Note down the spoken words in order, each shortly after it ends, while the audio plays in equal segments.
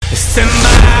It's in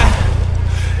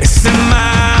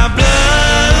my blood.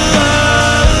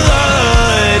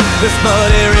 This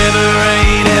muddy river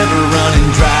ain't ever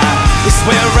running dry. It's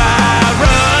where I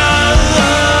run.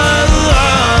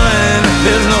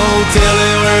 There's no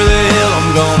telling where the hell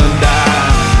I'm gonna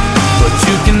die. But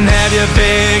you can have your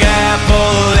big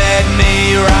apple, let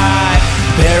me ride.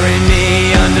 Bury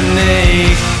me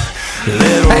underneath.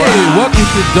 Hey, welcome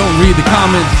to Don't Read the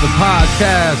Comments, the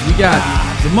podcast. We got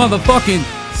the motherfucking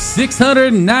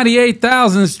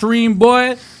 698,000 stream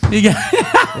boy. He got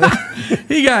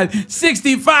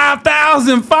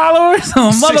 65,000 followers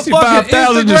on motherfucking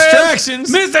 65,000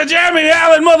 distractions. Mr. Jamie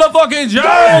Allen motherfucking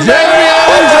Jones. Jamie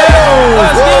Allen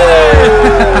Jones.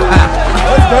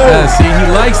 Let's get it. See, he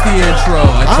likes the intro.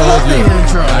 I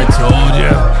told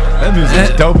you. That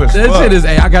music's dope as fuck. That shit is,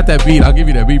 hey, I got that beat. I'll give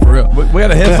you that beat for real. We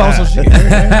got a headphone so she can hear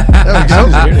it.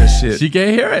 Hear this shit. She can't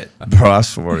hear it. Bro, I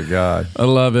swear to God. I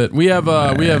love it. We have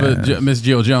Miss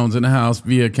Jill Jones in the house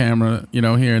via camera,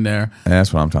 here and there.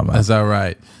 That's what I'm talking about. That's all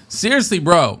right. Seriously,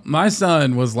 bro, my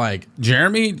son was like,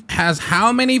 Jeremy has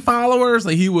how many followers?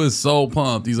 Like, he was so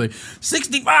pumped. He's like,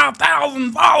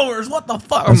 65,000 followers. What the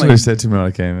fuck? That's what he said to me when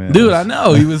I came in. Dude, I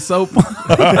know. He was so pumped.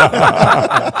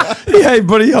 Hey,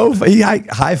 buddy, he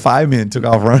high-fived me and took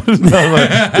off running. He was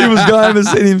gone. I haven't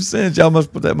seen him since. Y'all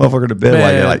must put that motherfucker to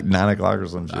bed like 9 o'clock or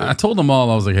some shit. I told them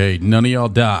all, I was like, hey, none of y'all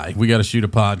die. We got to shoot a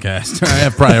podcast. I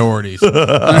have priorities. For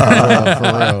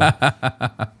real.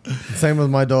 Same with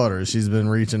my daughter. She's been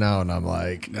reaching out, and I'm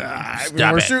like,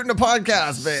 we're shooting a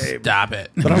podcast, babe. Stop it.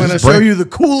 But I'm going to show you the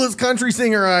coolest country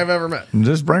singer I've ever met.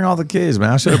 Just bring all the kids, man.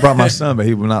 I should have brought my son, but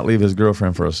he would not leave his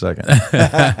girlfriend for a second.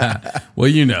 Well,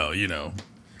 you know.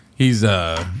 He's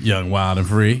young, wild, and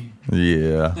free.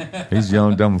 Yeah. He's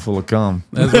young, dumb, and full of cum.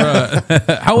 That's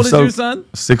right. How old is your son?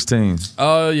 16.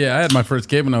 Oh, yeah. I had my first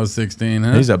kid when I was 16.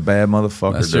 Huh? He's a bad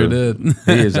motherfucker, I sure did.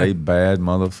 He is a bad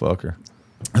motherfucker.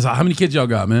 So how many kids y'all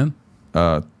got, man?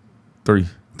 3.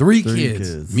 Three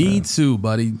kids. Me too,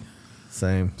 buddy.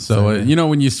 Same. So,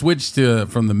 when you switch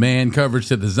from the man coverage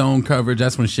to the zone coverage,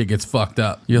 that's when shit gets fucked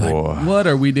up. You're like, what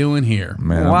are we doing here?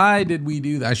 Man, why did we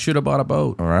do that? I should have bought a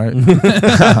boat. All right.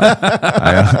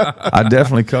 I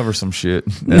definitely cover some shit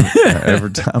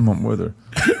every time I'm with her.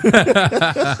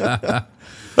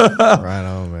 Right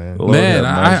on, man. Man,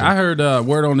 I heard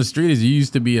word on the street is you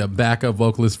used to be a backup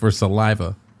vocalist for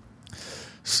Saliva.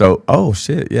 So, oh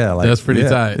shit, yeah, that's pretty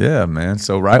tight. Yeah, man.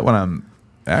 So right when I'm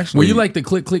actually, were you like the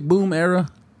click click boom era?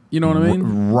 You know what I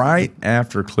mean? Right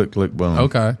after click click boom.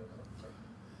 Okay.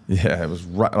 Yeah, it was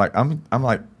right. Like I'm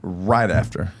like right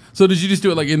after. So did you just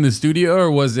do it like in the studio, or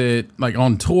was it like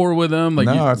on tour with them? Like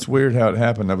no, it's weird how it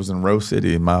happened. I was in Rose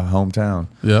City, my hometown.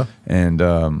 Yeah. And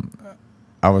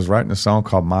I was writing a song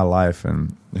called My Life,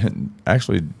 and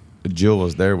actually Jill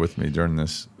was there with me during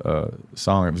this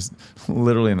song. It was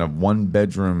literally in a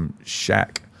 1-bedroom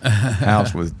shack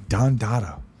house with Don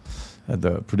Dada,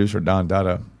 the producer Don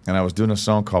Dada, and I was doing a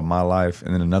song called My Life,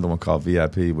 and then another one called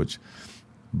VIP, which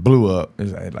blew up. It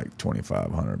had like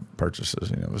 2,500 purchases.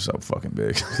 It was so fucking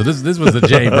big. So this was the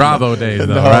J Bravo days,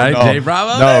 though, right? J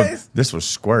Bravo days? No, this was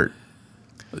Squirt.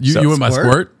 You went by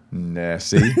Squirt? Nah,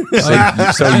 see,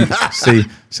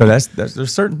 so that's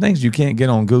there's certain things you can't get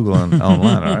on Google and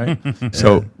online. All right.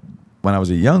 So when I was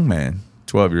a young man,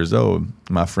 12 years old,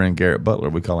 my friend Garrett Butler,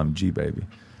 we call him G Baby.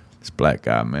 This black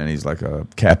guy, man, he's like a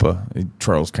Kappa. He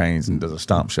twirls canes and does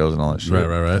stomp shows and all that shit.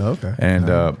 Right. Okay.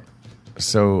 And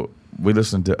so we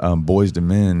listened to Boyz II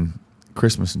Men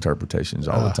Christmas interpretations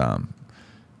all the time.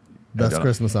 Best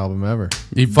Christmas album ever.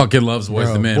 He fucking loves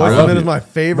Boyz II Men. Boyz II Men is my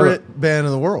favorite band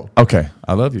in the world. Okay,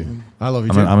 I love you. I love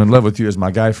you too. I'm in love with you as my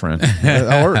guy friend.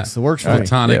 That works. It works for me.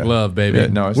 Platonic love, baby. Yeah,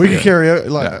 no, we can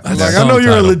karaoke. I know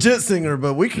you're a legit singer,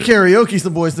 but we can karaoke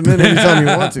some Boyz II Men anytime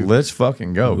you want to. Let's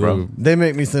fucking go, bro. They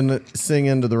make me sing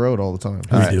Into the Road all the time.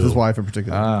 His wife in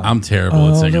particular. I'm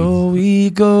terrible at singing. Although we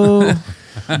go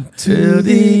to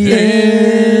the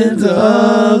end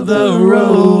of the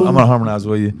road. I'm gonna harmonize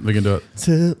with you. We can do it.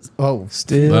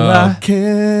 Still I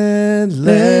can't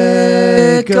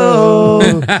let go.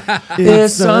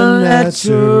 It's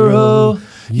unnatural.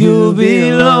 You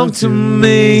belong to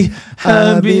me.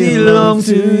 I belong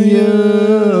to you.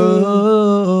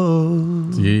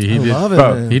 He did. love it,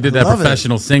 man. He did that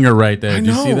professional singer right there. Did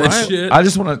you see that shit? I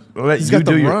just want to let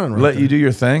you do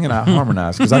your thing, and I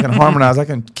harmonize because I can harmonize. I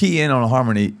can key in on a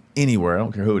harmony anywhere. I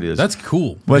don't care who it is. That's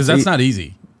cool because that's not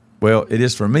easy. Well, it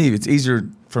is for me. It's easier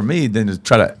for me than to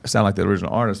try to sound like the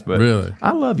original artist. But really,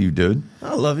 I love you, dude.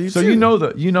 I love you. So too. you know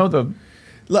the.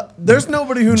 There's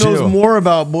nobody who knows more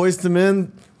about Boyz II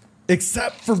Men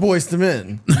except for Boyz II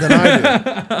Men than I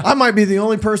do. I might be the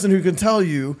only person who can tell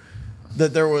you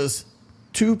that there was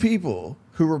two people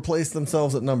who replaced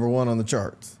themselves at number one on the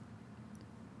charts.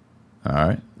 All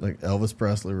right. Like Elvis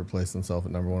Presley replaced himself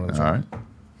at number one on the All charts. right.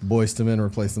 Boyz II Men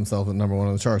replaced themselves at number one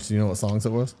on the charts. Do you know what songs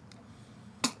it was?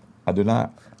 I do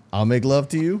not. I'll Make Love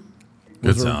to You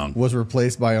Good song. was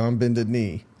replaced by On Bended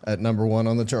Knee at number one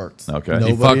on the charts. Okay.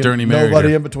 He fucked her and he married Nobody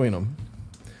her. in between them.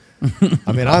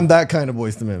 I mean, I'm that kind of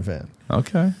Boyz II Men fan.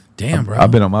 Okay. Damn, bro.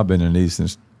 I've been on my bending knees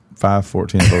since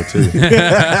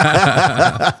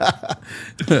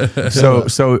 5/14/02.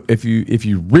 So if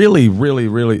you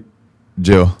really,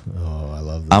 Jill, Oh, I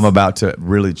love this. I'm about to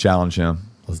really challenge him.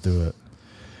 Let's do it.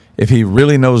 If he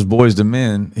really knows Boyz II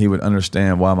Men, he would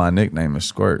understand why my nickname is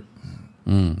Squirt.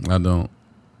 I don't.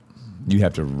 You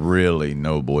have to really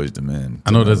know Boyz II Men.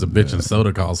 I know there's a bitch in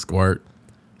soda called Squirt.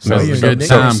 So, There's a so- good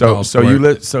so- time called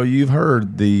Squirt. so you've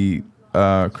heard the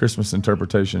Christmas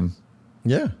interpretation.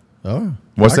 Yeah. Oh.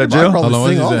 What's I that, could- I'd Jill? probably Hold on, what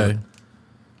sing did you all of say? it.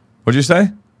 What'd you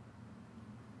say?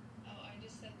 Oh, I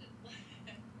just said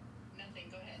that. Nothing.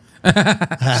 Go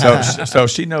ahead. So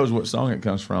she knows what song it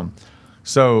comes from.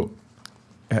 So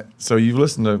you've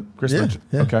listened to Christmas? Yeah,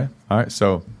 yeah. Okay. All right.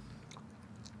 So.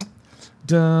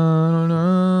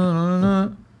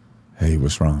 Dun-dun-dun-dun-dun. Hey,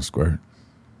 what's wrong, Squirt?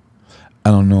 I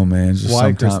don't know, man. Just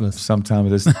Why Christmas? sometime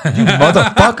it is. You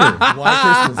motherfucker.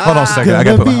 Why Christmas? Hold on a second. I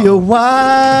got to Gonna put be a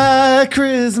white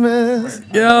Christmas.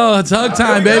 Yo, it's hug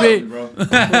time, baby. never fucking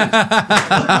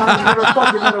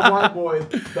met a white boy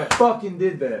that fucking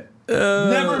did that.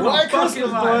 Never in my White fucking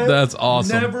Christmas, life. boy. That's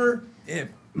awesome. Never in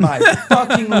my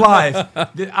fucking life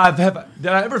did I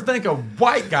ever think a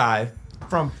white guy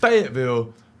from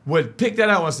Fayetteville would pick that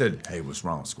out and said, "Hey, what's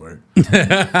wrong, Squirt?"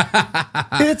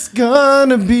 It's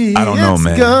gonna be. I don't know,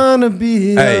 man. It's gonna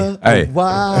be. Hey, a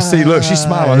white see, look, she's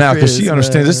smiling now because she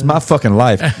understands this is my fucking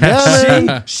life.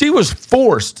 she was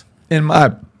forced in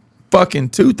my fucking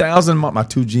 2000, my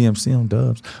 2 GMC on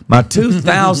Dubs, my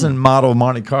 2000 model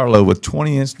Monte Carlo with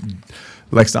 20-inch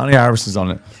Lexani irises on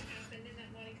it.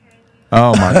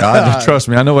 Oh my God! Just trust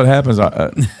me. I know what happens.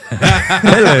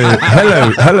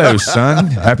 Hello, son.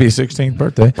 Happy 16th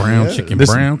birthday. Brown chicken,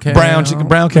 This- brown cow. Brown chicken,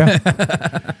 brown cow.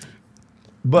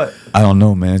 But I don't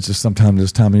know, man. It's just sometimes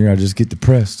this time of year I just get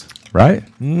depressed, right?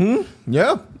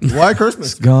 Yeah. White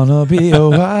Christmas. Gonna be a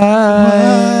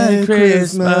white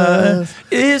Christmas.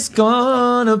 It's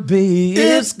gonna be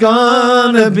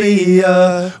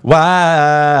a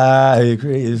white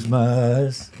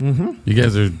Christmas. You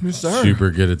guys are sir. super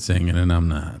good at singing, and I'm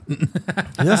not.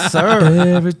 yes, sir.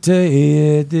 Every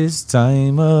day at this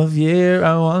time of year,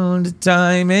 I wonder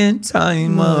time and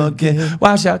time again,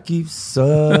 why shall I keep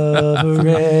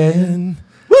suffering?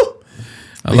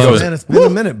 I love Man, it. it's been a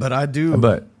minute, but I do.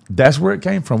 But that's where it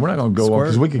came from. We're not going to go on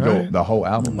because we could go right. the whole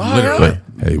album. Literally.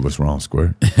 Hey, what's wrong,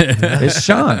 Squirt? It's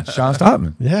Sean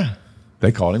Stockman. yeah.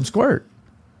 They called him Squirt.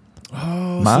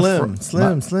 Oh, My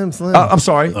Slim. I'm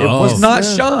sorry. It was not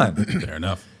Slim. Sean. Fair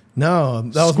enough. No,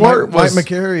 that was Squirt Mike was-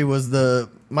 McCary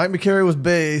Mike McCary was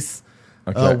bass.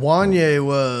 Okay. Wanye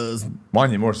was.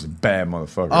 Wanye Morse is a bad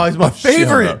motherfucker. Oh, he's my Shut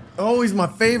favorite. up. Oh, he's my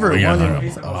favorite. We got Wanye-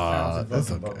 He's the most talented that's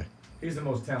fucking okay. vocal. He's the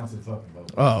most talented fucking vocal.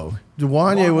 Oh,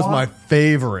 Wanye was my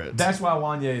favorite. That's why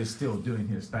Wanye is still doing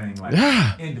his thing, like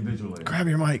Yeah. individually. Grab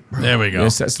your mic, bro. There we go.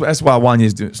 Yes, that's why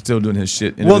Wanye's still doing his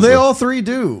shit. Well, they individually. all three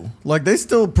do. Like they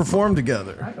still perform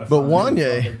together. But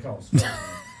Wanye,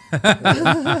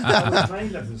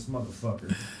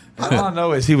 All I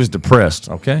know is he was depressed.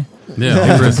 Okay,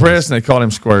 Yeah. he was depressed, and they called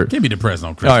him Squirt. Can't be depressed on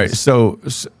All Christmas. right, so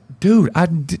dude,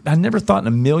 I never thought in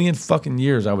a million fucking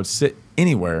years I would sit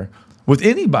anywhere with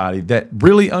anybody that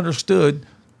really understood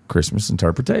Christmas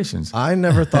interpretations. I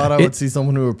never thought I would see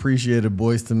someone who appreciated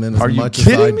Boyz II Men Are as you much as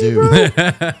I kidding me, do.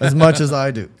 As much as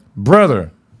I do.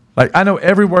 Brother, like I know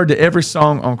every word to every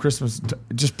song on Christmas.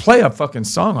 Just play a fucking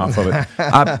song off of it.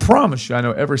 I promise you, I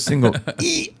know every single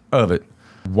E of it.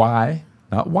 Why?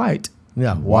 Not white.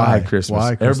 Yeah, Why Christmas?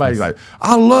 Why Christmas? Everybody's like,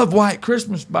 I love White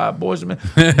Christmas by Boyz II Men.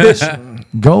 Bitch,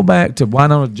 go back to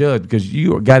Wynonna Judd because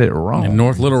you got it wrong. In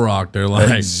North Little Rock, they're like,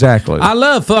 Exactly. I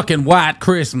love fucking White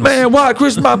Christmas. Man, White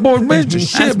Christmas by Boyz II Men is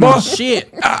just That's shit, my boy. shit.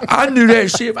 I knew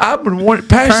that shit. I've been wanting to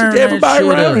pass it Turn to that everybody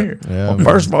shit around up. here. Yeah, Well, man.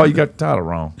 first of all, you got the title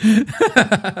wrong.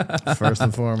 First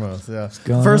and foremost, yeah.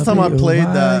 First time I played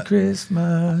that,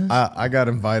 Christmas. I got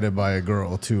invited by a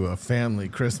girl to a family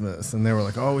Christmas, and they were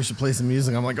like, "Oh, we should play some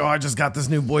music." I'm like, "Oh, I just got this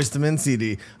new Boyz II Men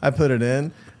CD." I put it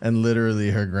in, and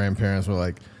literally her grandparents were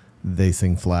like, "They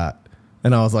sing flat.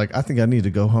 And I was like, I think I need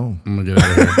to go home. I'm gonna get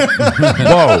out of here.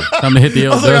 Whoa. Time to hit the I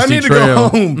old was like, I dusty need to trail. go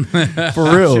home.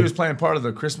 For real. She was playing part of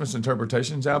the Christmas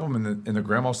Interpretations album, and the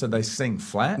grandma said they sing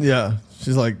flat. Yeah.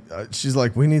 She's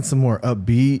like, we need some more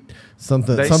upbeat,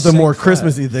 something They more sing flat.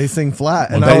 Christmassy. They sing flat.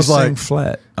 And Well, I was they sing like,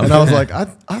 flat. and I was like, I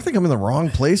think I'm in the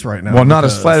wrong place right now. Well, not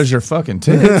as because- flat as your fucking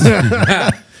tits.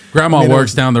 Grandma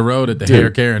works down the road at the Hair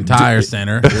Care and Tire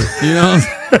Center. You know,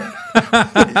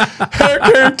 Hair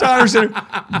care and tire center.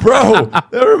 Bro,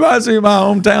 that reminds me of my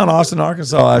hometown, Austin,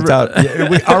 Arkansas. I thought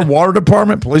our water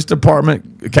department, police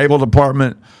department, cable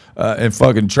department, and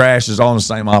fucking trash is all in the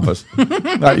same office.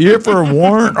 Like, you here for a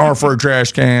warrant or for a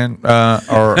trash can, or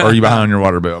are you behind on your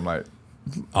water bill? I'm like,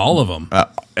 all of them.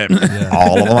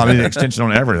 all of them. I need an extension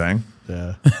on everything.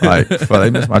 Yeah. Like, they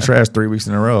missed my trash 3 weeks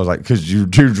in a row. I was like, because you're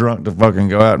too drunk to fucking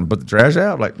go out and put the trash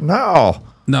out? Like, no.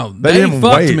 No, They they didn't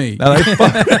fucked wait. me. No, they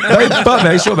fucked me.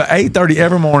 They show up at 8:30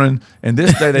 every morning, and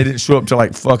this day they didn't show up till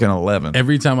like fucking 11.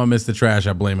 Every time I miss the trash,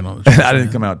 I blame it on the trash. I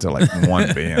didn't come out till like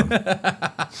 1 p.m.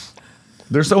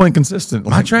 They're so inconsistent.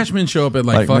 My trash men show up at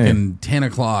Like like me. fucking 10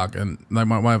 o'clock, and like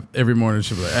my wife every morning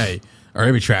she'll be like, "Hey," or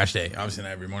every trash day. Obviously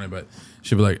not every morning, but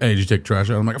she'll be like, "Hey, did you take the trash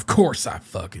out?" I'm like, "Of course I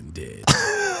fucking did."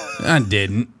 I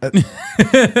didn't. I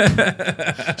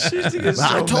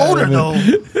told her though.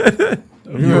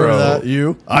 You remember that?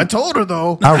 You? I told her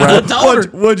though.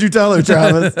 What'd you tell her,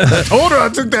 Travis? I told her I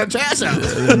took that trash out.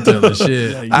 Didn't tell the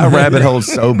shit. I rabbit holed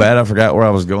so bad I forgot where I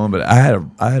was going, but I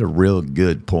had a real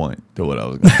good point to what I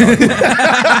was going to talk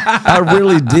about. I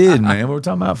really did, man. We were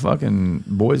talking about fucking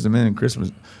Boys and Men and Christmas.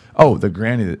 Oh, the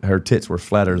granny, her tits were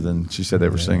flatter than she said they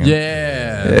were singing.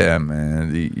 Yeah. Yeah,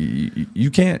 man.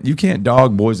 You can't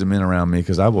dog Boys and Men around me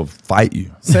because I will fight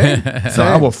you. Same. So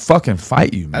I will fucking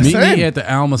fight you, man. Meet Same. me at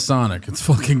the Alma Sonic. It's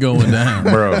fucking going down.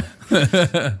 Bro.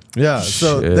 Yeah,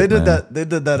 so Shit, they did man. that. They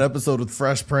did that episode with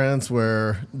Fresh Prince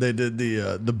where they did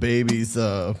the babies.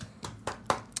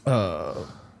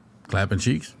 Clapping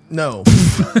cheeks. No,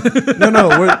 no,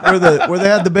 where they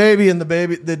had the baby and the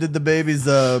baby. They did the baby's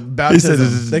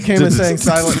baptism. They came and sang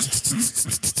silent.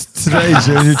 Today,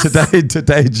 Junior.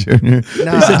 Today, Junior.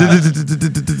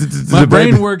 My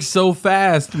brain works so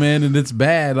fast, man, and it's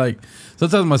bad. Like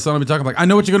sometimes my son will be talking like, "I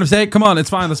know what you're gonna say. Come on, it's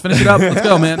fine. Let's finish it up. Let's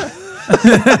go, man."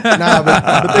 Nah,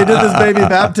 but they did this baby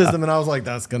baptism, and I was like,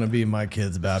 "That's gonna be my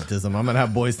kid's baptism. I'm gonna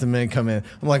have Boyz II Men come in.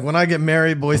 I'm like, when I get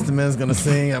married, Boyz II Men's gonna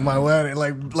sing at my wedding.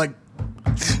 Like,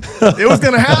 it was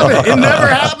gonna happen. It never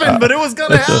happened, but it was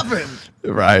gonna happen."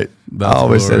 Right. That's I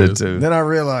always glorious. said it too. Then I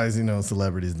realized,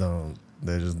 celebrities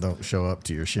they just don't show up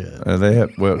to your shit. They have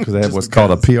because they have what's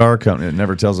called a PR company that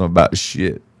never tells them about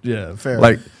shit. Yeah, fair.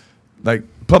 Like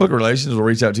public relations will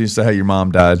reach out to you and say, "Hey, your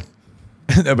mom died."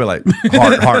 And they'll be like,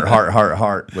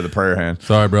 heart with a prayer hand.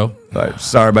 Sorry, bro. Like,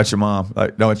 sorry about your mom.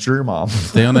 Like, no, it's your mom.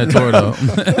 Stay on that tour though.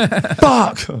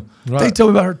 Fuck. They Right.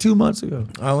 told me about her 2 months ago.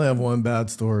 I only have one bad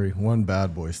story, one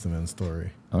bad Boyz II Men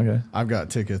story. Okay. I've got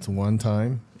tickets one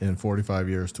time in 45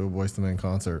 years to a Boyz II Men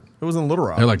concert. It was in Little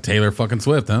Rock. They're like Taylor fucking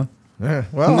Swift, huh? Yeah,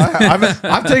 well,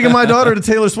 I've taken my daughter to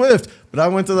Taylor Swift, but I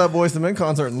went to that Boyz II Men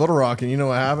concert in Little Rock, and you know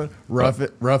what happened?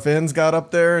 Rough Ends got up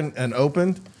there and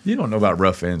opened. You don't know about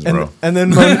rough ends, And, bro. and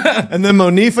then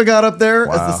Monifa got up there as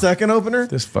the Wow. second opener.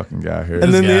 This fucking guy here.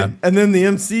 And guy. then the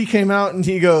MC came out and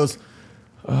he goes,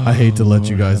 I hate to let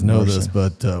you guys know this,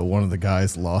 but one of the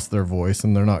guys lost their voice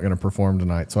and they're not going to perform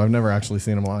tonight. So I've never actually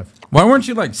seen him live. Why weren't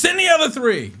you like, send the other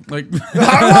three? Like,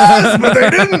 I was, but they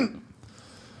didn't.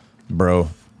 Bro.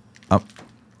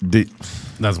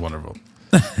 that's wonderful.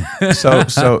 So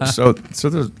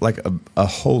there's like a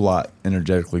whole lot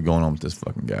energetically going on with this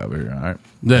fucking guy over here, all right?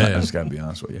 Yeah. I just got to be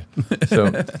honest with you.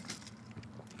 So,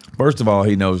 first of all,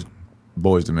 he knows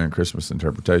Boyz II Men Christmas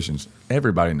interpretations.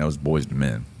 Everybody knows Boyz II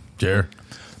Men. Sure.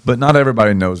 But not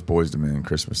everybody knows Boyz II Men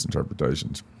Christmas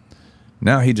interpretations.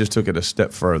 Now he just took it a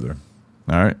step further,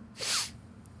 all right?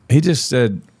 He just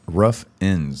said rough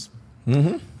ends.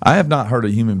 Mm-hmm. I have not heard a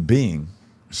human being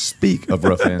speak of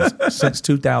rough ends since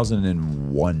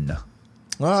 2001.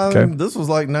 Okay. This was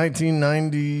like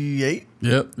 1998.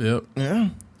 Yep. Yeah.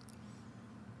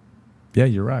 Yeah,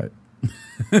 you're right.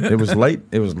 It was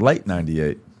late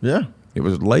 98. Yeah. It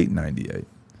was late 98.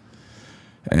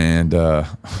 And wow,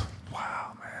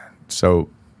 man. So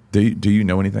do you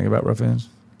know anything about rough ends?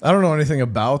 I don't know anything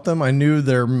about them. I knew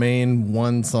their main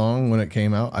one song when it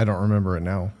came out. I don't remember it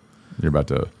now. You're about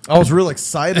to I was real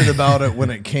excited about it when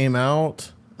it came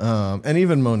out. And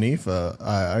even Monifa,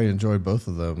 I enjoyed both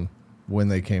of them when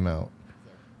they came out.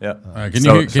 Yeah. All right, can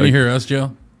you hear us,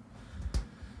 Joe?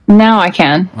 Now I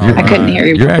can. I couldn't hear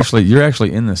you. You're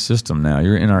actually in the system now.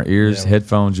 You're in our ears,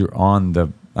 headphones. You're on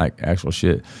the like actual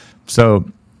shit. So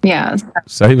Yeah.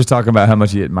 So he was talking about how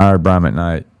much he admired Brian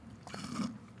McKnight.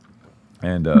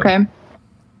 And Okay.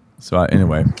 so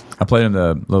anyway, I played him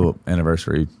the little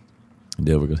anniversary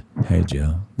deal. We go, hey,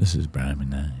 Joe, this is Brian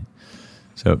McKnight.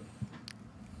 So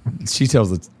she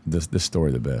tells this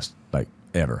story the best, like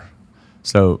ever.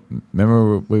 So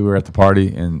remember we were at the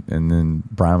party and then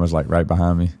Brian was like right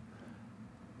behind me?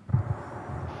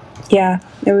 Yeah,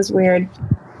 it was weird.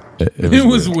 It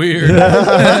was weird.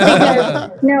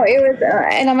 No, it was,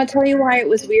 and I'm gonna tell you why it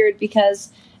was weird,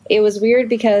 because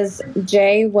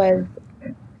Jay was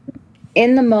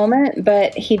in the moment,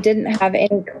 but he didn't have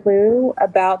any clue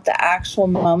about the actual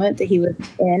moment that he was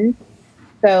in.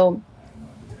 So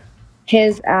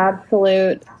his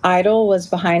absolute idol was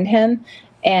behind him,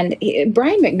 and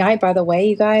Brian McKnight, by the way,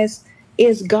 you guys,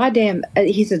 is goddamn.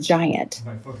 He's a giant,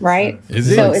 right? Is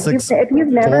he? So Like if you've 6'4"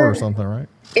 never or something, right?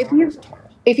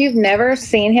 if you've never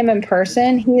seen him in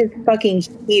person, he is fucking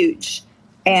huge.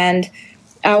 And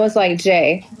I was like,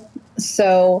 Jay,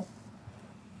 so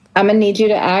I'm gonna need you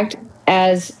to act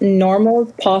as normal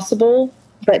as possible,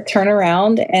 but turn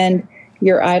around and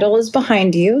your idol is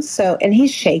behind you. So, and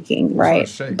he's shaking, right?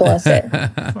 shaking. Bless it.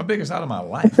 It's my biggest out of my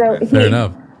life. So man. Fair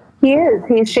enough.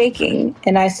 he's shaking.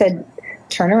 And I said,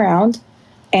 turn around.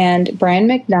 And Brian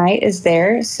McKnight is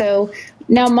there. So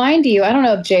now, mind you, I don't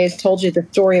know if Jay's told you the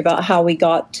story about how we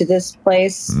got to this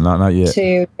place, Not yet.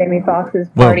 to Jamie Foxx's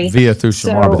Well, party. via through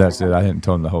Shamar, So- but that's it. I hadn't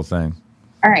told him the whole thing.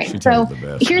 All right. She So told it the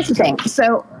best. here's the thing.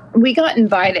 So we got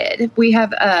invited. We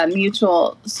have a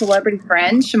mutual celebrity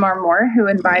friend, Shamar Moore, who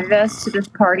invited us to this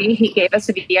party. He gave us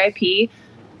a VIP.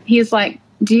 He's like,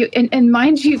 do you, and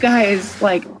mind you guys,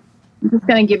 like, I'm just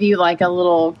going to give you like a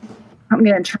little, I'm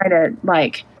going to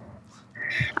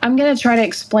try to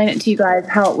explain it to you guys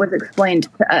how it was explained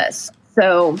to us.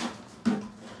 So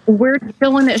we're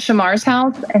chilling at Shamar's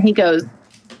house, and he goes,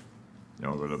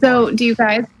 so do you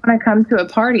guys want to come to a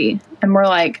party? And we're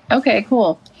like, okay,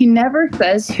 cool. He never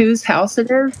says whose house it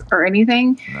is or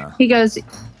anything. No. He goes,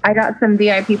 I got some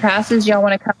VIP passes. Y'all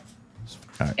want to come?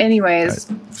 Right.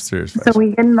 Anyways, Serious. so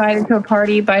we get invited to a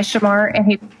party by Shamar, and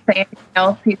he didn't say anything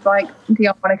else. He's like, do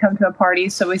y'all want to come to a party?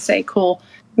 So we say, cool.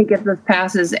 He gives us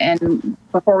passes, and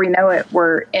before we know it,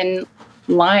 we're in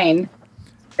line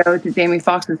to go to Jamie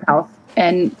Foxx's house.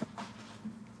 And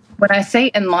when I say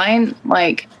in line,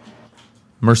 like,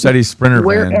 Mercedes Sprinter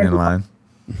We're van in in- line.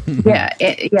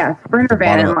 Sprinter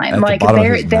van in bottom- line. at the Like bottom of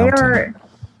they his they mountain. are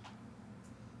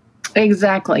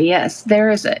exactly, yes. There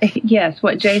is yes,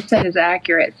 what Jay said is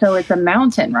accurate. So it's a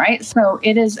mountain, right? So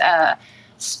it is a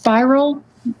spiral.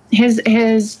 His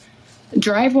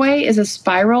driveway is a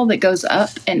spiral that goes up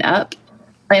and up.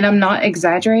 And I'm not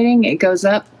exaggerating. It goes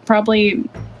up probably,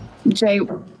 Jay,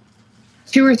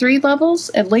 2 or 3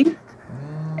 levels at least.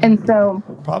 And so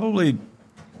Probably.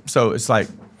 So it's like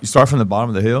you start from the bottom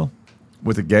of the hill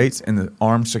with the gates and the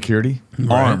armed security.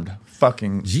 Right. Armed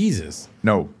fucking. Jesus.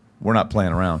 No, we're not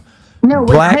playing around. no,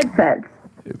 with Black- headsets.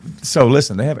 So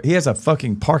listen, he has a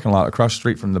fucking parking lot across the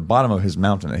street from the bottom of his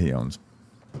mountain that he owns.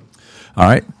 All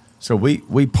right. So we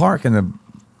park in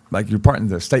you're parking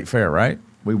the state fair, right?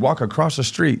 We walk across the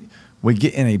street. We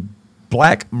get in a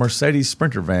black Mercedes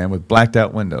Sprinter van with blacked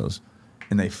out windows,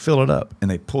 and they fill it up and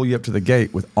they pull you up to the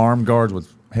gate with armed guards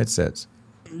with headsets.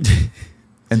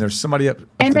 And there's somebody up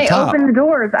And the they top. open the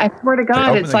doors. I swear to God,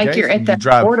 open it's the like gates you're and at you the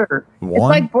drive border. It's one,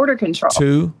 like border control.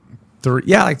 2, 3.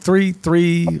 Yeah, like three Like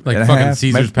and a fucking half,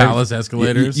 Caesar's maybe- Palace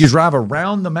escalators. You drive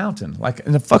around the mountain like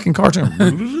in a fucking cartoon.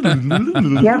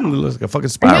 Like a fucking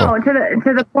spiral. No,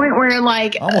 to the point where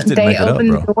like Almost didn't they make it up, open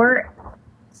bro. the door.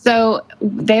 So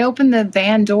they open the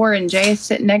van door, and Jay is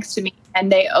sitting next to me,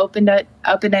 and they opened it,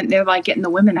 and they're like getting the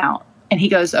women out. And he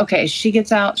goes, okay, she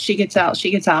gets out, she gets out,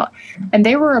 she gets out. And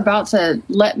they were about to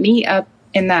let me up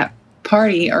in that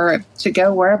party or to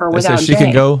go wherever They without said she Jay.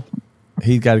 can go.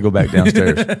 He's got to go back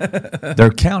downstairs. They're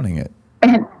counting it.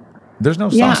 And There's no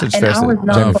Yeah, sausage and I fest was at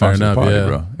not- Jamie Fair Foxx's enough, party, yeah.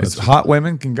 bro. It's hot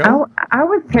women can go. I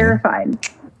was terrified.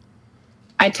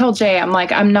 I told Jay, I'm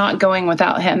like, I'm not going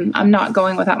without him. I'm not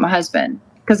going without my husband.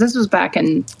 Because this was back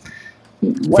in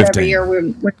whatever 15. year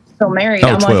we're still married. No,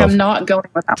 I'm 12. like, I'm not going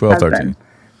without 12, my husband. 13.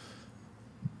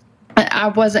 I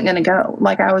wasn't going to go.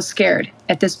 Like, I was scared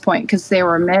at this point because there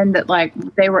were men that, like,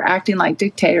 they were acting like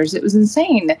dictators. It was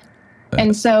insane.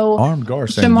 And so Armed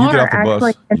guards saying, you Shamar get off the bus.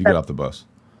 actually You get off the bus.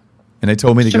 And they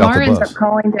told me to get off Shamar the ends bus. up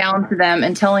calling down to them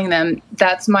and telling them,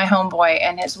 that's my homeboy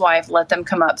and his wife, let them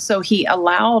come up. So he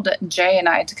allowed Jay and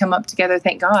I to come up together,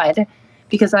 thank God,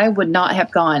 because I would not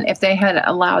have gone. If they had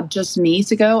allowed just me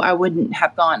to go, I wouldn't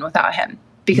have gone without him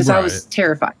because I was Right.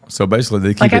 terrified. So basically,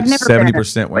 they keep Like, it I've never been in a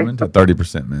 70% women to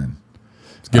 30% men.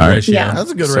 Good All right. ratio. Yeah.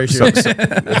 That's a good ratio.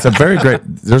 It's a very great.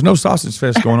 There's no sausage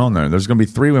fest going on there. There's going to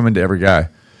be 3 women to every guy.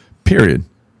 Period.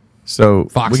 So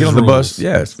Fox's we get on the bus. rules.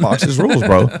 Yes, Fox's rules,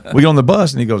 bro. We get on the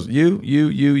bus, and he goes, you,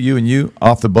 and you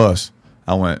off the bus.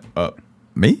 I went,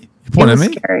 me? You It pointing was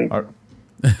at me? scary.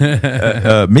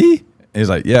 Me? And he's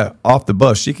like, yeah, off the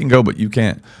bus. She can go, but you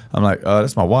can't. I'm like,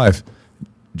 that's my wife.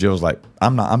 Jill's like,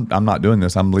 I'm not doing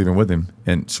this. I'm leaving with him.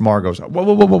 And Shamar goes,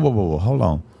 whoa, hold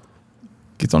on.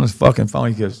 Gets on his fucking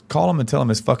phone. He goes, call him and tell him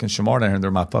it's fucking Shamar down here.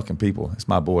 They're my fucking people. It's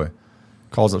my boy.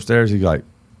 Calls upstairs. He's like,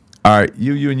 all right,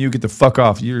 you and you get the fuck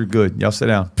off. You're good. Y'all sit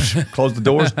down. Close the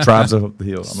doors. Drives up the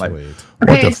hill. I'm like, Sweet. what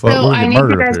Okay, the fuck? so We're I getting need you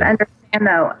murdered up guys to here. understand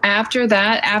though. After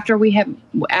that, after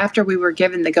we were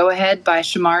given the go ahead by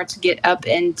Shamar to get up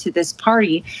into this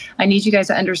party, I need you guys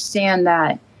to understand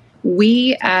that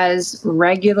we as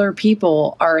regular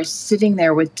people are sitting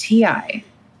there with T.I.,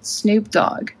 Snoop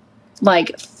Dogg,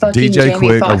 like fucking DJ Jamie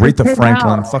Quick, Foxx, Aretha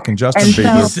Franklin, out. fucking Justin And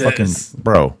Bieber, so- fucking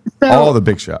bro. So, all the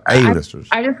big shot, A-listers.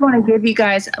 I just want to give you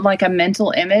guys like a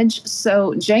mental image.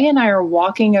 So Jay and I are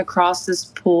walking across this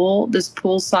pool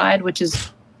side, which is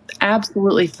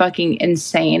absolutely fucking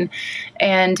insane.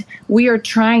 And we are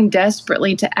trying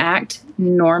desperately to act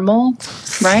normal,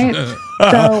 right?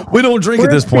 So We don't drink at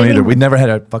we're this point either. sitting- We never had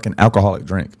a fucking alcoholic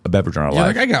drink, a beverage in our Yeah,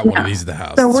 life. like I got one of these at the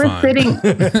house. So It's we're fine. sitting.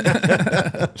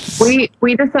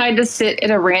 we decide to sit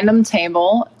at a random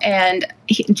table, and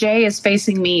Jay is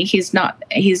facing me. He's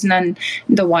none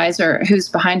the wiser who's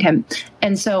behind him.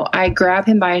 And so I grab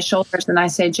him by his shoulders and I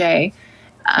say, Jay,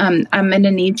 I'm going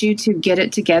to need you to get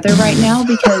it together right now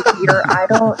because your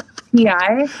idol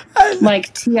T.I.,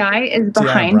 like T.I. is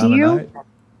behind Brian you. Knight.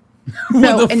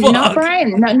 No, the and fuck? not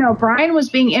Brian. No, Brian was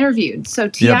being interviewed. So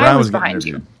Ti Brian was getting behind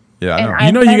you. interviewed. Yeah, I And know. I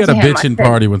You know you said got a to him, I bitchin' said-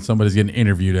 party when somebody's getting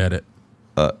interviewed at it.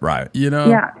 Right. You know?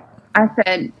 Yeah, I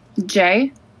said,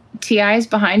 Jay, Ti is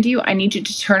behind you. I need you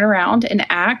to turn around and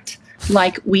act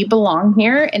like we belong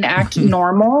here and act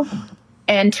normal.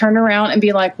 And turn around and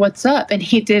be like, "What's up?" And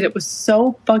he did. It was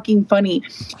so fucking funny.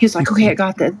 He was like, "Okay, I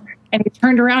got this." And he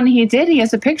turned around and he did. He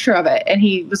has a picture of it, and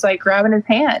he was like grabbing his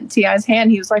hand, T.I.'s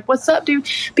hand. He was like, "What's up, dude?"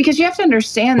 Because you have to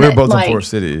understand We were that, both like, in Forest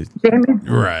City.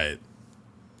 Right.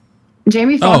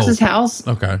 Jamie Foxx's house,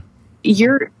 Okay.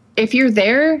 if you're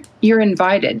there, you're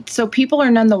invited. So people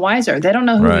are none the wiser. They don't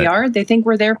know who we Right. are. They think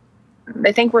we're there.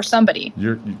 They think we're somebody.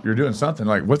 You're doing something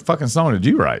like, what fucking song did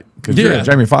you write? Because you're Yeah. at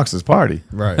Jamie Foxx's party.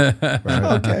 Right.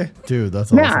 Okay. Dude,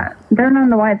 that's awesome. Yeah, they're none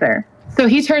the wiser. So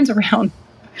he turns around,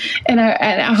 and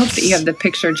I hope that you have the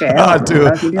picture, Jay. I do. don't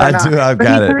know if you or I not. do. I've But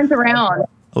got he it. turns around.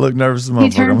 I look nervous as a He motherfucker.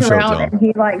 I'm turns gonna show it around to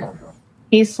him. and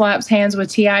he slaps hands with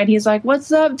T.I. and he's like, "What's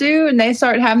up, dude?" And they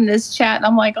start having this chat, and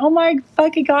I'm like, "Oh my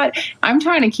fucking god!" I'm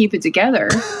trying to keep it together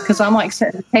because I'm like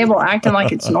sitting at the table acting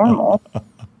like it's normal.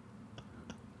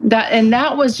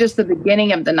 That was just the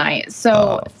beginning of the night.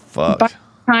 So Oh, fuck. by the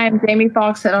time Jamie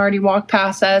Foxx had already walked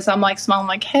past us, I'm like smiling,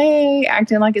 like, "Hey,"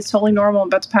 acting like it's totally normal. I'm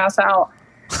about to pass out,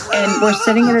 and we're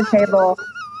sitting at a table,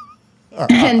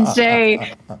 and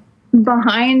Jay.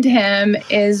 Behind him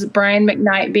is Brian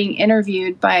McKnight being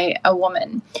interviewed by a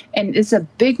woman, and it's a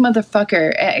big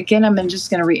motherfucker. Again, I'm just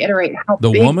going to reiterate how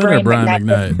The big woman or Brian Brian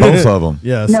McKnight. McKnight? Both of them.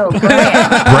 Yes. No,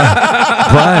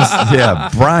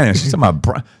 Brian. Brian. She's talking about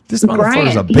Brian. This motherfucker's a Brian.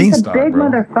 He's a beanstalk, big bro.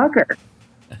 motherfucker.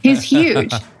 He's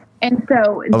huge. And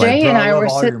so I'm like, Jay bro, and I love were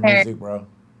all sitting your there, music, bro.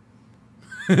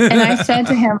 and I said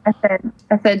to him, I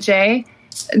said, Jay,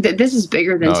 this is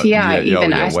bigger than No, T.I. yeah,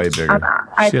 even. yeah, way bigger.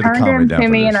 I She had to turned calm me him down to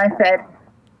for me this. and I said,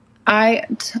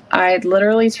 I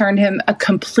literally turned him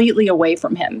completely away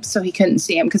from him so he couldn't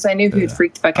see him because I knew he would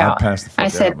freak the fuck I out. passed the fuck I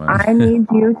said, out, man. I need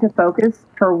you to focus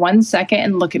for 1 second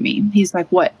and look at me. He's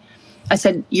like, what? I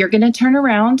said, you're going to turn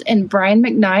around and Brian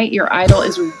McKnight, your idol,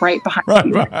 is right behind Right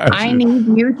you. behind I you.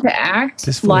 need you to act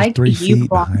This fool's like 3 you feet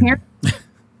belong behind here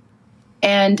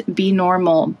and be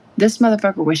normal. This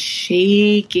motherfucker was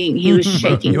shaking. He was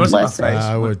shaking. You want to see my Listen. face?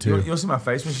 I would too. You want to see my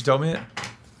face when she told me it?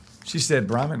 She said,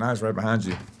 Brian McKnight's right behind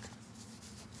you.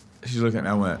 She's looking at me.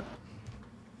 I went,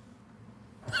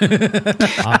 Dude,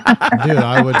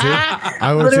 I would too.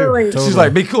 I would Literally. too. Totally. she's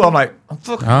like, be cool. I'm like, I'm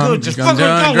fucking good. Just I'm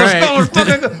fucking doing go. Let's go. Let's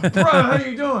great. fucking go. Bro, how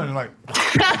you doing? And like,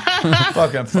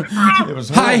 fucking, it was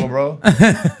horrible, bro.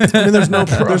 I mean, there's no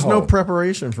Bro.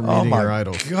 preparation for Oh meeting my your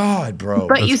idol. God, bro.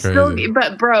 But you That's still, crazy.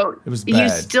 but bro, It was you bad.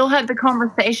 still had the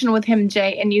conversation with him,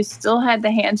 Jay, and you still had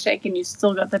the handshake, and you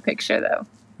still got the picture, though.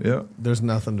 Yeah, There's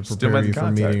nothing to Still prepare made you the for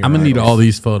contact. meeting. Your I'm gonna need idols. all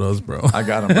these photos, bro. I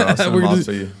got him, bro. I'll send We're them gonna off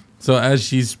to you. So as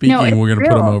she's speaking, it's we're gonna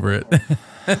put them real. over it.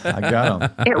 I got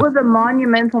him. It was a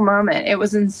monumental moment. It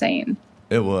was insane.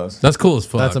 It was. That's cool as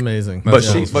fuck. That's amazing. But That's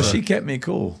she, cool as but fuck. she kept me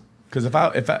cool. Because if I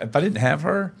didn't have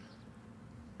her,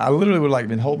 I literally would like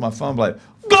been holding my phone like,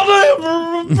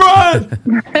 goddamn, Brian,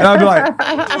 and I'd be like,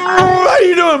 how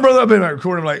you doing, brother? I've been like,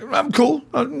 recording, like, I'm cool,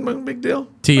 no big deal.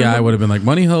 T.I. would have been like,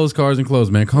 money, hoes, cars, and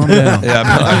clothes, man. Calm down. Yeah,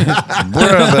 I'd be like,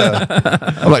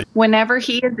 brother. I'm like, Whenever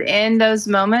he is in those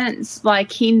moments,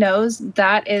 like he knows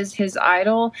that is his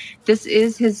idol. This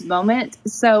is his moment.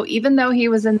 So even though he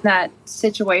was in that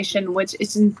situation, which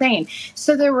is insane.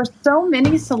 So there were so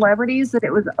many celebrities that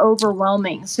it was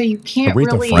overwhelming. So you can't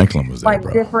Aretha really Franklin was there, like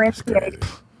bro. differentiate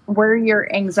where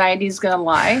your anxiety is going to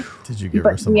lie. Did you give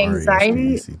But her some the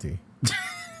anxiety- RESPECT?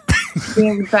 The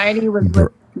anxiety was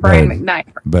with Brian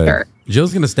McKnight. For babe. sure.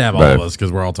 Jill's going to stab all Babe. of us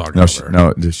because we're all talking no,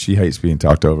 over her. she hates being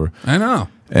talked over. I know.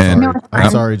 And No, I'm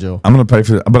sorry, Jill. I'm going to pay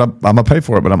for it, but I'm going to pay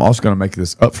for it, but I'm also going to make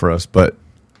this up for us. But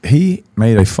he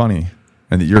made a funny,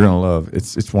 and that you're going to love.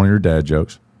 It's one of your dad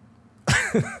jokes.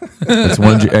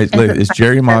 It's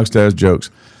Jerry Mogstad's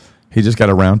jokes. He just got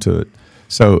around to it.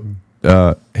 So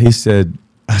he said,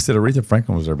 I said, Aretha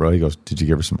Franklin was there, bro. He goes, did you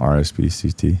give her some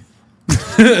RSPCT?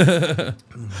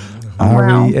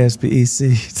 Wow.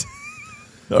 RESPECT.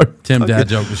 Tim dad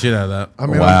joked the shit out of that. I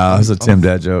mean, Wow, that's a Tim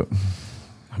dad joke.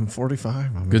 I'm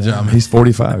 45. I'm Good dad. job. He's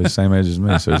 45. He's the same age as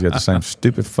me, so he's got the same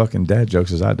stupid fucking dad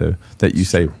jokes as I do that you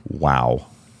say wow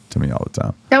to me all the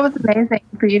time. That was amazing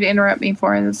for you to interrupt me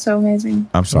for. That's so amazing.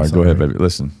 I'm sorry. Go ahead, baby.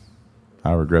 Listen,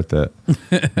 I regret that.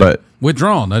 But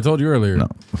Withdrawn. I told you earlier. No.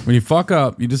 When you fuck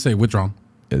up, you just say withdrawn.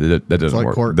 that doesn't like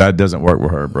work. court. That doesn't work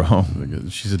with her, bro.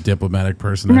 She's a diplomatic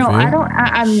person. No, feel. I don't.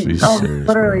 I'm She's serious,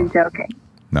 literally bro. joking.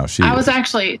 No, she. I was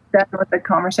actually done with the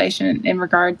conversation in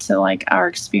regard to like our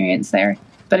experience there,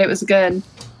 but it was good.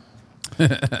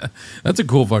 That's a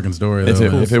cool fucking story. If Though.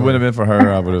 it wouldn't have been for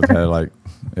her, I would have had like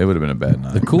it would have been a bad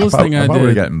night. The coolest thing I would have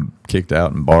did- gotten kicked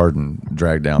out and barred and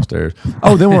dragged downstairs.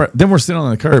 Oh, then we're sitting on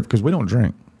the curb because we don't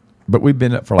drink, but we've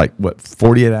been up for like what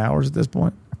 48 hours at this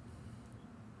point.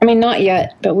 I mean, not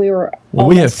yet, but we were. Well,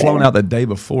 we had flown out the day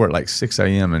before at like 6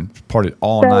 a.m. and partied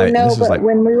all night. No, This is but like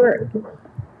when we were.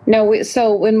 No,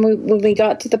 when we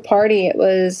got to the party, it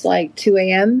was like 2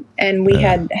 a.m. and we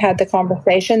had the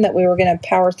conversation that we were going to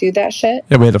power through that shit.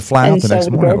 yeah, we had to fly out And the so next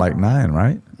we morning at did. like 9,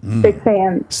 right? 6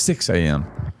 a.m. 6 a.m.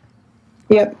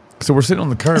 Yep. So we're sitting on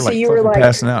the curb So like you were fucking like,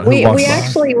 passing out. Who we walks by?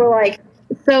 actually were like,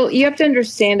 so you have to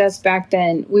understand us back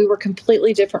then. We were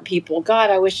completely different people.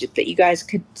 God, I wish that you guys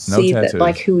could No see tattoos. that,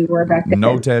 like who we were back then.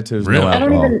 No tattoos, Really? no I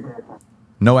don't alcohol. even.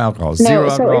 No alcohol. No, Zero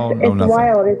so alcohol, it's no nothing.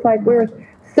 wild. It's like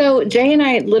so Jay and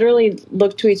I literally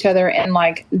looked to each other and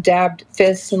like dabbed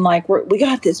fists and like we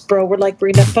got this, bro. We're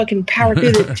gonna fucking power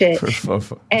through this shit, It's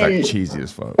like And- cheesy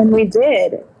as fuck. and we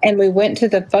did. And we went to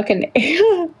the fucking.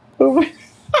 We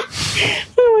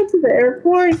went to the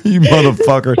airport. You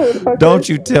motherfucker. Don't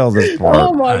you tell this part.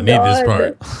 Oh my I need this God.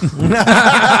 part.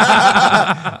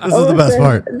 This is the best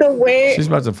part. The way She's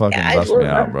about to fucking I bust me was-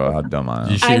 out, bro. How dumb I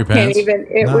am. You shit I your can't pants? even.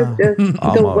 It was just the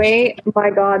Almost. way. Oh my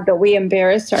God, that we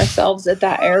embarrassed ourselves at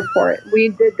that airport. We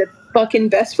did the fucking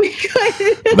best we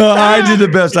could. No, I did the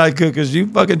best I could because you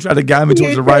fucking tried to guide me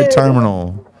towards You the right did.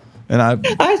 terminal. And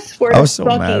I swear I to was so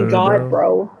mad at fucking her, God,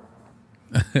 bro. bro.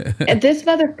 And this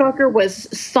motherfucker was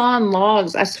sawing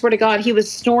logs. I swear to God, he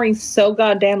was snoring so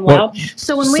goddamn Well, loud.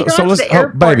 So when we got to let's, the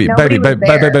airport, baby, nobody was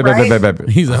there, right?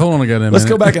 He's like, hold on a goddamn Let's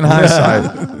minute. go back in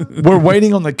hindsight. We're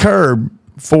waiting on the curb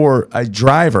for a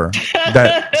driver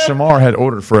that Shamar had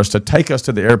ordered for us to take us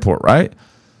to the airport, right?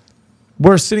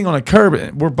 We're sitting on a curb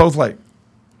and we're both like,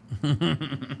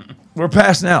 we're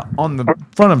passing out on the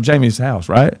front of Jamie's house,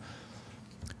 right?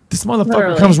 This motherfucker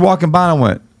Literally. comes walking by and I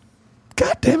went,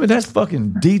 God damn it, that's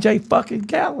fucking DJ fucking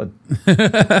Khaled.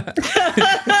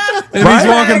 And he's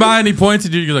walking by and he points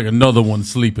at you. You're like, another one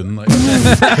sleeping. Like,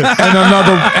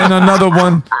 and another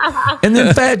one. And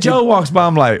then Fat Joe walks by.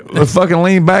 I'm like, let's fucking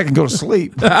lean back and go to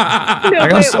sleep. No,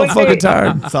 Like, I'm so fucking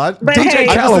tired. So I, But DJ hey,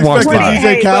 Khaled I walks just by. expected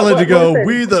DJ Hey, Khaled to go, listen.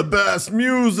 "We the best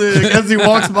music" as he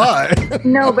walks by.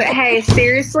 No, but hey,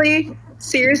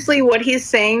 seriously, what he's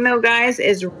saying though, guys,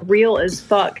 is real as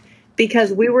fuck.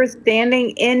 Because we were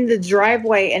standing in the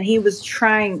driveway and he was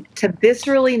trying to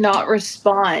viscerally not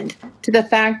respond to the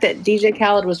fact that DJ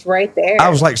Khaled was right there. I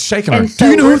was like shaking her. And Do so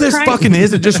you know who we're this trying- fucking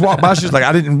is that just walked by? She's like,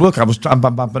 I didn't look.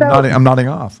 I'm nodding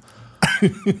off.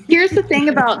 Here's the thing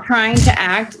about trying to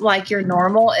act like you're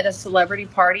normal at a celebrity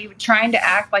party. Trying to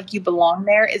act like you belong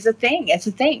there is a thing. It's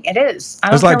a thing. It is. I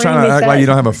don't It's like care what trying to anybody act like says. you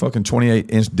don't have a fucking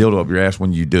 28-inch dildo up your ass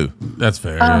when you do. that's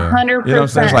fair. Yeah. 100%, You know what I'm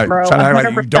saying? It's like bro. trying to act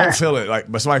like you 100%. don't feel it.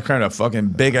 Like, but somebody carrying a fucking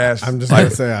big ass, I'm just like,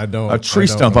 gonna say I don't. a tree I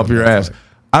don't stump know up your what ass. that's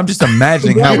I'm just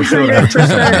imagining how we feel to have a tree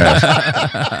stump up your ass.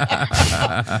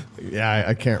 like. Yeah,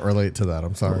 I can't relate to that.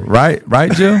 I'm sorry.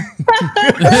 Right, Jill?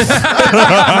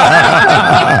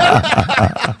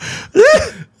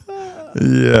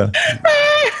 Yeah.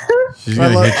 She's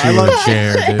gonna hit you with a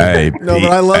chair, dude. Hey, No, Pete,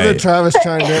 but I love hey. that Travis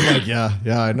chimed in like,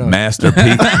 yeah, I know.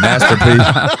 Masterpiece.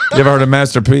 Masterpiece. You ever heard of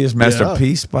Masterpiece?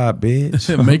 Masterpiece spot,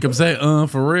 bitch. Make him say,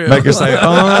 for real. Make her say,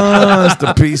 it's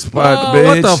the peace spot, Oh, bitch.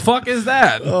 what the fuck is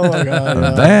that? Oh my god.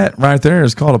 Yeah. That right there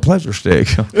is called a pleasure stick.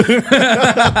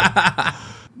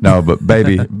 No, but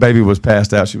baby was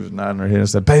passed out. She was nodding her head and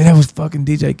said, baby, that was fucking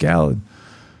DJ Khaled.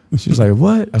 She was like,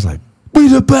 what? I was like, we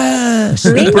the best.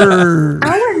 Super.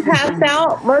 I was passed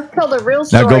out. Let's tell the real Now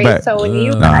story. go back. So when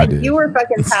you No, I didn't. you were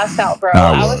fucking passed out, bro.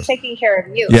 I I was. was taking care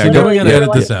of you. Yeah, So go- we gotta yeah.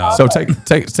 edit this out. So take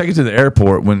it to the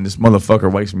airport when this motherfucker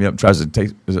wakes me up and tries to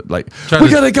take, is it like, Try we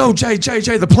to- gotta go, Jay,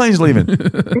 the plane's leaving.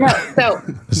 No,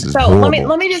 This is so horrible.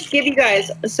 let me just give you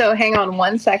guys. So hang on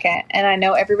 1 second, and I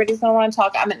know everybody's gonna want to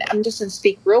talk. I'm just gonna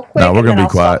speak real quick. No, we're and gonna then be I'll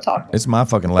stop quiet. talking. It's my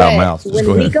fucking loud But mouth. Just when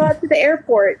go we ahead. got to the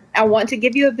airport, I want to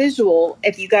give you a visual.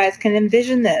 If you guys can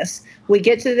envision this, we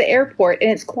get to the airport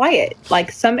and it's quiet.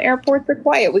 Like some airports are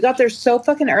quiet. We got there so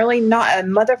fucking early, not a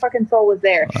motherfucking soul was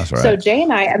there. That's right. So Jay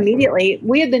and I immediately,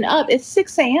 we had been up. It's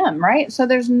 6 a.m., right? So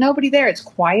there's nobody there. It's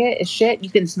quiet as shit. You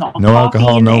can smell No coffee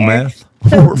alcohol, in the no air. meth.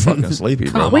 So- We're fucking sleepy,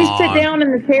 bro. Come We on. sit down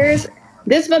in the chairs.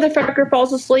 This motherfucker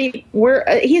falls asleep.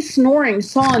 He's snoring,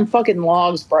 sawing fucking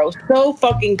logs, bro. So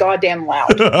fucking goddamn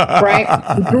loud, right?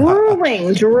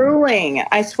 drooling.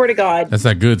 I swear to God. That's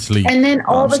that good sleep. And then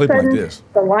all I'm of a sleeping like sudden, this.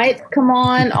 the lights come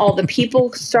on. All the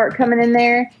people start coming in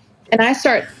there, and I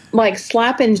start like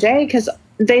slapping Jay because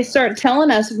they start telling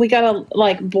us we gotta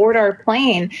like board our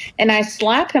plane. And I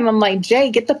slap him. I'm like, Jay,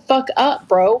 get the fuck up,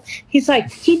 bro. He's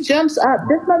like, he jumps up.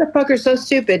 This motherfucker's so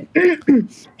stupid.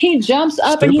 He jumps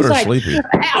up and Stupid he's or like, sleepy?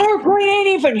 our plane ain't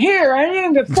even here. I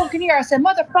ain't even fucking here. I said,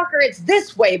 motherfucker, it's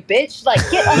this way, bitch. Like,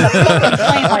 get on the fucking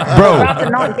plane. Like, Bro. we're about to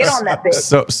not get on that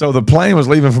bitch. So the plane was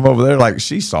leaving from over there like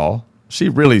she saw. She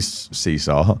really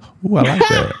seesaw. Ooh, I like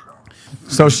that.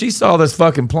 So she saw this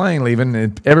fucking plane leaving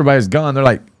and everybody's gone. They're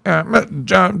like,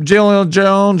 Jill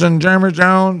Jones and Jeremy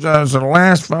Jones, it's the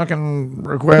last fucking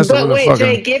request. But of the wait, fucking...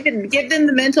 Jay, give them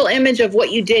the mental image of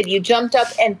what you did. You jumped up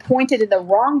and pointed in the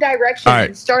wrong direction All right.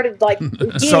 and started like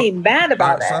getting mad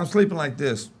about So I'm it. sleeping like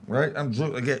this, right?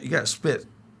 You got spit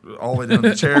all the way down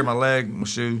the chair, my leg, my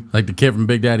shoe. Like the kid from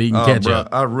Big Daddy eating Oh, ketchup. bro,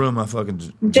 I ruined my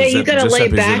fucking. Jay, you gotta lay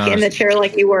Giuseppe's back in the chair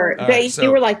like you were. All Jay, right, so-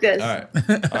 you were like this.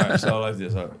 All right, so like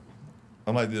this. All right.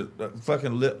 I'm like this. That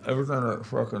fucking lip, everything that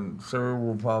fucking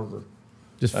cerebral palsy.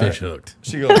 Just fish hooked.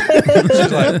 She goes,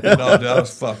 she's like, no, dude, I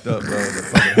was fucked up, bro. The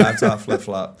fucking high top flip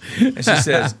flop.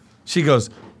 And she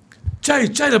goes, Jay,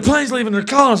 the plane's leaving. They're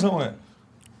calling us. I went.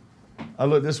 I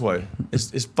look this way.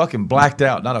 It's fucking blacked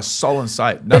out. Not a soul in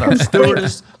sight. Not a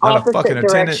stewardess. Not a Opposite fucking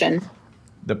direction. attendant.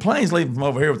 The plane's leaving from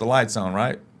over here with the lights on,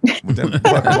 right? With them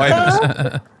fucking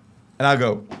wavers. And I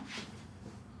go,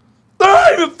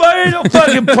 there ain't even no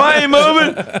fucking plane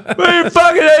moving. We ain't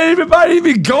fucking anybody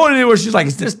even going anywhere. She's like,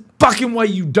 it's this fucking way,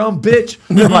 you dumb bitch.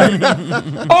 I'm like,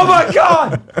 oh my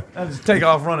God. I just take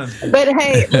off running. But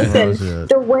hey, listen, shit.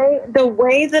 the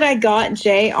way that I got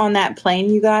Jay on that plane,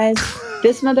 you guys,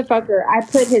 this motherfucker, I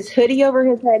put his hoodie over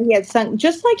his head. He had sunk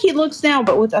just like he looks now,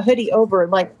 but with a hoodie over,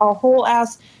 like a whole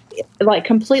ass, like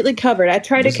completely covered. I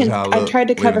tried This is how I I look tried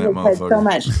to cover his leaving head that so motherfucker.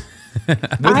 much.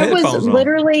 With I was headphones on.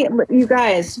 literally, you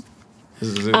guys. This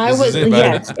is it. I This was is it, baby.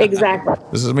 yes, exactly.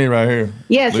 This is me right here.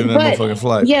 Yes, leaving that motherfucking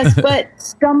flight. yes, but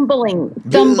stumbling.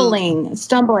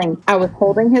 I was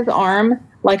holding his arm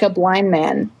like a blind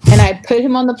man, and I put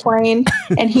him on the plane,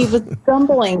 and he was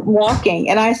stumbling, walking,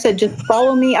 and I said, "Just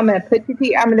follow me. I'm going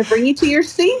to bring you to your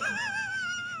seat,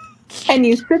 and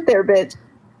you sit there, bitch."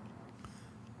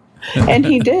 And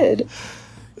he did.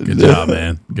 Good job,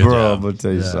 man. Good Bro, job. I'm gonna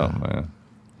tell you something, man.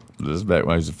 This is back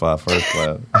when I used to fly first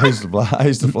class. I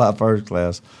used to fly first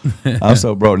class. I'm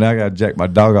so broke now. I gotta jack my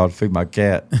dog off to feed my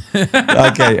cat.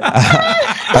 Okay,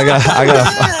 I got.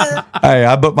 Hey,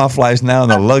 I booked my flights now in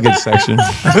the luggage section. I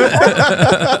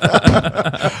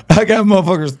got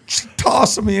motherfuckers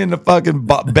tossing me in the fucking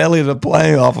belly of the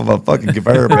plane off of a fucking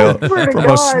conveyor belt swear to from a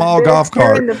God, small bitch, golf you're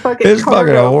cart. in the fucking It's fucking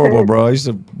cargo horrible, pit. bro. I used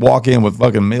to walk in with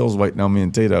fucking meals waiting on me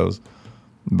and Tito's,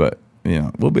 but.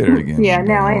 We'll be there again. Yeah,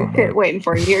 now ain't shit waiting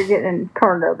for you. You're getting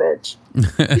cargo, bitch.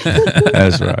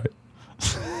 That's right.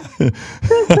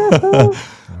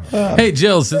 Hey,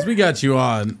 Jill, since we got you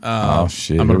on, Oh,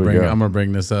 shit, I'm here we go. gonna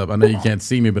bring this up. I know you can't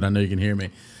see me, but I know you can hear me.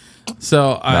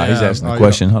 So He's asking a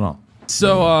question. Hold on.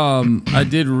 So I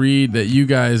did read that you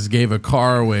guys gave a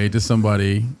car away to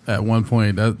somebody at one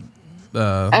point.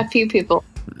 A few people.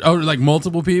 Oh, like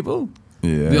multiple people?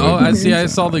 Yeah. Oh, I see. I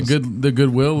saw the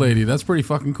Goodwill lady. That's pretty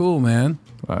fucking cool, man.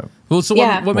 Right. Well, so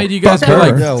Yeah. what made you guys Fuck go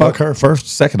her. like? Yeah, Fuck her first.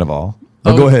 Second of all,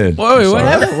 Oh, go ahead. Wait, what Sorry.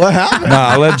 happened? What happened? Nah,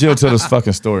 I'll let Jill tell this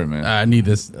fucking story, man. I need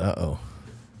this. Uh-oh.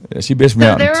 Yeah, she bitched me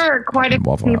So out. there are quite a few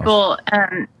Waffle House. people.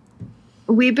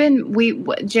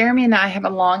 Jeremy and I have a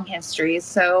long history.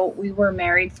 So we were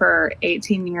married for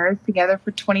 18 years, together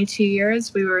for 22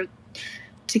 years. We were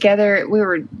together. We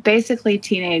were basically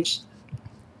teenage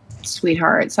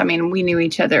sweethearts. I mean, we knew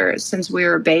each other since we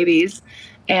were babies.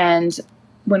 And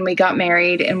when we got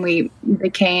married and we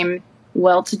became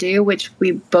well-to-do, which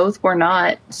we both were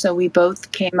not. So we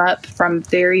both came up from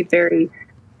very, very,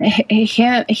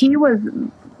 he was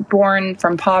born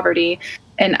from poverty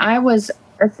and I was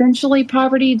essentially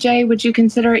poverty. Jay, would you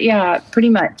consider it? Yeah, pretty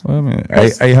much. Well, I mean,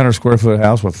 800 square foot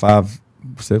house with 5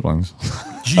 siblings.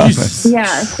 Jesus. Yeah.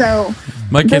 So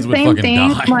My kids the would same fucking thing,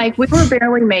 die. like we were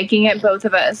barely making it, both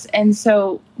of us. And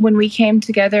so when we came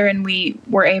together and we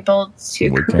were able to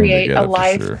We came create together a for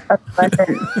life sure. of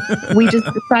abundance, we just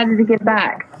decided to give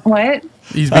back. What?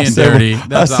 He's being dirty.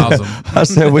 That's awesome. I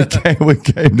said we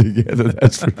came together.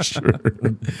 That's for sure.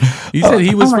 He said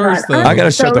he was Oh my first, God. though. I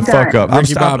gotta shut the So fuck done. up.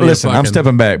 Ricky Bobby is Listen, I'm fucking-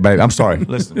 stepping back, babe. I'm sorry.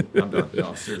 Listen, I'm done.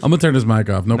 No, seriously. I'm going to turn this mic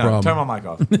off. No problem. Turn my mic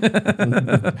off.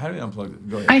 How do you unplug it?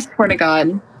 Go ahead. I swear to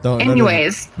God. Don't-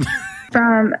 Anyways,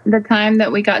 from the time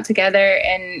that we got together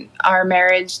and our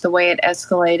marriage, the way it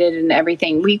escalated and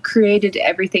everything, we created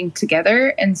everything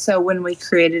together. And so when we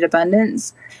created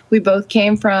abundance, we both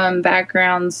came from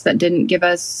backgrounds that didn't give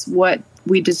us what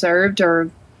we deserved or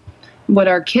what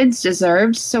our kids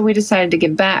deserved. So we decided to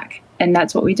give back, and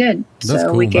that's what we did. That's so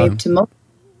cool, we gave man.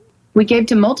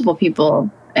 to multiple people,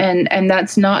 and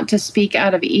that's not to speak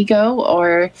out of ego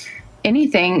or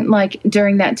anything. Like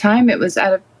during that time, it was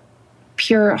out of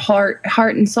pure heart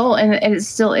and soul, and it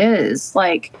still is.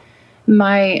 Like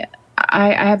I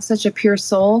have such a pure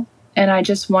soul, and I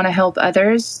just want to help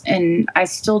others, and I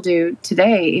still do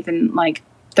today, even like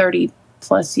 30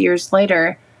 plus years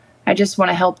later. I just want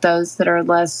to help those that are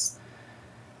less,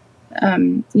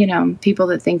 people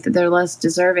that think that they're less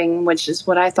deserving, which is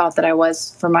what I thought that I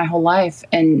was for my whole life,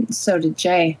 and so did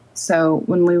Jay. So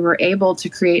when we were able to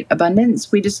create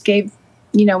abundance, we just gave,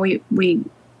 we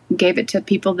gave it to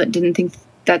people that didn't think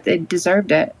that they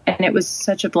deserved it, and it was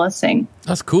such a blessing.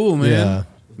 That's cool, man. Yeah.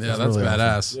 Yeah, That's that's really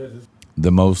badass.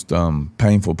 The most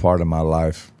painful part of my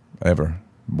life ever,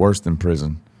 worse than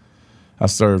prison. I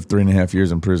served 3.5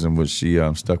 years in prison, which she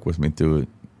stuck with me through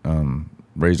it.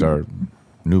 Raised our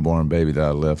newborn baby that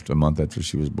I left a month after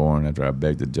she was born, after I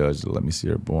begged the judge to let me see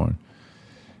her born.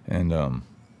 And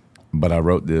but I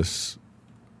wrote this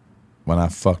when I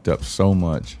fucked up so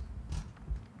much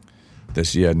that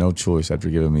she had no choice after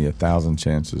giving me 1,000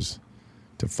 chances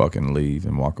to fucking leave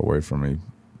and walk away from me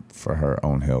for her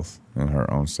own health and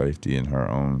her own safety and her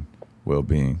own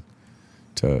well-being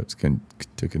to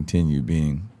continue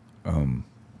being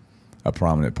a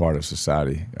prominent part of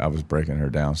society. I was breaking her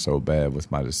down so bad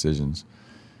with my decisions.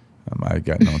 I had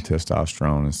gotten on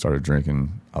testosterone and started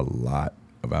drinking a lot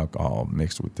of alcohol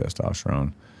mixed with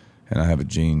testosterone, and I have a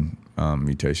gene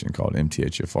mutation called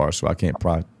MTHFR, so I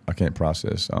can't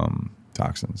process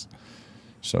toxins.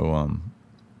 So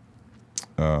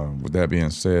with that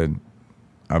being said,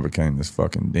 I became this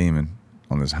fucking demon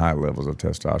on this high levels of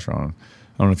testosterone.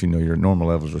 I don't know if you know, your normal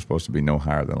levels are supposed to be no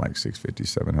higher than like 650,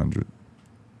 700.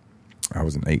 I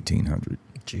was in 1800.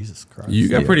 Jesus Christ. You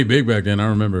got Yeah. pretty big back then. I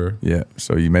remember. Yeah.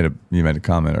 So you made a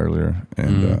comment earlier,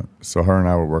 and so her and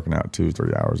I were working out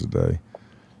 2-3 hours a day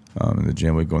in the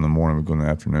gym. We'd go in the morning, we'd go in the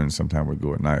afternoon, and sometimes we'd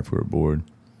go at night if we were bored.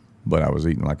 But I was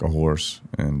eating like a horse,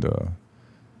 and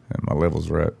my levels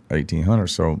were at 1800.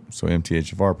 So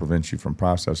MTHFR prevents you from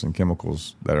processing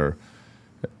chemicals that are,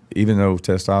 even though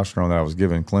testosterone that I was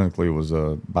given clinically was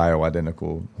a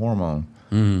bioidentical hormone,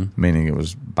 meaning it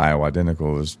was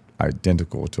bioidentical, it was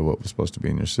identical to what was supposed to be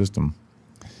in your system,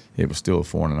 it was still a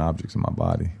foreign object in my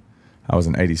body. I was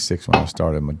in 86 when I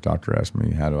started. My doctor asked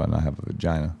me, how do I not have a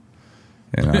vagina?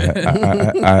 And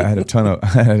I had a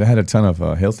ton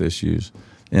of health issues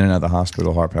in and out of the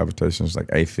hospital, heart palpitations, like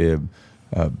AFib,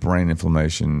 brain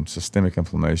inflammation, systemic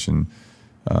inflammation,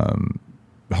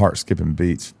 heart skipping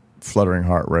beats, fluttering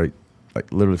heart rate,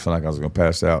 like literally felt like I was going to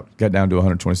pass out. Got down to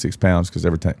 126 pounds because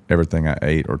everything I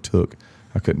ate or took,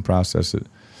 I couldn't process it.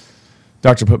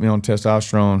 Doctor put me on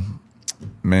testosterone.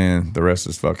 Man, the rest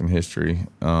is fucking history.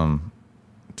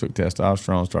 Took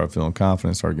testosterone, started feeling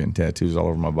confident, started getting tattoos all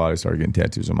over my body, started getting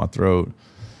tattoos on my throat,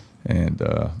 and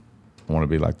I want to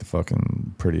be like the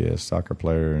fucking prettiest soccer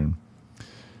player. And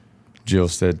Jill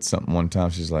said something one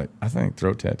time. She's like, I think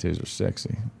throat tattoos are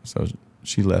sexy. So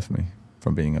she left me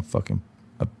from being a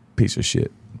piece of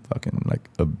shit, fucking like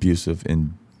abusive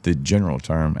in the general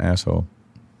term, asshole.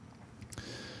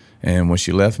 And when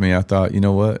she left me, I thought, you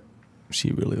know what? She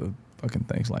really fucking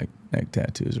thinks like neck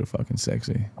tattoos are fucking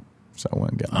sexy. So I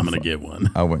went and got. I'm gonna get one.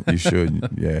 I went. You should.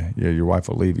 Yeah. Your wife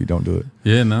will leave you. Don't do it.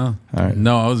 Yeah, no, All right.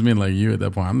 no. I was mean like you at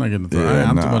that point. I'm not getting.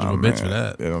 I'm too much of a bitch for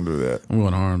that. Yeah, don't do that. I'm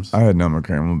going arms. I had number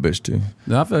cream. I'm a bitch too.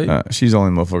 No, I feel you. She's the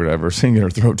only motherfucker I've ever seen get her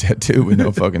throat tattooed with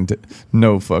no fucking,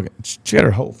 no fucking. She had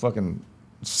her whole fucking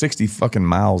 60 fucking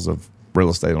miles of real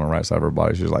estate on the right side of her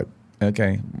body. She was like,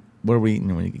 okay, what are we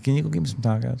eating? Can you go give me some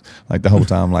tacos? Like the whole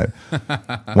time, like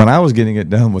when I was getting it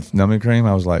done with numbing cream,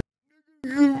 I was like,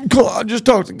 I just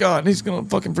talked to God and he's going to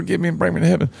fucking forgive me and bring me to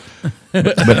heaven.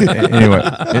 But anyway,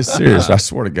 it's serious. I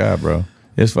swear to God, bro.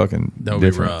 It's fucking Don't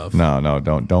different. be rough. No,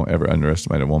 don't ever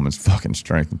underestimate a woman's fucking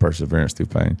strength and perseverance through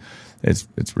pain. It's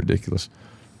ridiculous.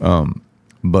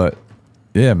 But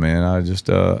yeah, man, I just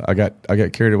I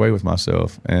got carried away with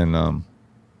myself, and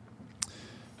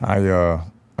I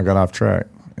got off track,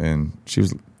 and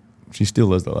she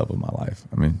still is the love of my life.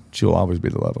 I mean, she'll always be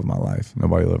the love of my life.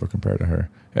 Nobody will ever compare to her,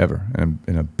 ever. And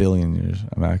in a billion years,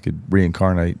 I mean, I could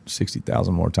reincarnate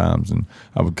 60,000 more times, and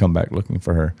I would come back looking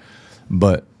for her.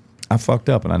 But I fucked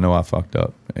up, and I know I fucked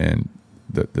up. And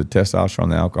the testosterone,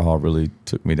 the alcohol really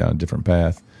took me down a different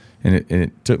path. And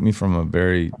it took me from a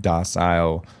very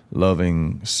docile,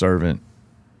 loving, servant,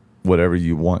 whatever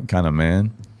you want kind of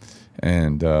man.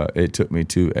 And it took me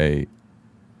to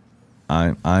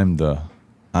I'm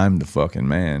the fucking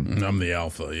man. I'm the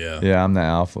alpha, yeah. Yeah, I'm the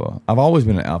alpha. I've always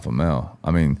been an alpha male.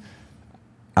 I mean,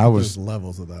 There's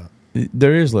levels of that.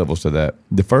 There is levels to that.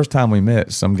 The first time we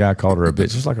met, some guy called her a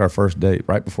bitch. Just like our first date,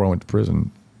 right before I went to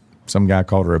prison, some guy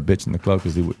called her a bitch in the club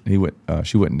because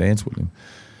she wouldn't dance with him.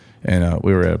 And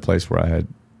we were at a place where I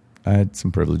had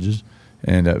some privileges,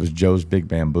 and it was Joe's Big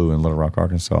Bamboo in Little Rock,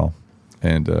 Arkansas.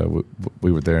 And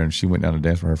we were there, and she went down to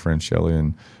dance with her friend Shelly,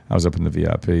 and I was up in the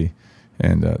VIP.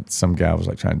 And some guy was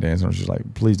like trying to dance, and she's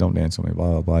like, "Please don't dance with me."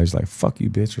 Blah blah blah. He's like, "Fuck you,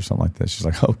 bitch," or something like that. She's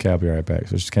like, "Okay, I'll be right back."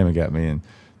 So she came and got me, and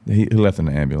he left in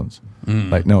the ambulance.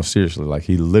 Like, no, seriously, like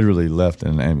he literally left in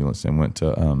an ambulance and went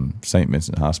to St.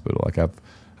 Vincent Hospital. Like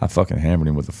I fucking hammered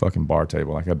him with a fucking bar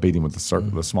table. Like I beat him with the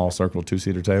small circle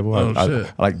 2-seater table. I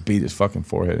like beat his fucking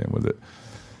forehead in with it,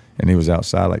 and he was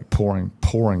outside like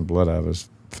pouring blood out of his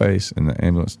face, and the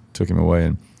ambulance took him away.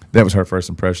 And that was her first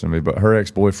impression of me. But her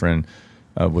ex-boyfriend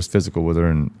was physical with her,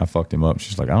 and I fucked him up.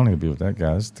 She's like, "I don't need to be with that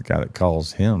guy. It's the guy that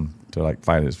calls him to like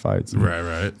fight his fights." And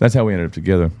Right. that's how we ended up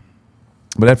together.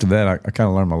 But after that, I kind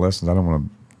of learned my lessons. I don't want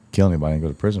to kill anybody and go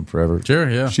to prison forever. Sure,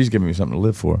 yeah. She's giving me something to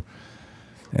live for.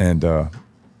 And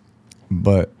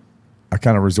but I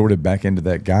kind of resorted back into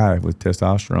that guy with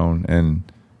testosterone and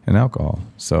alcohol.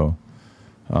 So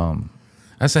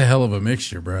That's a hell of a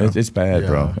mixture, bro. it's bad,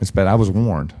 bro. It's bad. I was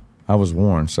warned.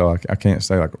 So I can't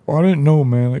say like, "Oh, I didn't know,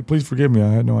 man. Like, please forgive me.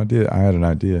 I had no idea." I had an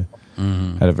idea.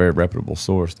 Had a very reputable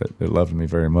source that loved me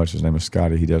very much. His name is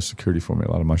Scotty. He does security for me at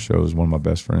a lot of my shows. One of my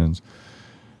best friends.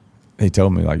 He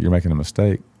told me, like, "You're making a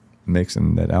mistake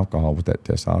mixing that alcohol with that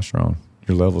testosterone.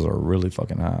 Your levels are really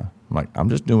fucking high." I'm like, "I'm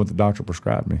just doing what the doctor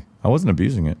prescribed me. I wasn't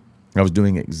abusing it. I was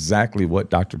doing exactly what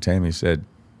Dr. Tammy said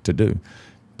to do."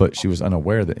 But she was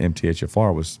unaware that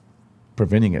MTHFR was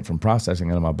preventing it from processing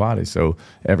into my body. So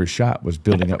every shot was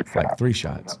building up like 3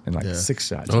 shots and like 6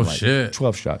 shots. Oh, and like shit.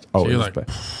 12 shots. Oh, So it was like,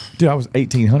 bad. Dude, I was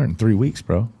 1,800 in 3 weeks,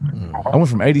 bro. I went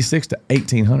from 86 to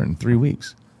 1,800 in 3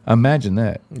 weeks. Imagine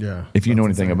that. Yeah, If you know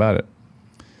anything insane. about it.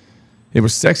 It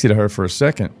was sexy to her for a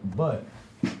second, but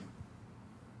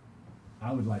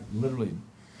I would like literally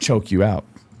choke you out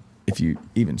if you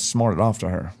even smarted off to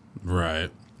her.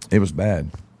 Right. It was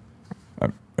bad.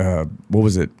 What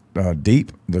was it?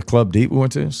 Deep, the club Deep we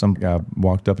went to. Some guy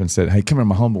walked up and said, "Hey, come here,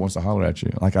 my homeboy wants to holler at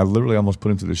you." Like I literally almost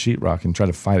put him through the sheetrock and tried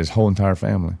to fight his whole entire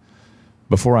family.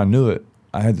 Before I knew it,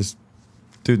 I had this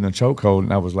dude in a chokehold,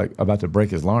 and I was like about to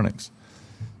break his larynx.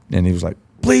 And he was like,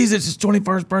 "Please, it's his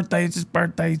 21st birthday. It's his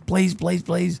birthday. Please, please,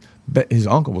 please." His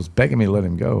uncle was begging me to let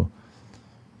him go.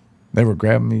 They were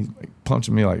grabbing me, like,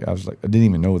 punching me. Like I didn't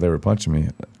even know they were punching me.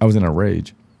 I was in a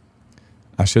rage.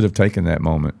 I should have taken that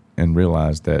moment and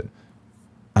realized that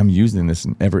I'm using this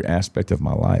in every aspect of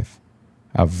my life.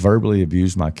 I've verbally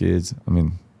abused my kids. I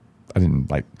mean, I didn't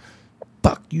like,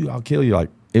 "Fuck you, I'll kill you." Like,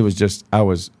 it was just, I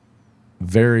was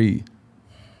very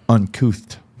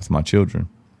uncouth with my children.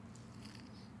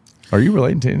 Are you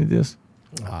relating to any of this?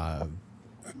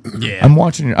 Yeah. I'm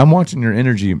watching your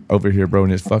energy over here, bro,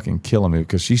 and it's fucking killing me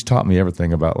because she's taught me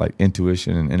everything about like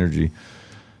intuition and energy.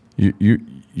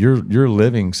 You're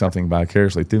living something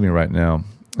vicariously through me right now,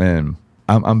 and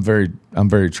I'm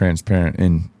very transparent,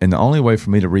 and the only way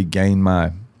for me to regain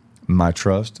my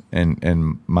trust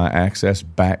and my access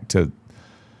back to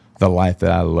the life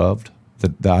that I loved,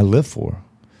 that I live for.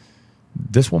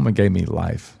 This woman gave me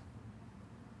life.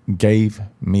 Gave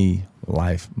me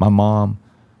life. My mom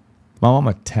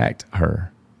attacked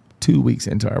her 2 weeks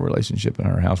into our relationship in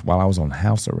her house while I was on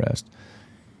house arrest.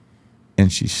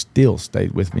 And she still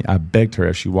stayed with me. I begged her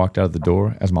as she walked out of the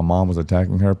door, as my mom was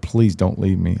attacking her, please don't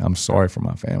leave me. I'm sorry for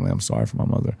my family. I'm sorry for my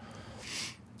mother.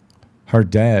 Her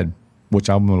dad, which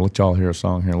I'm going to let y'all hear a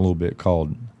song here in a little bit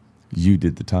called You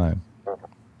Did the Time.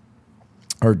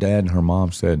 Her dad and her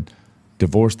mom said,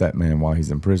 divorce that man while he's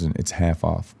in prison. It's half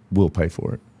off. We'll pay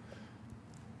for it.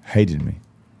 Hated me.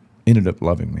 Ended up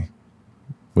loving me.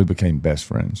 We became best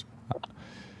friends.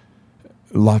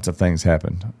 Lots of things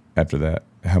happened after that,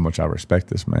 how much I respect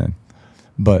this man.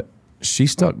 But she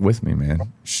stuck with me,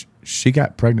 man. She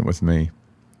got pregnant with me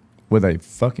with a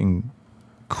fucking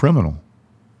criminal,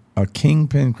 a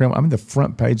kingpin criminal. I'm in the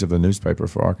front page of the newspaper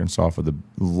for Arkansas for the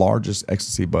largest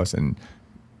ecstasy bust in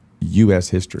U.S.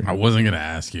 history. I wasn't going to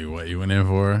ask you what you went in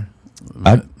for.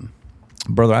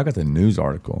 Brother, I got the news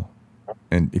article.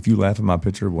 And if you laugh at my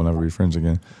picture, we'll never be friends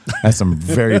again. I had some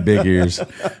very big ears.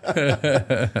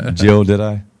 Jill, did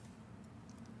I?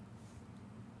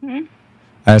 I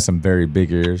had some very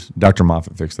big ears. Dr.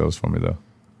 Moffitt fixed those for me, though.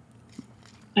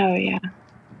 Oh, yeah.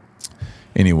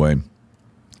 Anyway,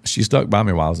 she stuck by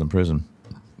me while I was in prison.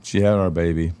 She had our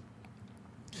baby.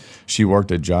 She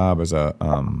worked a job as a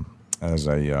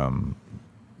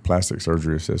plastic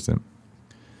surgery assistant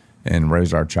and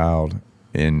raised our child.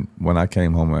 And when I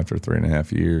came home after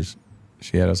 3.5 years,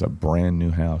 she had us a brand new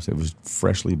house. It was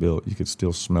freshly built. You could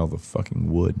still smell the fucking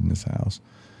wood in this house.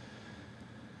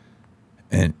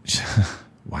 And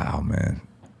wow, man.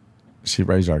 She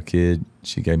raised our kid.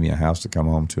 She gave me a house to come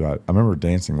home to. I remember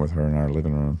dancing with her in our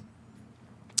living room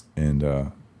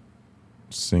and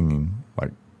singing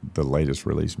like the latest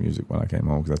release music when I came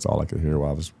home, because that's all I could hear while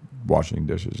I was washing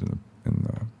dishes in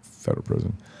the federal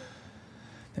prison.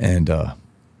 And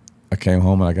I came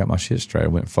home and I got my shit straight. I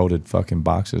went and folded fucking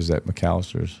boxes at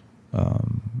McAllister's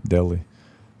deli.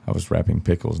 I was wrapping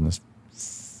pickles, and this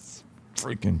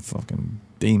freaking fucking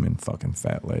demon fucking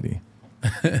fat lady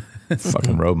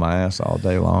fucking rode my ass all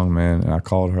day long, man. And I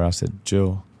called her. I said,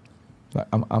 Jill,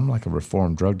 I'm like a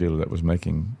reformed drug dealer that was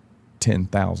making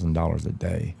 $10,000 a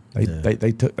day.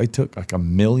 They took like $1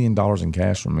 million in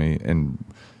cash from me and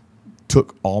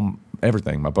took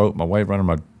everything, my boat, my wave runner,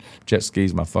 my jet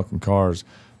skis, my fucking cars,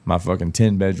 my fucking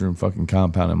 10-bedroom fucking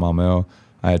compound in Maumelle.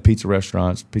 I had pizza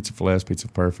restaurants, Pizza Fillets, Pizza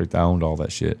Perfect. I owned all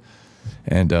that shit.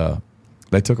 And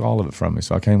they took all of it from me.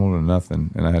 So I came home to nothing,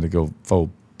 and I had to go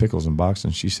fold pickles and boxes.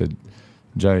 And she said,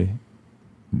 Jay,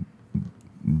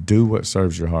 do what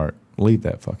serves your heart. Leave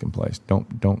that fucking place. Don't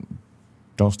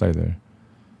stay there.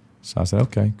 So I said,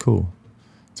 okay, cool.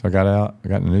 So I got out, I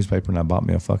got in the newspaper, and I bought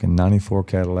me a fucking 94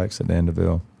 Cadillac sedan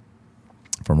DeVille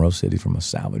from Rose City from a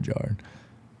salvage yard.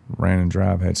 Ran and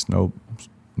drive, had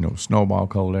snowball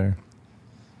cold air.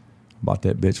 Bought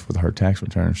that bitch with her tax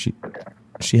return.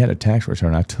 She had a tax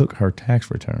return. I took her tax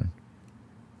return.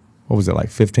 What was it, like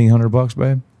 $1,500,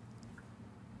 babe?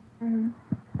 Mm-hmm.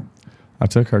 I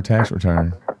took her tax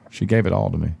return. She gave it all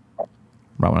to me.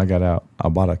 Right when I got out, I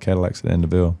bought a Cadillac sedan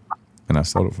DeVille, and I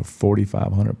sold it for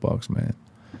 $4,500, man.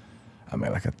 I made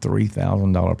like a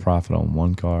 $3,000 profit on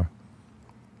one car.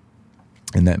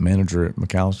 And that manager at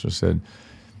McAllister said,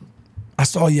 I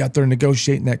saw you out there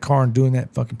negotiating that car and doing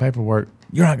that fucking paperwork.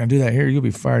 You're not going to do that here. You'll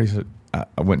be fired. He said, I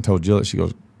went and told Jill it. She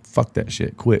goes, fuck that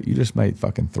shit. Quit. You just made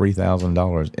fucking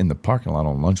 $3,000 in the parking lot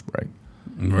on lunch break.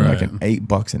 Right. Making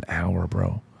 $8 an hour,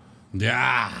 bro.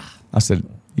 Yeah. I said,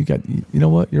 you know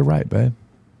what? You're right, babe.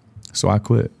 So I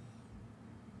quit.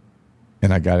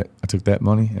 And I got it. I took that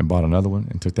money and bought another one,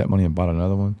 and took that money and bought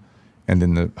another one. And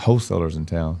then the wholesalers in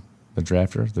town, the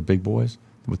drafters, the big boys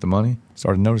with the money,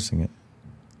 started noticing it.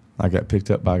 I got picked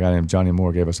up by a guy named Johnny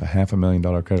Moore, gave us a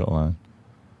 $500,000 credit line.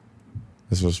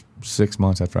 This was 6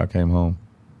 months after I came home.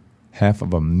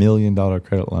 $500,000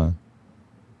 credit line.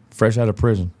 Fresh out of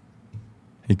prison.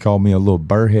 He called me a little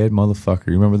burrhead motherfucker.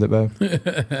 You remember that, babe?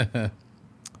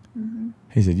 Mm-hmm.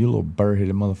 He said, you little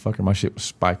burr-headed motherfucker. My shit was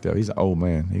spiked up. He's an old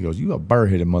man. He goes, you a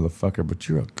burr-headed motherfucker, but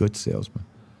you're a good salesman.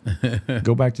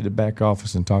 Go back to the back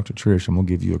office and talk to Trish, and we'll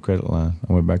give you a credit line.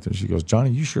 I went back to her. She goes,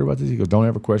 Johnny, you sure about this? He goes, don't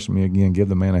ever question me again. Give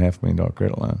the man a $500,000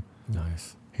 credit line.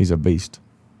 Nice. He's a beast.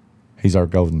 He's our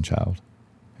golden child.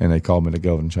 And they called me the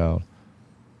golden child.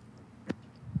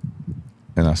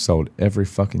 And I sold every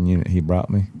fucking unit he brought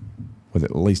me with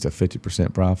at least a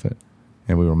 50% profit.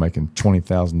 And we were making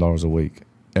 $20,000 a week.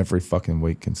 Every fucking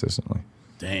week consistently.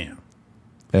 Damn.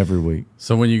 Every week.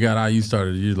 So when you got out, you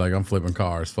like, I'm flipping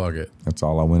cars. Fuck it. That's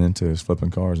all I went into, is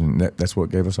flipping cars. And that's what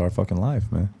gave us our fucking life,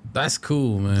 man. That's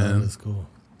cool, man. That is cool.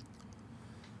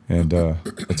 And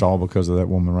it's all because of that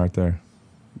woman right there.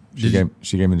 She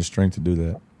gave me the strength to do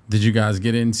that. Did you guys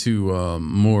get into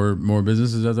more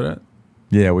businesses after that?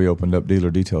 Yeah, we opened up dealer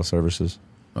detail services.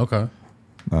 Okay.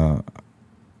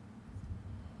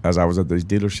 As I was at these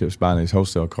dealerships buying these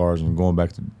wholesale cars and going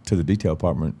back to the detail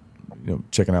department,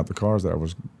 checking out the cars that I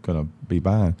was going to be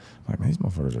buying, I'm like, man, these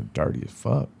motherfuckers are dirty as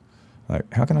fuck.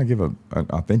 Like, how can I give an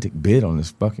authentic bid on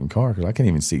this fucking car? Because I can't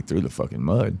even see through the fucking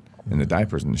mud and the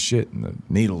diapers and the shit and the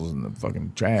needles and the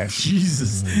fucking trash.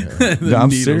 Jesus.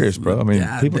 I'm serious, bro. I mean,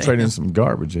 God people damn. trade in some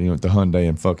garbage, at the Hyundai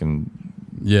and fucking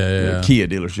Kia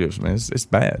dealerships, man. It's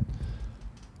bad.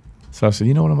 So I said,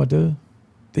 you know what I'm going to do?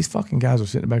 These fucking guys are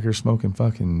sitting back here smoking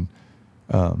fucking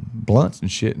blunts and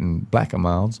shit and Black &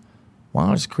 Milds. Why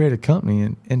don't I just create a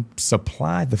company and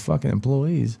supply the fucking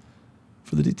employees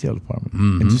for the detail department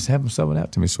and just have them sell it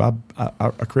out to me? So I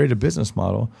created a business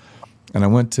model, and I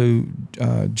went to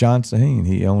John Saheen.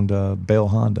 He owned Bell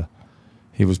Honda.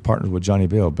 He was partnered with Johnny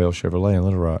Bell Chevrolet in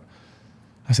Little Rock.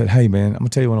 I said, hey, man, I'm going to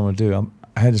tell you what I'm going to do.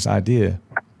 I had this idea.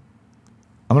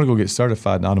 I'm going to go get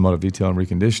certified in automotive detail and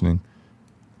reconditioning.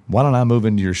 Why don't I move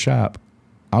into your shop?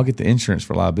 I'll get the insurance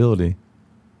for liability.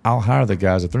 I'll hire the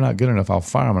guys. If they're not good enough, I'll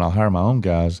fire them and I'll hire my own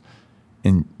guys.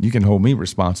 And you can hold me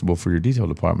responsible for your detail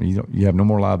department. You have no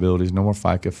more liabilities, no more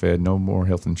FICA Fed, no more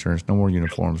health insurance, no more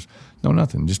uniforms, no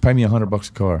nothing. Just pay me $100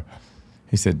 a car.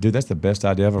 He said, dude, that's the best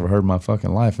idea I've ever heard in my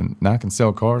fucking life. And now I can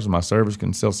sell cars and my service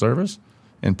can sell service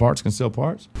and parts can sell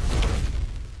parts.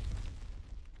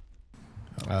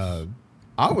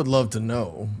 I would love to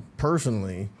know,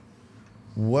 personally,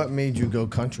 what made you go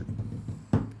country?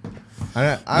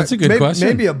 That's a good question.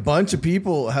 Maybe a bunch of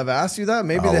people have asked you that.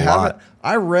 Maybe they haven't.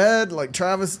 I read, like,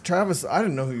 Travis, I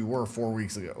didn't know who you were 4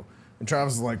 weeks ago. And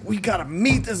Travis was like, we got to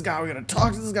meet this guy. We got to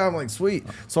talk to this guy. I'm like, sweet.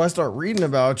 So I start reading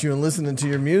about you and listening to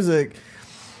your music.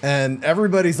 And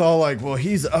everybody's all like, well,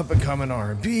 he's up and coming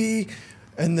R&B.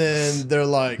 And then they're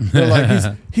like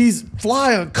he's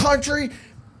flying country.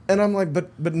 And I'm like,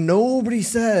 but nobody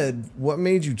said what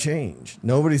made you change.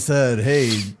 Nobody said,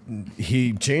 hey,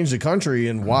 he changed the country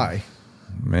and why.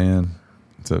 Man,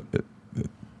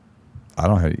 I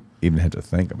don't even have to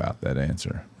think about that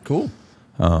answer. Cool.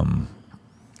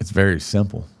 It's very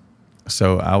simple.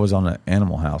 So I was on an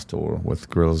Animal House tour with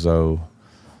Gorilla Zoe.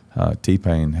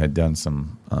 T-Pain had done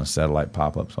some satellite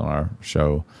pop-ups on our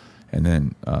show. And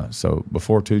then, so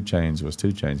before 2 Chainz was 2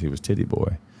 Chainz, he was Titty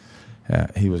Boy.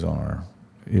 He was on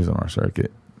our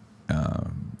circuit.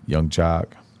 Young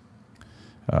Jock,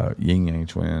 Yin Yang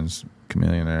Twins,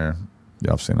 Chameleonaire.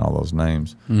 Y'all have seen all those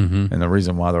names. Mm-hmm. And the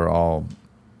reason why they're all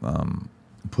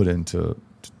put into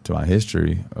my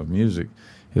history of music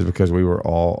is because we were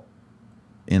all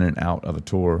in and out of a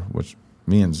tour, which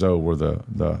me and Zoe were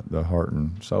the heart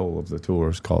and soul of the tour.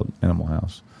 It's called Animal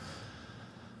House.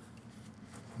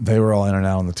 They were all in and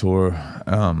out on the tour.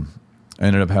 I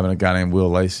ended up having a guy named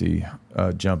Will Lacey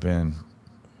jump in.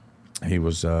 He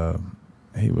was a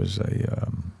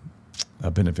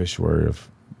beneficiary of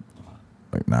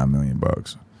like $9 million.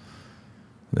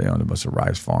 They owned a bunch of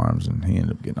rice farms, and he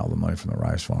ended up getting all the money from the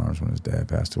rice farms when his dad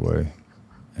passed away.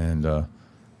 And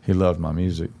he loved my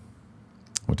music.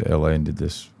 Went to LA and did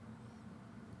this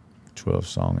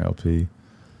 12-song LP,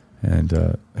 and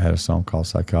had a song called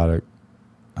Psychotic,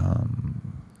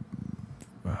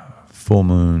 Full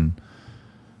Moon,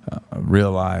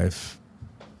 Real Life,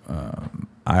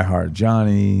 I Heart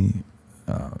Johnny,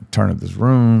 Turn Up This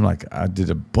Room. Like, I did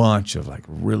a bunch of like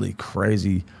really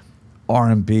crazy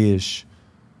R&B-ish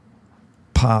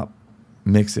pop,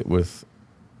 mix it with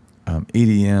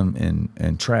EDM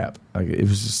and trap. Like, it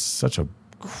was just such a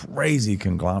crazy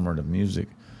conglomerate of music,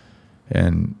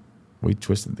 and we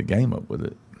twisted the game up with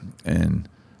it. And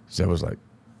so I was like,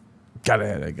 gotta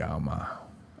have that guy on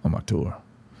my tour.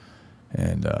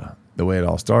 And the way it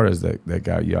all started is that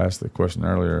guy, you asked the question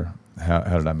earlier,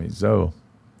 how did I meet Zoe?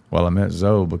 Well, I met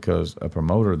Zoe because a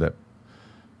promoter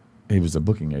he was a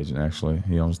booking agent, actually.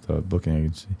 He owns the booking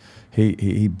agency.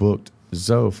 He booked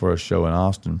Zoe for a show in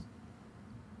Austin.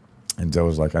 And Zoe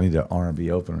was like, I need an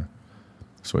R&B opener.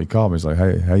 So he called me. He's like,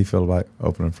 hey, how you feel about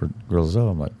opening for Gorilla Zoe?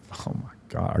 I'm like, oh, my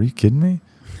God, are you kidding me?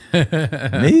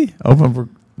 Me? Opening for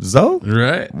Zoe?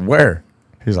 Right. Where?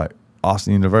 He's like,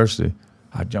 Austin University.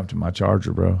 I jumped in my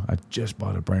Charger, bro. I just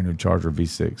bought a brand new Charger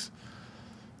V6.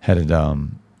 I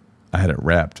had it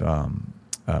wrapped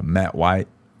matte white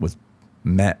with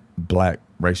matte black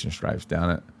racing stripes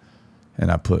down it,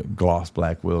 and I put gloss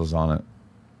black wheels on it,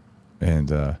 and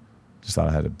just thought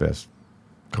I had the best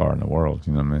car in the world.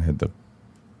 You know what I mean? Had the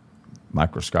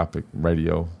microscopic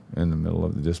radio in the middle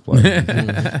of the display. You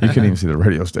couldn't even see the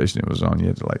radio station it was on. You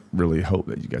had to like really hope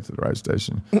that you got to the right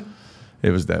station. It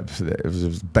was it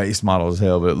was base model as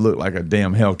hell, but it looked like a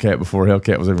damn Hellcat before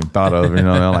Hellcat was even thought of. You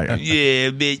know, and I'm like, yeah,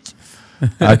 bitch.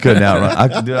 I couldn't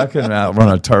outrun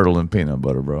a turtle in peanut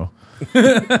butter, bro.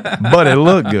 But it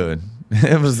looked good.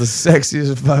 It was the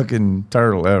sexiest fucking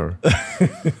turtle ever.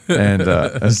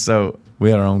 And so we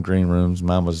had our own green rooms.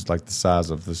 Mine was like the size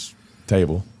of this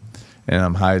table, and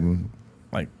I'm hiding,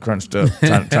 like crunched up,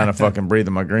 trying to fucking breathe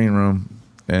in my green room.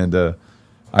 And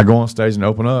I go on stage and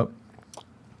open up.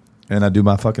 And I do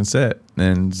my fucking set.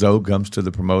 And Zoe comes to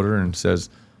the promoter and says,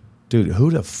 dude,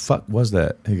 who the fuck was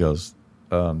that? He goes,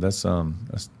 that's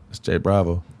Jay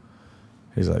Bravo.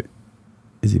 He's like,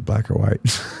 is he black or white?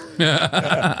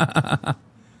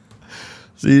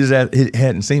 So he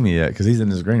hadn't seen me yet because he's in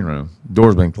his green room.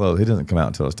 Door's been closed. He doesn't come out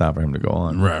until it's time for him to go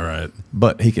on. Right.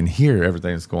 But he can hear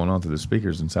everything that's going on through the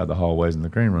speakers inside the hallways and the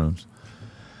green rooms.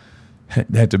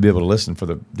 They had to be able to listen for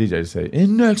the DJ to say,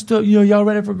 and next up, y'all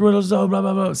ready for Gorilla Zoe, blah,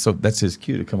 blah, blah. So that's his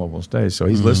cue to come up on stage. So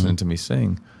he's listening to me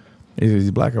sing. He's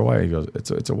black or white? He goes,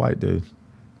 it's a white dude.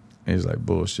 And he's like,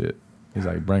 bullshit. He's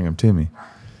like, bring him to me.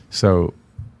 So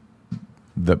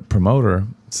the promoter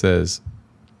says,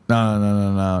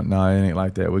 no, it ain't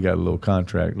like that. We got a little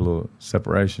contract, a little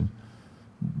separation.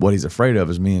 What he's afraid of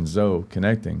is me and Zoe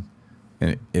connecting,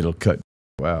 and it'll cut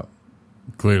out.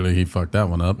 Clearly, he fucked that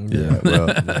one up. Yeah,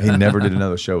 well, he never did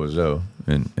another show with Zoe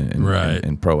in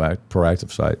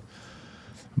proactive site.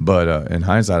 But in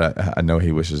hindsight, I know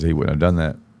he wishes he wouldn't have done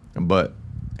that. But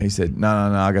he said, no,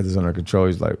 I got this under control.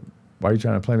 He's like, why are you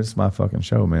trying to play? This is my fucking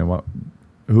show, man.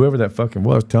 Whoever that fucking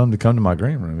was, tell him to come to my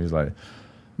green room. He's like,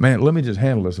 man, let me just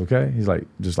handle this, okay? He's like,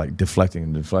 just like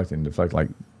deflecting, like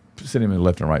sitting him in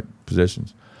left and right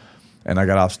positions. And I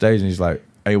got off stage, and he's like,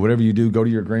 hey, whatever you do, go to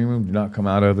your green room. Do not come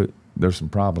out of it. There's some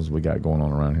problems we got going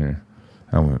on around here.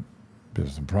 I went,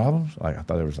 there's some problems? Like, I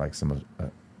thought there was like some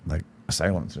like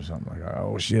assailants or something. Like,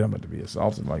 oh shit, I'm about to be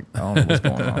assaulted. Like, I don't know what's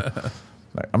going on.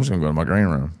 Like, I'm just gonna go to my green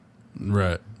room.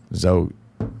 Right. So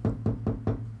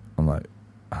I'm like,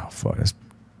 oh fuck,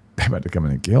 they're about to come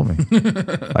in and kill me.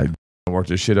 Like, work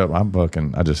this shit up.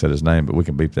 I just said his name, but we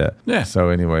can beep that. Yeah. So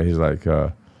anyway, he's like,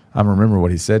 I remember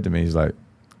what he said to me. He's like,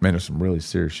 man, there's some really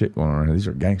serious shit going on here. These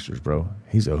are gangsters, bro.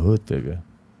 He's a hood figure.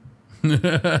 And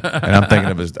I'm thinking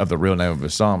of the real name of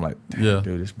his song. I'm like, damn,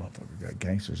 dude, this motherfucker got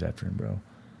gangsters after him, bro.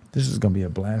 This is gonna be a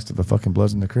blast of the fucking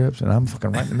Bloods and the Crips, and I'm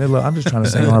fucking right in the middle of. I'm just trying to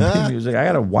sing R&B music. I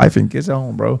got a wife and kids at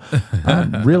home, bro.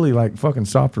 I'm really like fucking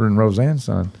softer than Roseanne's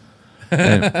son.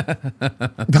 And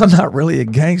I'm not really a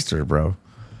gangster, bro.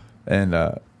 And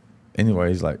anyway,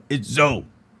 he's like, it's Zoe.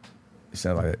 He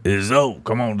sounded like, it's Zoe.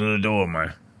 Come on to the door,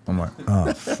 man. I'm like,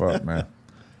 oh fuck, man.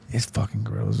 It's fucking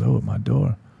Gorilla Zoe at my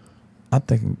door. I'm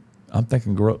thinking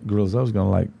Gorilla Zoe's gonna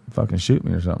like fucking shoot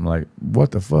me or something. Like,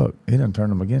 what the fuck? He done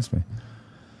turned them against me.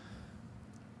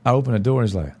 I open the door and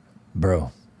he's like,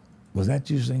 bro, was that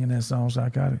you singing that song,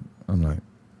 Psychotic? I'm like,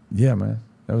 yeah, man,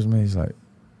 that was me. He's like,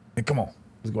 hey, come on,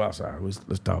 let's go outside. Let's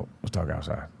talk. Let's talk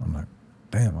outside. I'm like,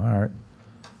 damn, all right.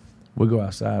 We go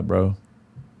outside, bro.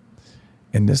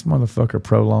 And this motherfucker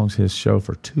prolongs his show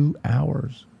for 2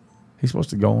 hours. He's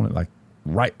supposed to go on it like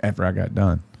right after I got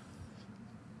done.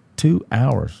 2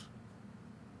 hours.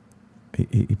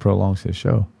 He prolongs his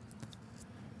show.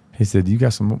 He said, you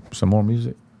got some more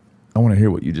music? I want to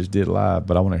hear what you just did live,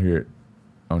 but I want to hear it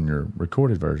on your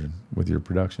recorded version with your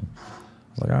production.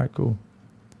 I was like, all right, cool.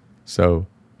 So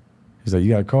he's like, you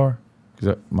got a car?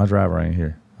 Because my driver ain't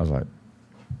here. I was like,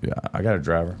 yeah, I got a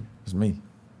driver. It's me.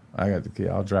 I got the key.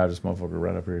 I'll drive this motherfucker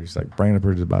right up here. He's like, bring it up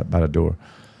here by the door.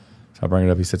 So I bring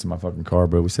it up. He sits in my fucking car,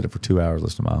 bro. We sit it for 2 hours,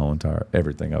 listen to my whole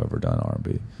everything I've ever done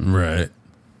R&B. Right.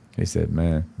 He said,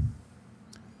 man,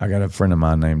 I got a friend of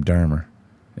mine named Dermer,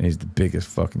 and he's the biggest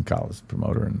fucking college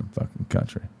promoter in the fucking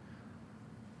country.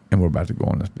 And we're about to go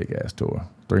on this big-ass tour.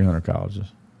 300 colleges.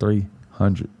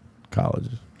 300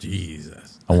 colleges.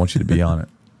 Jesus. I want you to be on it.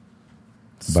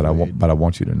 But I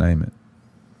want you to name it.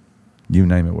 You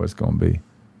name it what it's going to be.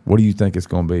 What do you think it's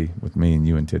going to be with me and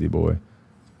you and Titty Boy?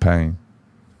 Pain.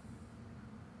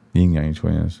 Yin Yang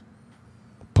Twins.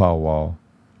 Paul Wall.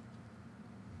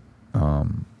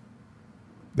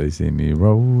 They see me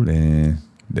rolling.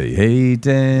 They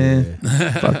hating.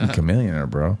 Yeah. Fucking Chameleon,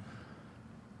 bro.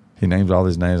 He names all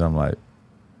these names. I'm like,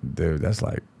 dude, that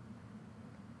sounds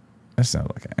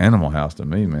like an Animal House to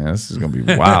me, man. This is going to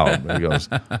be wild. But he goes,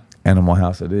 Animal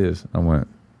House it is. I went,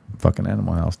 fucking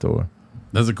Animal House Tour.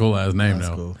 That's a cool ass name,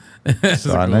 though. Cool.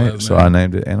 So I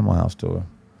named it Animal House Tour.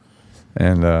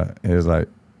 And he was like,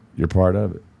 you're part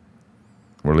of it.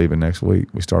 We're leaving next week.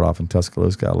 We start off in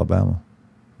Tuscaloosa, Alabama.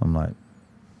 I'm like,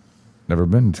 never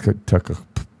been to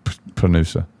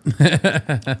Tuscaloosa.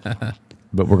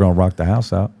 But we're going to rock the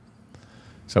house out.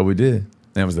 So we did.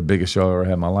 And it was the biggest show I ever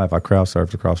had in my life. I crowd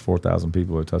surfed across 4,000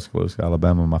 people at Tuscaloosa,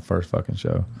 Alabama, my first fucking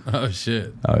show. Oh,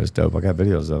 shit. Oh, it's dope. I got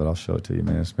videos of it. I'll show it to you,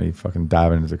 man. It's me fucking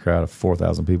diving into the crowd of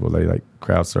 4,000 people. They like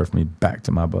crowd surfed me back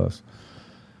to my bus.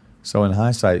 So in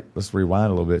hindsight, let's rewind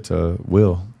a little bit to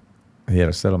Will. He had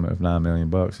a settlement of $9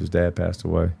 million. His dad passed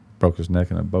away, broke his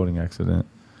neck in a boating accident.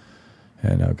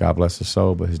 And God bless his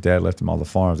soul, but his dad left him all the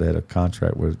farms. They had a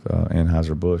contract with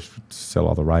Anheuser-Busch to sell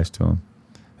all the rice to him.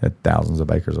 Had thousands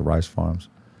of acres of rice farms.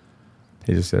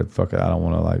 He just said, fuck it, I don't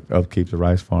want to like upkeep the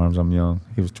rice farms. I'm young.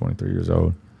 He was 23 years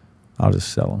old. I'll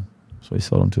just sell them. So he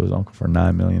sold them to his uncle for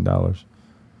 $9 million.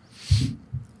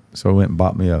 So he went and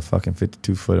bought me a fucking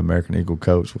 52-foot American Eagle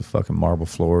coach with fucking marble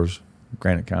floors,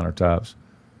 granite countertops.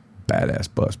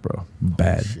 Badass bus, bro.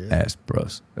 Badass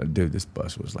bus. Dude, this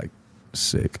bus was like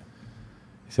sick.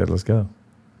 He said, let's go.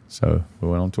 So we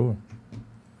went on tour.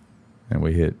 And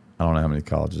we hit, I don't know how many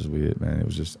colleges we hit, man. It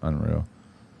was just unreal.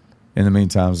 In the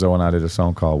meantime, Zoe and I did a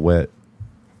song called Wet,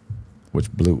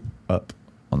 which blew up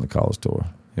on the college tour.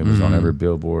 It was on every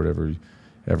billboard, every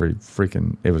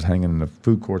freaking, it was hanging in the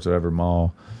food courts of every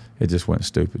mall. It just went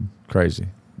stupid, crazy,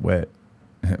 Wet.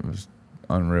 It was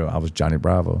unreal. I was Johnny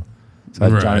Bravo. So I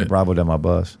had Johnny Bravo down my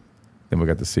bus. Then we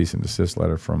got the cease and desist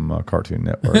letter from Cartoon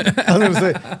Network. I was going to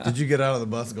say, did you get out of the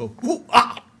bus and go, ooh,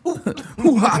 ah,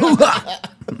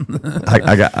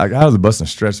 I got out of the bus and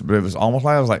stretched, but it was almost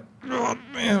like I was like, oh,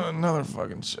 man, another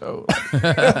fucking show.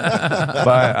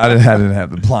 But I didn't have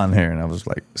the blonde hair, and I was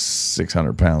like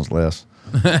 600 pounds less.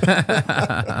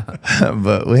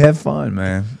 But we had fun,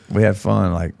 man. We had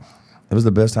fun. Like, it was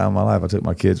the best time of my life. I took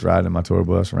my kids riding in my tour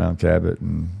bus around Cabot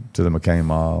and to the McCain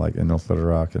Mall, like in North Little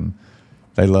Rock, and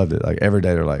they loved it. Like every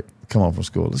day, they're like, "Come on from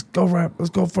school, let's go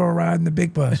for a ride in the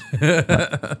big bus.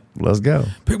 Like, let's go.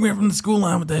 Pick me up from the school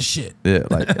line with that shit." Yeah,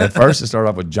 like at first it started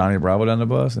off with Johnny Bravo down the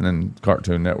bus, and then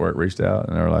Cartoon Network reached out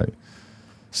and they were like,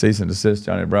 "Cease and desist,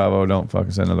 Johnny Bravo. Don't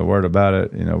fucking say another word about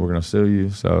it. You know, we're gonna sue you."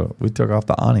 So we took off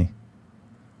the Ani,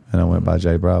 and I went by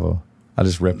J Bravo. I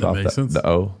just ripped off the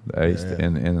O, the H, the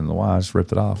N, the N, and the Y. I just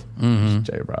ripped it off.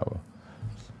 J Bravo.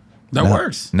 That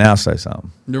works. Now say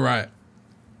something. You're right.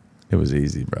 It was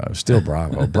easy, bro. It was still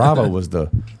Bravo. Bravo was the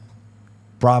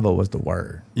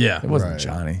word. Yeah. It wasn't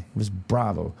Johnny. It was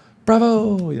Bravo.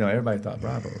 Bravo. You know, everybody thought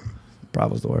Bravo.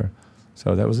 Bravo's the word.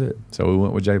 So that was it. So we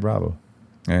went with J Bravo.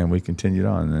 And we continued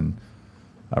on. And then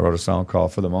I wrote a song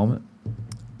called For the Moment.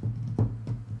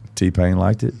 T-Pain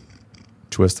liked it.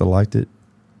 Twista liked it.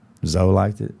 Zoe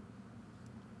liked it.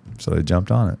 So they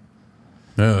jumped on it.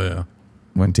 Oh, yeah.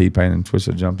 When T-Pain and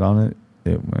Twista jumped on it,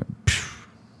 it went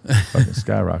fucking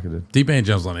skyrocketed. T-Pain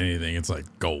jumps on anything. It's like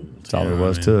gold. That's all there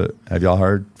was to it. Have y'all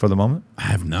heard For the Moment? I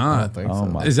have not. I don't think so.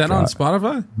 My Is that on God.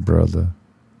 Spotify? Brother,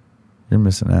 you're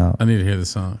missing out. I need to hear the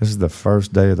song. This is the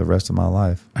first day of the rest of my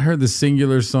life. I heard the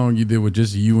singular song you did with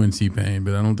just you and T-Pain,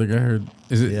 but I don't think I heard.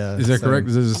 Is it? Yeah, Is that same. correct?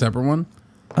 Is this a separate one?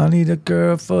 I need a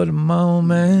girl for the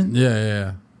moment.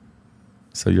 Yeah.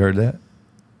 So you heard that?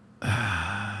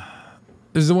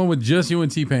 This is the one with just you and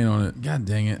T-Pain on it. God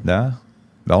dang it. Nah.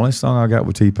 The only song I got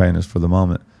with T-Pain is For the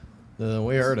Moment.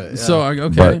 we heard it. Yeah. So,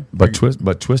 okay. But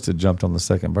Twista jumped on the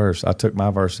second verse. I took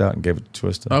my verse out and gave it to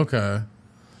Twista. Okay.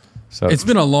 So It's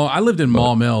been a long. I lived in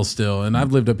Maumelle still, and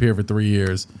I've lived up here for 3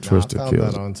 years. Twista I found killed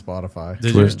that it. on Spotify.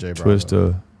 Did you? J Bravo.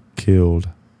 Twista killed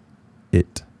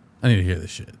it. I need to hear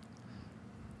this shit.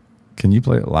 Can you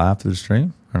play it live through the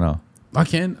stream or no? I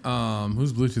can.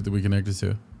 Who's Bluetooth that we connected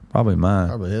to? Probably mine.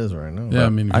 Probably is right now. Yeah, I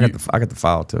mean, I got the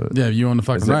file to it. Yeah, you on the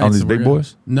fucking Is it right. on these big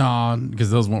boys? No,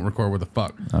 because those won't record with the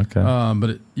fuck. Okay.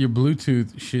 But your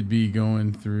Bluetooth should be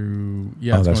going through.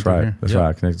 Yeah, Oh, it's that's going right. through here. That's Yep. right.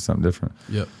 I connected to something different.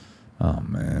 Yep. Oh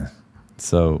man.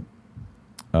 So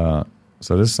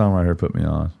this song right here put me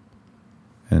on,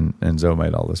 and Zoe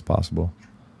made all this possible.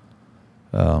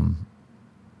 They're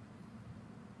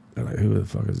like, who the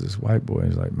fuck is this white boy?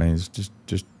 He's like, man, just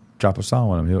drop a song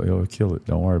on him. He'll kill it.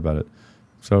 Don't worry about it.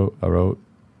 So I wrote.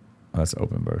 That's an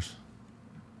open verse.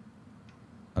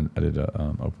 I did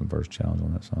a open verse challenge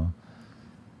on that song,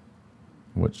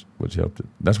 which helped it.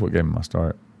 That's what gave me my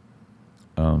start.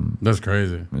 That's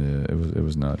crazy. Yeah, it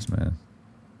was nuts, man.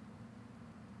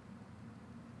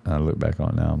 And I look back on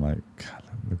it now, I'm like, God,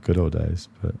 the good old days.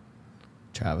 But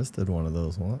Travis did one of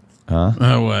those once. huh?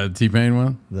 What, T-Pain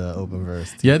one? The open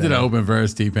verse. Yeah, I did an open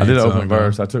verse T-Pain. I did an song, open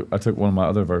verse. I took one of my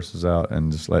other verses out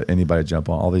and just let anybody jump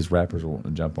on. All these rappers were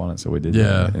wanting to jump on it, so we did. Yeah.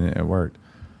 that, and it worked.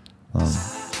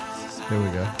 Here we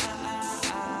go.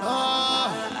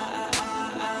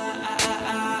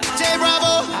 J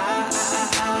Bravo,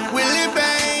 Willie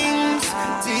Banks,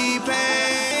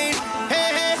 T-Pain.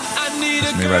 Hey, I need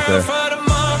a Me girl right there. for the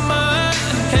moment.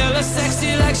 Hella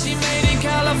sexy like she made in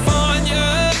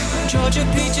California. Georgia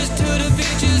peaches to the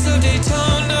beaches of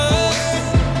Daytona.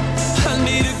 I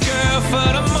need a girl for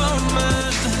the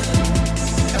moment.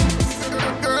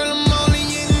 Girl, I'm only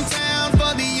in town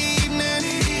for the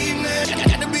evening.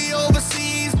 Gotta be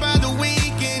overseas by the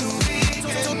weekend.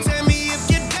 So tell me if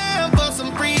you're down for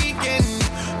some freaking.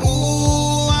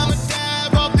 Ooh, I'ma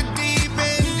dive off the deep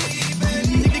end.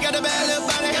 You got a bad little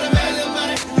body, got a bad little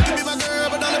body. You can be my girl,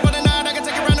 but only for the night. I can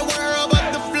take you around the world, but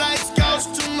the flights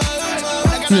cost too much.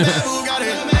 I got a bad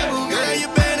Bugatti, girl, you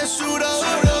better shoot up.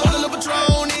 Put a little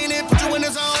Patron in it, put you in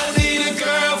the zone. Need a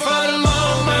girl for the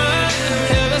moment.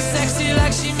 Hella sexy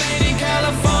like she made in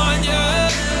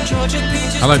California. Georgia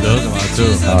peaches. I like the hook a lot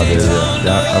too. Oh,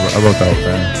 yeah. I wrote that whole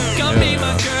thing. Come be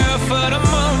my girl for the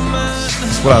moment.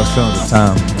 That's what I was feeling at the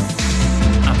time.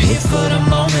 I'm here for the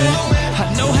moment. I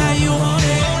know how you want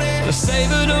it. Let's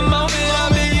savor the moment.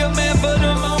 I'll be your man for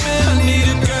the moment. I need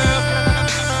a girl.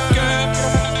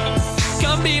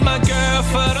 Come be my girl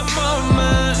for the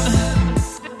moment.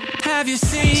 Have you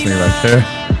seen This thing right there.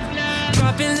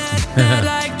 dropping that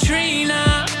like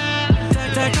Trina?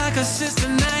 Like a sister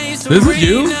named This is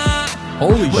you? Serena.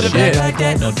 Holy With a shit. back like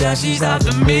that, no doubt she's out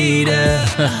the meter.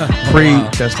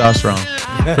 Pre-testosterone.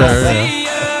 See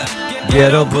ya.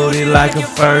 Ghetto booty like a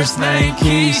first name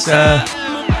Keisha.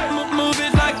 Move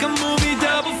it like a movie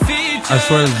double feature. I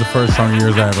swear this is the first song of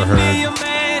yours I ever Be heard. a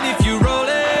man if you roll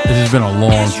it. This has been a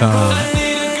long time.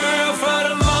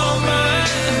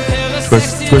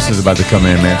 Twist is about to come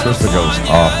in, man. Twista goes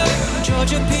off, bro.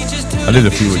 I did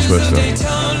a few with Twista.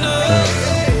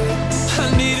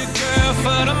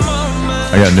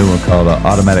 I got a new one called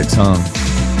Automatic Tongue.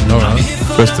 No, really?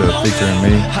 Twista featuring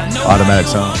me. Automatic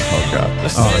Tongue. Oh, God.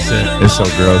 Oh, shit. It's so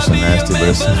gross and nasty, but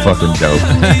it's so fucking dope.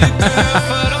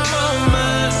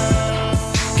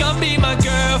 Come be my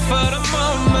girl for the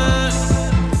moment.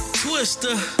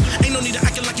 Twister, ain't no need to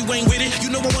acting like you ain't with it. You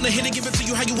know I wanna hit it, give it to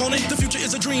you how you want it. The future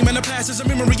is a dream and the past is a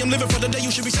memory. I'm living for the day.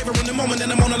 You should be savoring the moment,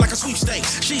 and I'm on it like a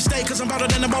sweepstakes. She stay cause I'm better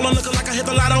than a baller, looking like I hit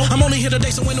the lotto. I'm only here today,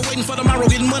 so ain't no waiting for tomorrow.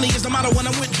 Getting money is the motto when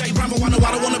I'm with Jay Bravo. I know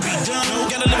I don't wanna be done. No,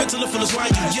 gotta live it till the fullest while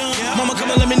you young. Mama, come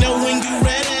and let me know when you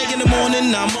ready. In the morning,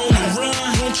 I'm on the run.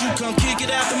 Won't you come kick it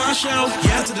after my show?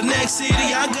 Yeah, to the next city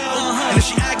I go. And if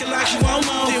she acting like she won't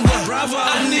know, then what? Bravo,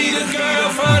 I need a girl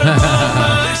for the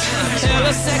moment.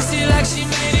 Hella sexy like she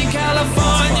made in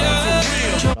California.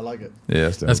 I like it. Yeah,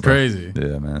 that's dope, That's bro. crazy.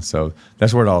 Yeah, man. So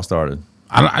that's where it all started.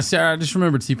 I just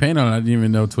remember T-Pain on it. I didn't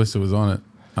even know Twista was on it.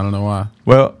 I don't know why.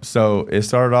 Well, so it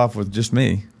started off with just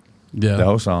me, Yeah. the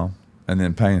whole song, and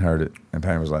then Payne heard it, and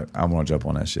Payne was like, I want to jump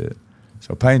on that shit.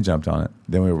 So Payne jumped on it.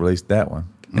 Then we released that one.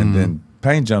 And then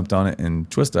Payne jumped on it, and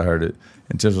Twista heard it,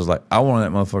 and Twista was like, I want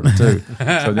that motherfucker too.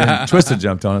 So then Twista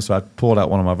jumped on it, so I pulled out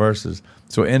one of my verses.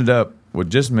 So it ended up with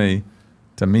just me,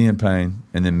 to me and Payne,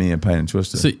 and then me and Payne and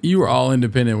Twista. So you were all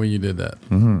independent when you did that.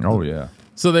 Oh, yeah.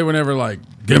 So they were never like,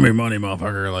 give me money,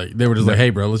 motherfucker. Like, they were just like, hey,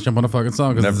 bro, let's jump on a fucking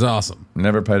song because it's awesome.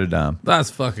 Never paid a dime.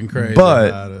 That's fucking crazy.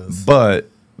 But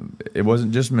it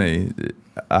wasn't just me.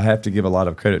 I have to give a lot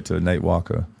of credit to Nate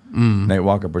Walker. Nate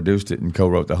Walker produced it and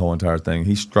co-wrote the whole entire thing.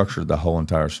 He structured the whole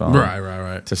entire song,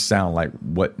 Right. to sound like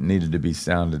what needed to be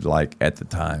sounded like at the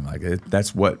time. Like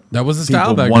that's what That was the people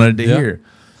style back wanted then. to Yeah. hear.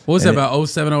 What was And that, about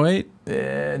 07, 08?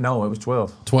 No, it was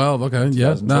 12. 12, okay.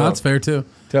 Yeah, 2012. no, that's fair too.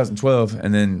 2012,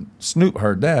 and then Snoop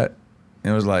heard that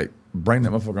and was like, "Bring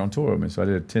that motherfucker on tour with me." So I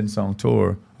did a 10-song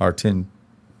tour, or 10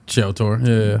 Show tour,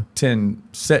 yeah. 10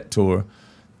 set tour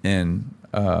in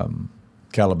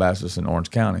Calabasas and Orange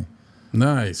County.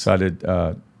 Nice. So I did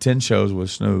 10 shows with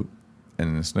Snoop,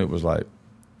 and then Snoop was like,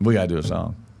 "We gotta do a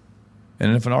song."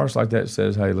 And if an artist like that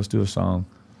says, "Hey, let's do a song,"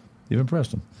 you've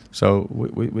impressed them. So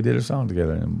we did a song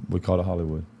together, and we called it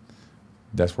Hollywood.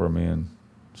 That's where me and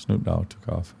Snoop Dogg took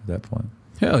off at that point.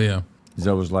 Hell yeah.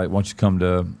 Zoe was like, "Why don't you come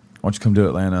to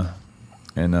Atlanta?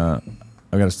 And I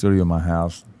got a studio in my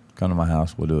house. Come to my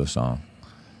house. We'll do a song."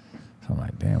 So I'm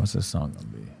like, "Damn, what's this song gonna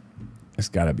be? It's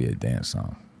got to be a dance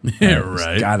song. Yeah,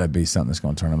 right. It's got to be something that's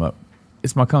gonna turn them up.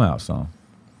 It's my come out song.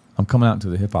 I'm coming out into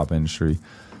the hip hop industry,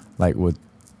 like with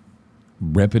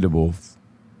reputable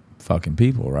fucking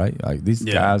people, right? Like these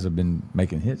guys have been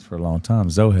making hits for a long time.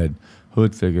 Zoe had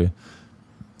Hood Figure.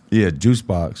 He had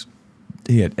Juicebox.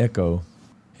 He had Echo.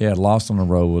 He had Lost on the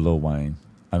Road with Lil Wayne.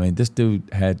 I mean, this dude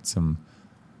had some.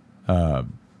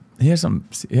 He had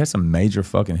some major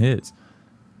fucking hits.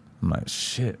 I'm like,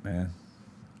 shit, man.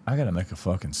 I gotta make a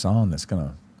fucking song that's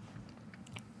gonna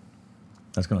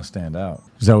stand out.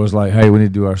 Zoe was like, "Hey, we need to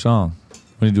do our song.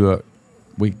 We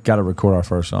gotta record our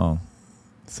first song.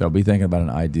 So be thinking about an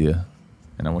idea,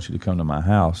 and I want you to come to my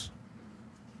house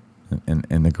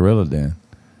in the Gorilla Den."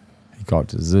 He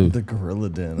called it the zoo. The Gorilla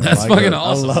Den. I That's like fucking it.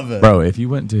 awesome. I love it. Bro, if you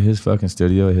went to his fucking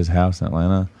studio at his house in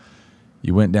Atlanta,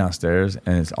 you went downstairs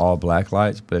and it's all black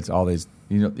lights, but it's all these,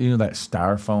 you know that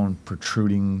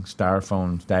protruding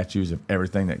styrofoam statues of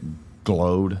everything that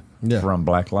glowed from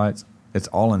black lights? It's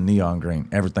all in neon green.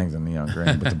 Everything's in neon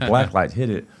green, but the black lights hit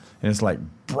it, and it's like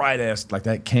bright ass, like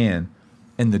that can,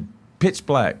 and the pitch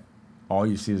black. All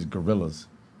you see is gorillas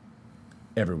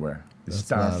everywhere. These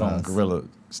styrofoam gorilla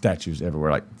statues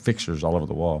everywhere, like fixtures all over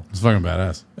the wall. It's fucking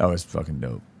badass. Oh, it's fucking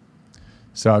dope.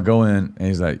 So I go in, and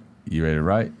he's like, "You ready to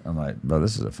write?" I'm like, "Bro,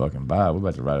 this is a fucking vibe. We're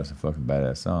about to write us a fucking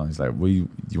badass song." He's like, "Well, you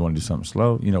want to do something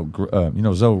slow?" You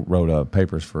know, Zoe wrote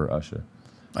papers for Usher.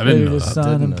 I didn't know that.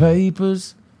 Signing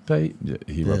papers. He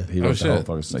wrote the whole shit.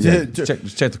 fucking song. Yeah,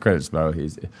 check the credits, bro.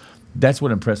 That's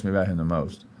what impressed me about him the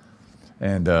most.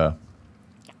 And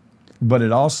but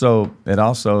it also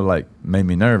like made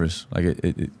me nervous. Like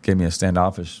it gave me a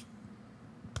standoffish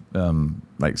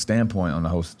like standpoint on the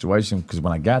whole situation, because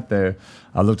when I got there,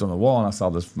 I looked on the wall and I saw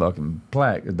this fucking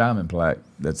plaque, a diamond plaque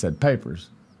that said "Papers,"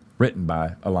 written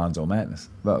by Alonzo Mathis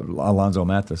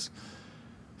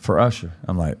for Usher.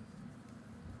 I'm like,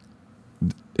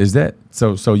 is that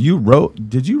so? So you wrote?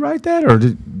 Did you write that, or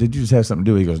did you just have something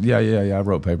to do? He goes, yeah. I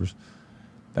wrote Papers.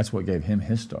 That's what gave him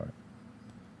his start.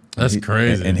 That's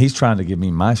crazy. And he's trying to give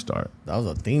me my start. That was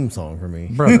a theme song for me.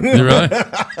 Brother. You really?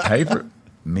 Paper?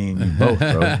 Me and you both,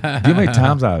 bro. Do you know how many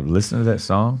times I listened to that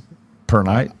song per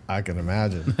night? I can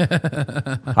imagine.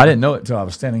 I didn't know it until I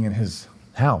was standing in his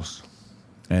house.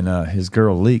 And his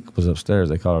girl, Leek, was upstairs.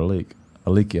 They call her Leek,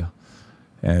 Alekia.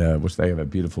 And which they have a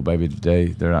beautiful baby today.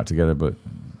 They're not together, but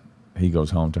he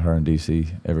goes home to her in D.C.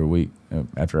 every week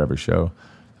after every show.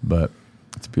 But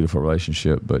it's a beautiful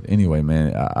relationship. But anyway,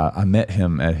 man, I met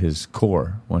him at his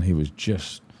core when he was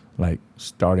just like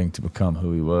starting to become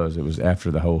who he was. It was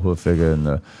after the whole hood figure and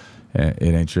the "it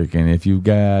ain't tricking if you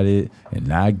got it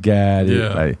and I got it."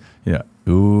 Yeah. Like,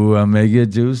 ooh, I make your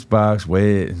juice box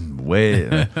wet and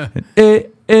wet.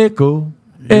 And echo,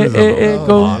 A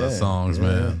lot of yeah. songs,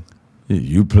 man.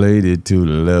 you played it to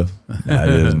the left. Now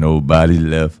there's nobody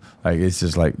left. Like, it's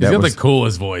just like He's got the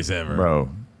coolest voice ever, bro.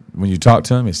 When you talk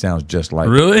to him, it sounds just like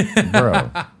Really?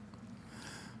 bro.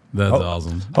 That's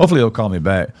awesome. Hopefully he'll call me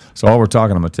back. So while we're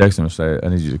talking, I'm gonna text him and say, "I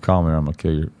need you to call me, or I'm gonna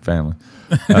kill your family."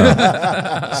 But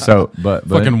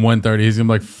Fucking 1:30. He's gonna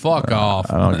be like, "Fuck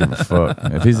off." I don't give a fuck.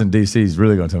 If he's in DC, he's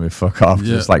really gonna tell me fuck off.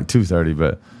 Yeah. It's like 2:30,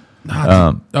 but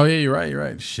Oh yeah, you're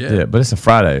right. Shit. yeah, but it's a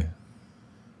Friday.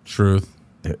 Truth.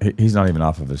 He's not even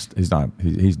off of his. He's not.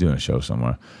 He's doing a show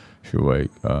somewhere. If you wait,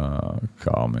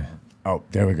 call me. Oh,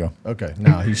 there we go. Okay,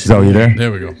 now he's So you there?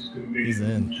 There we go. he's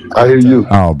in. I hear you.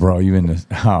 Oh, bro, you in the?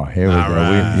 Oh, here we go.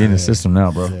 right. You in the system now,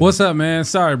 bro. What's up, man?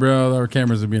 Sorry, bro. Our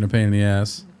cameras are being a pain in the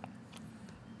ass.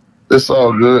 It's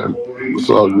all good. It's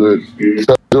all good. It's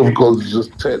difficult. It's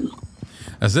just technical.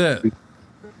 That's it.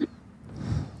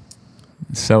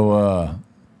 So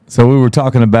we were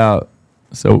talking about.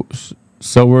 So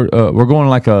we're going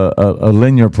like a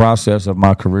linear process of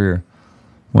my career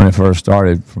when it first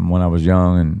started, from when I was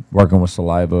young and working with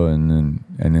Saliva, and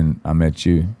then I met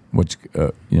you, which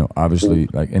obviously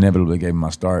like inevitably gave me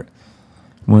my start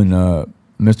when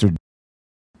Mr.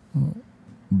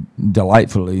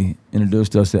 delightfully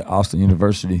introduced us at Austin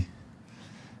University,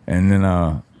 and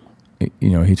then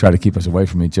he tried to keep us away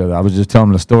from each other. I was just telling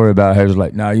him the story about how he was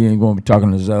like, "Nah, you ain't going to be talking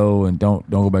to Zoe, and don't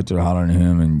go back to hollering at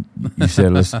him." And you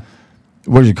said, "Listen,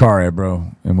 where's your car at, bro?"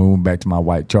 And we went back to my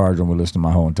white Charger and we listened to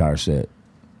my whole entire set.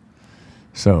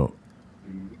 So,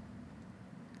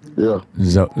 Yeah.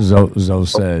 Zoe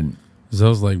said,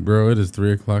 Zoe's like, "Bro, it is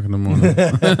 3:00 in the morning."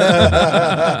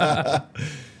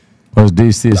 "Was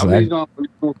DC?" I mean,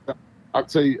 I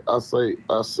tell you, I said,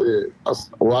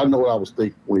 well, I know what I was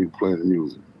thinking when you were playing the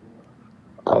music.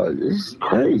 It's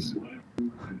crazy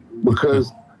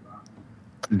because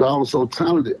Don was so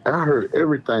talented. I heard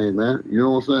everything, man. You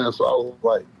know what I'm saying? So I was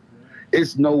like,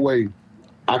 it's no way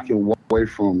I can walk away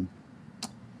from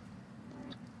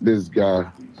this guy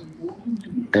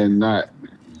and not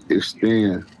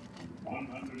extend.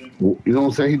 You know what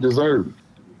I'm saying? He deserved it.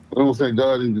 You know what I'm saying?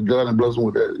 God and bless him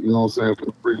with that. You know what I'm saying?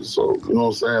 For free. So, you know what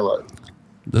I'm saying? Like,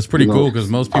 That's pretty cool, because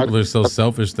most people are so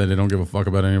selfish that they don't give a fuck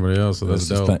about anybody else. So that's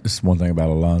dope. It's one thing about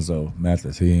Alonzo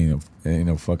Mathis. He ain't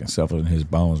no fucking selfish in his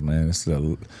bones, man. This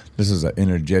is an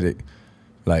energetic,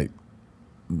 like,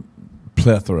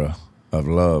 plethora of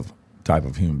love type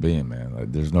of human being, man.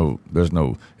 Like, there's no. It doesn't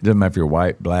matter if you're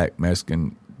white, black,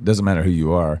 Mexican. It doesn't matter who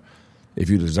you are. If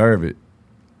you deserve it,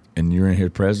 and you're in his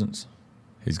presence,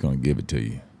 he's gonna give it to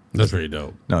you. That's pretty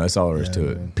dope. No, that's all there is to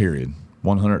it. Period.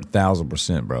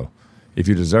 100,000%, bro. If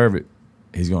you deserve it,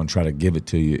 he's going to try to give it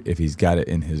to you if he's got it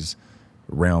in his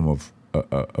realm of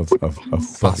fucking,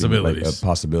 Possibilities. like,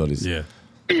 possibilities. Yeah.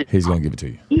 He's gonna give it to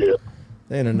you. Yeah.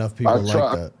 There ain't enough people like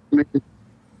that. I mean,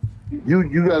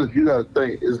 you gotta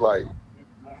think. It's like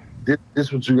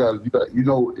this what you gotta. You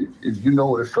know, if you know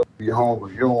what it's like to be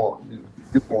hungry, you don't want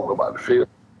nobody to feel.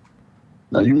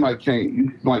 Now you might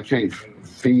can't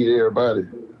feed everybody.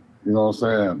 You know what I'm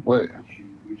saying? But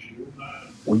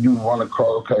when you run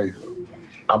across, okay,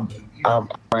 I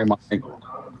sprained my ankle.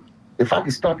 If I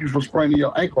can stop you from spraining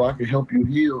your ankle, I can help you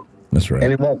heal. That's right.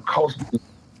 And it won't cost me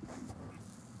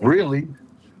really,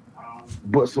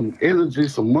 but some energy,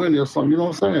 some money or something. You know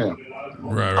what I'm saying?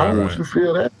 Right. I want you to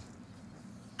feel that.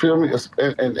 Feel me?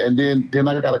 And then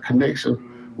I got a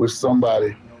connection with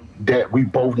somebody that we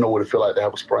both know what it feel like to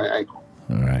have a sprained ankle.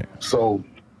 All right. So,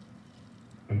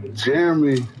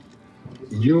 Jeremy,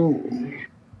 you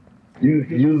have an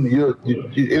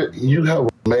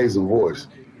amazing voice,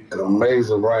 an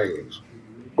amazing range,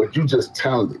 but you just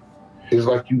talented. It's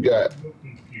like you got,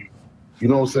 you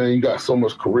know what I'm saying? You got so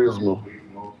much charisma.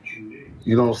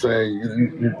 You know what I'm saying?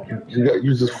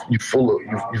 You full of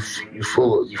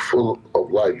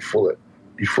life. You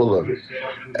full of it.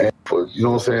 And you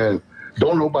know what I'm saying?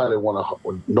 Nobody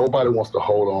wants to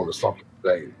hold on to something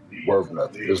that ain't worth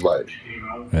nothing. It's like,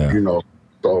 you know.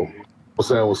 So I'm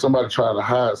saying when somebody trying to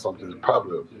hide something, it's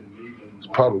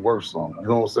probably worth something. You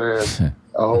know what I'm saying?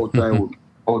 The whole thing,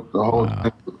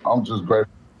 I'm just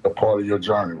grateful to be a part of your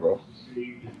journey, bro.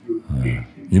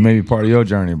 You may be part of your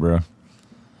journey, bro.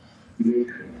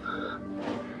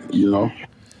 You know,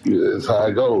 it's how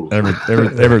it goes.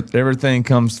 Everything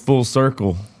comes full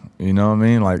circle. You know what I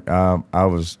mean? Like I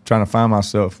was trying to find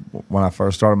myself when I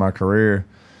first started my career,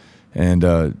 and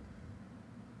try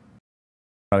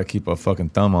to keep a fucking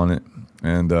thumb on it.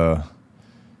 And you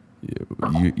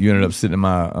ended up sitting in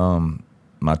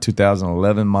my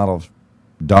 2011 model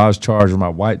Dodge Charger, my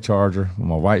white Charger with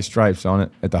my white stripes on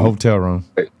it at the hotel room.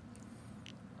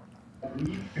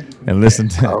 And listen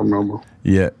to I remember.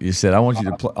 Yeah, you said I want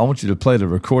you to play the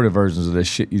recorded versions of that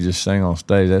shit you just sang on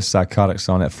stage. That Psychotic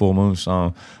song, that Full Moon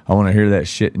song. I want to hear that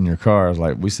shit in your car. I was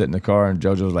like, we sit in the car and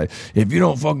JoJo was like, if you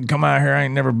don't fucking come out here, I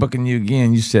ain't never booking you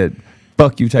again. You said,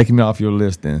 fuck you, taking me off your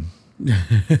list then.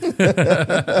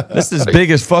 This is his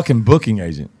biggest fucking booking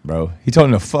agent, bro. He told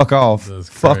him to fuck off.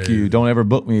 Fuck you. Don't ever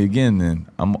book me again then.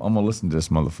 I'm gonna listen to this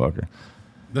motherfucker.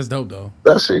 That's dope though.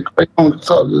 That shit great on the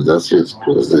top. That shit's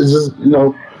it's just, you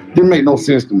know, didn't make no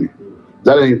sense to me.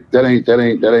 That ain't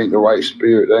the right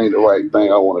spirit. That ain't the right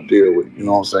thing I want to deal with. You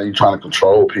know what I'm saying? You trying to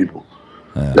control people.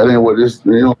 Yeah. That ain't what this.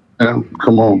 You know, man,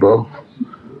 come on, bro.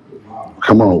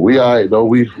 Come on, we all right though.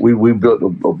 We built a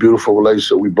beautiful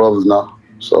relationship. We brothers now,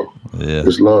 so Yeah.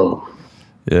 it's love.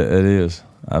 Yeah, it is.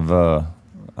 I've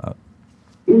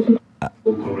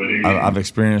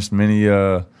experienced many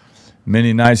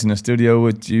nights in the studio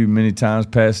with you, many times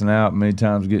passing out, many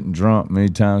times getting drunk, many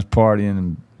times partying,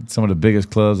 and some of the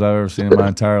biggest clubs I've ever seen in my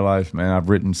entire life, man. I've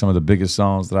written some of the biggest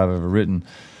songs that I've ever written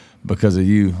because of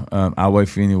you. I Wait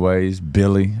For You Anyways,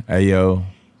 Billy, Ayo.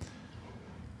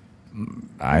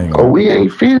 We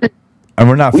ain't finished. And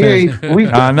we're not finished.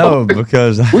 I know,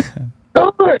 because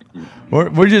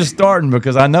we're just starting,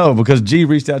 because I know, because G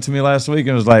reached out to me last week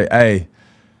and was like, hey,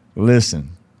 listen.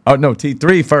 Oh, no,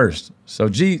 T3 first. So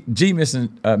G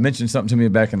mentioned something to me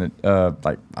back in the,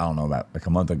 like, I don't know, about like a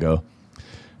month ago.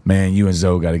 Man, you and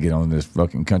Zoe got to get on this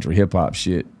fucking country hip-hop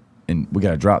shit, and we got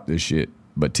to drop this shit.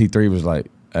 But T3 was like,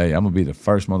 hey, I'm going to be the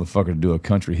first motherfucker to do a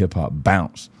country hip-hop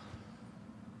bounce.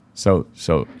 So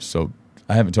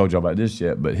I haven't told y'all about this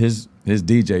yet, but his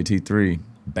DJ T3,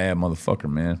 bad motherfucker,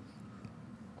 man.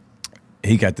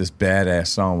 He got this badass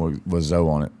song with Zoe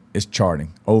on it. It's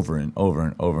charting over and over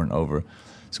and over and over.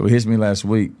 So he hits me last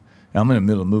week. I'm in the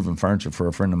middle of moving furniture for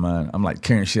a friend of mine. I'm like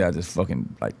carrying shit out of this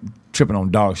fucking, like tripping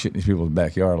on dog shit in these people's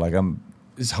backyard. Like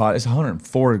it's hot. It's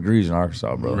 104 degrees in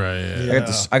Arkansas, bro. Right. Yeah.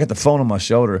 I got the phone on my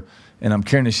shoulder and I'm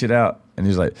carrying this shit out. And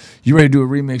he's like, you ready to do a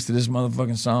remix to this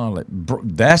motherfucking song? I'm like, bro,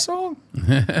 that song?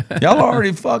 Y'all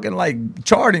already fucking like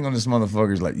charting on this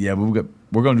motherfucker. He's like, yeah, but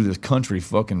we're going to do this country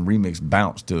fucking remix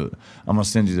bounce to it. I'm going to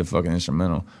send you the fucking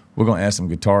instrumental. We're going to add some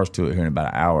guitars to it here in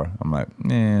about an hour. I'm like,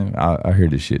 man, I'll hear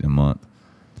this shit in a month.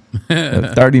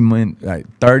 30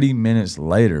 minutes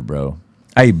later, bro.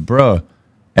 Hey, bro,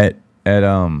 at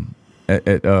in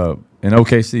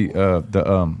OKC,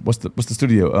 what's the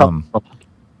studio?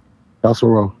 Castle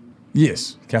Row.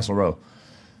 Yes, Castle Row.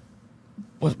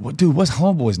 What dude? What's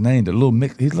homeboy's name? The little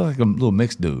mix. He looks like a little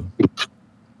mixed dude.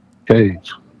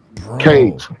 Cage. Bro.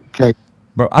 Cage.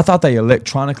 Bro, I thought they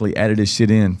electronically added this shit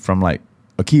in from like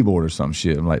a keyboard or some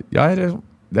shit. I'm like, y'all,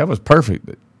 that was perfect.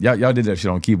 Y'all did that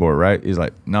shit on keyboard, right? He's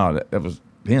like, no, that was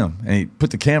him. And he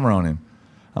put the camera on him.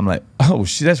 I'm like, oh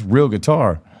shit, that's real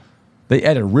guitar. They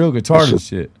added real guitar to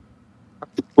shit.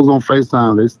 I was on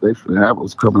FaceTime. They that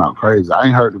was coming out crazy. I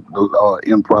ain't heard the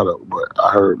end product, but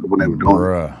I heard when they were doing it.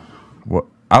 Bruh. Well,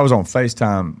 I was on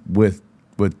FaceTime with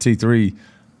T3,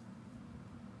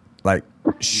 like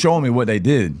showing me what they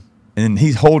did. And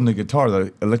he's holding the guitar,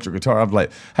 the electric guitar. I'm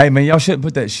like, hey man, y'all shouldn't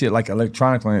put that shit like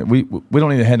electronically in it. We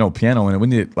don't need to have no piano in it. We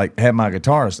need to like have my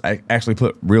guitarist actually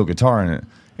put real guitar in it.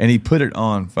 And he put it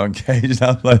on fucking Cage. And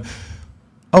I was like,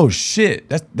 oh shit,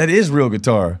 that is real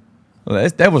guitar.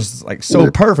 That was like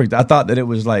so perfect. I thought that it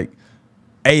was like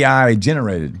AI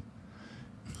generated.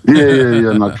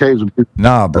 Yeah. No, Cage.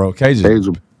 Nah, bro, Cage is,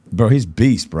 bro, he's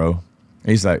beast, bro.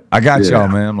 He's like, I got y'all,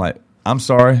 man. I'm like, I'm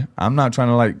sorry. I'm not trying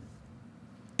to like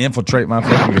infiltrate my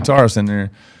fucking guitarist in there.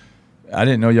 I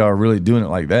didn't know y'all were really doing it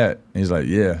like that. He's like,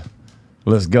 yeah,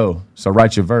 let's go. So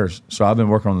write your verse. So I've been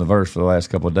working on the verse for the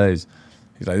last couple of days.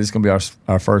 He's like, this is going to be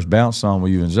our first bounce song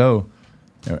with you and Zoe.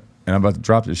 And I'm about to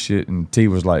drop this shit. And T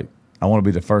was like, I want to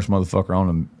be the first motherfucker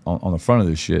on the front of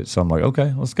this shit. So I'm like,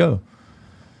 okay, let's go.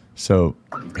 So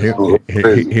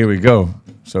here we go.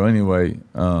 So anyway,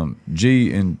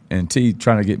 G and T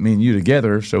trying to get me and you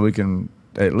together so we can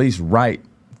at least write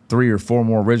 3 or 4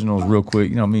 more originals real quick.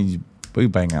 You know what I mean? We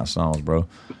bang out songs, bro.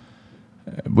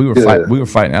 We were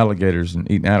fighting alligators and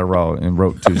eating Adderall and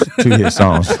wrote two hit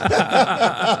songs.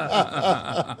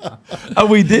 Oh,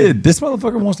 we did. This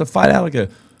motherfucker wants to fight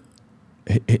alligator.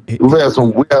 We had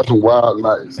some wild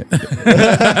nights.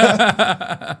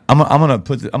 I'm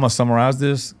gonna summarize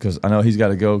this because I know he's got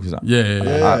to go. Because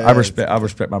I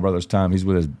respect my brother's time. He's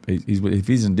with his. If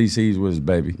he's in DC, he's with his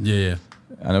baby. Yeah.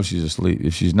 I know she's asleep.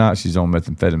 If she's not, she's on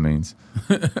methamphetamines.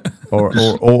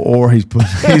 or he's put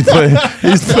look at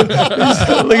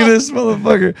this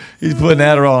motherfucker. He's putting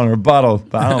Adderall in her bottle,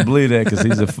 but I don't believe that because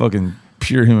he's a fucking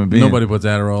pure human being. Nobody puts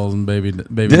Adderall in baby.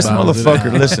 This bottles,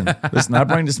 motherfucker, listen. I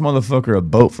bring this motherfucker a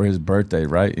boat for his birthday,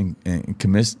 right? In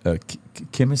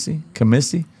Kissimmee.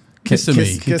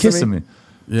 Kissimmee.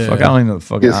 Yeah. Fuck, I don't even know the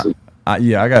fucking. I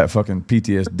got fucking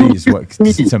PTSD. Is what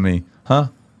to me, huh?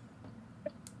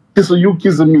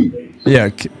 Kissing me. Yeah,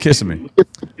 kissing me.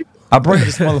 I bring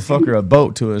this motherfucker a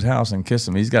boat to his house and kiss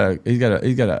him. He's got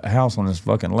a house on this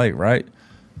fucking lake, right?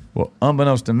 Well,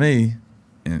 unbeknownst to me,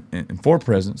 in Fort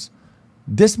Presence,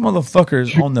 this motherfucker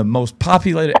is on the most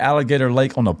populated alligator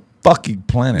lake on the fucking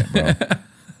planet, bro.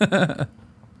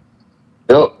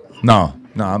 Yep. No.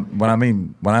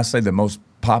 When I say the most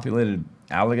populated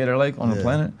alligator lake on the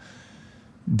planet,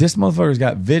 this motherfucker's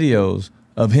got videos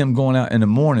of him going out in the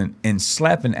morning and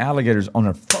slapping alligators on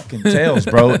their fucking tails,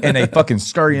 bro, and they fucking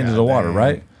scurry into the water,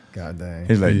 right? God dang.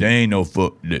 He's like, they ain't no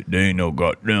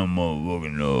goddamn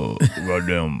motherfucking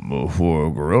goddamn for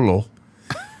a gorilla.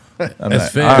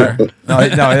 That's fair.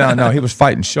 No. He was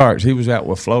fighting sharks. He was out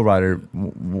with Flow Rider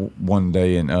one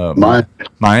day in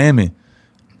Miami,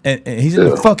 and he's in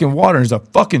the fucking water. There's a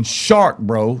fucking shark,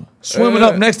 bro, swimming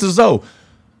up next to Zoe.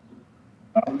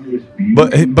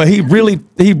 But he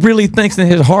really thinks in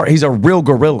his heart he's a real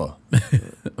gorilla.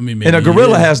 I mean, and a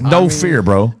gorilla has no fear,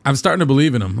 bro. I'm starting to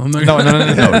believe in him. I'm not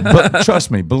No. But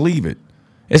trust me, believe it.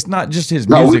 It's not just his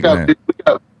music, man. We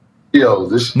got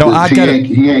videos.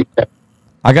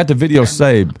 I got the video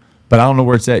saved, but I don't know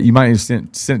where it's at. You might need to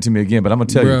send it to me again, but I'm gonna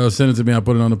tell you. Send it to me. I'll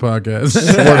put it on the podcast.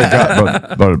 Swear to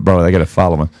God, bro, I got to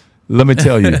follow him. Let me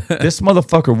tell you, this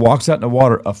motherfucker walks out in the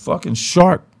water, a fucking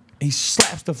shark. He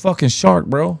slaps the fucking shark,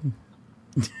 bro.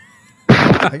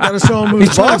 I gotta show him who's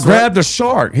He's trying boss. to grab the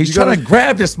shark. He's trying to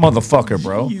grab this motherfucker,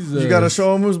 bro. You gotta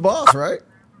show him who's boss, right?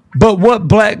 But what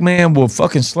black man will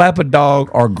fucking slap a dog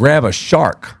or grab a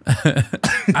shark?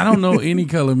 I don't know any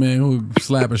color man who would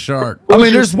slap a shark. I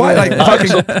mean, there's white like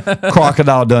fucking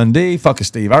Crocodile Dundee, fucking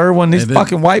Steve Irwin, these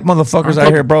fucking white motherfuckers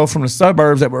out here, bro, from the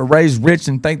suburbs that were raised rich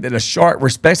and think that a shark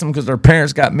respects them because their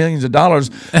parents got millions of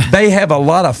dollars. They have a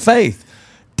lot of faith.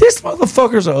 This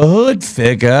motherfucker's a hood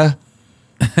figure.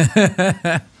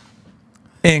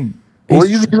 And well,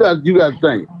 you got to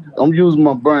think. I'm using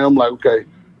my brain. I'm like, okay,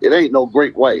 it ain't no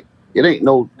great white. It ain't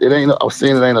no. I'm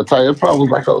saying it ain't a tiger. It probably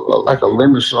like a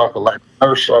lemon shark or like a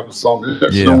nurse shark or something.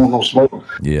 That's don't want no smoke.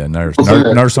 Yeah,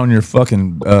 nurse on your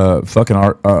fucking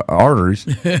arteries.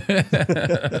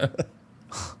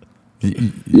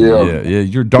 Yeah.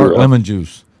 Your dark lemon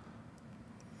juice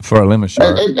for a lemon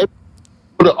shark.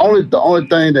 The only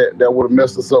thing that would have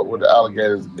messed us up with the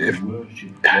alligators if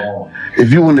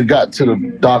you wouldn't have got to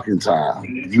the dock in time.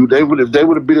 If they would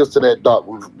have beat us to that dock,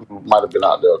 we might have been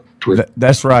out there twisted.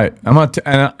 That's right. I'm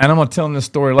gonna tell them this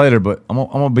story later, but I'm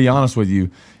gonna be honest with you.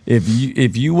 If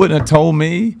you wouldn't have told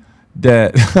me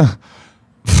that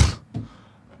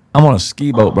I'm on a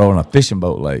ski boat, bro, on a fishing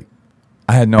boat, like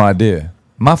I had no idea.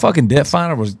 My fucking depth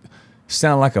finder was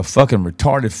sounding like a fucking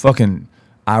retarded fucking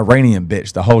Iranian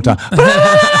bitch the whole time.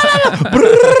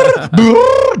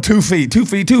 2 feet.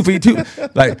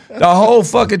 Like the whole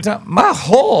fucking time. My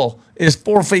hull is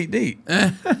 4 feet deep.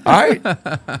 All right?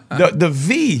 The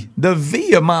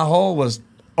V of my hull was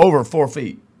over 4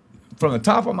 feet. From the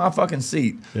top of my fucking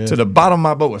seat to the bottom of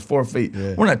my boat was 4 feet.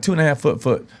 Yeah. We're in a 2.5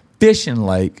 foot fishing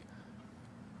lake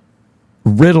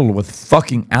riddled with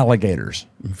fucking alligators.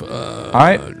 All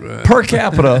right? Per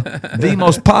capita, the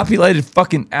most populated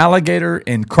fucking alligator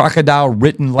and crocodile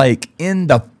ridden lake in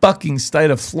the fucking state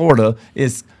of Florida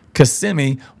is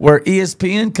Kissimmee, where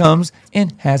ESPN comes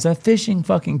and has a fishing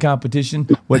fucking competition,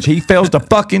 which he fails to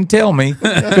fucking tell me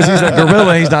because he's a gorilla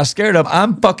and he's not scared of.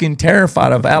 I'm fucking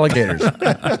terrified of alligators. All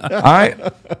right?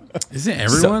 Isn't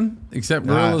everyone except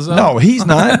Gorilla Zoe? No, he's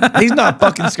not. He's not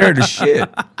fucking scared of shit.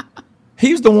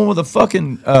 He's the one with the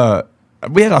fucking,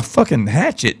 we had a fucking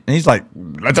hatchet, and he's like,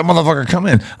 let that motherfucker come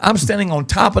in. I'm standing on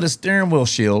top of the steering wheel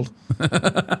shield,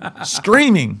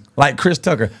 screaming like Chris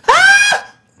Tucker.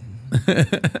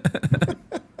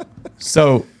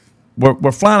 So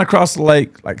we're flying across the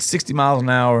lake like 60 miles an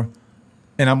hour,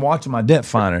 and I'm watching my depth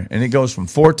finder, and it goes from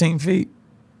 14 feet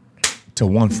to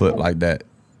 1 foot like that.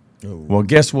 Oh. Well,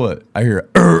 guess what? I hear,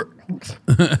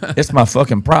 it's my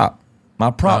fucking prop. My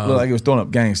prop looked like it was throwing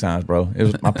up gang signs, bro.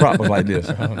 My prop was like this.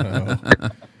 Oh, no.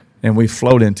 And we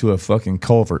float into a fucking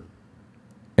culvert,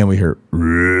 and we hear,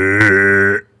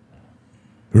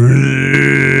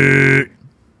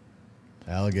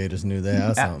 alligators knew they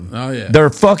had something. Oh, yeah.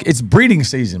 It's breeding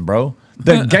season, bro.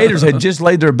 The gators had just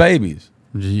laid their babies.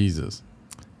 Jesus.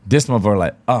 This motherfucker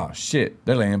like, oh, shit.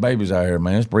 They're laying babies out here,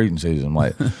 man. It's breeding season. I'm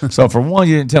like, so for one,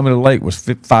 you didn't tell me the lake was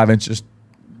 5 inches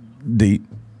deep.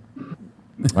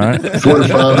 All right.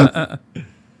 45,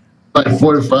 like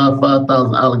 5,000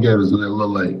 alligators in that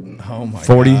little lake. Oh, my God.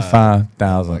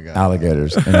 45,000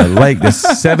 alligators in a lake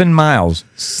that's 7 miles.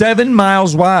 7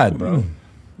 miles wide, bro.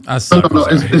 I suck. No,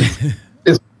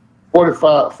 it's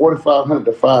 4,500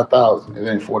 to 5,000.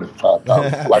 It ain't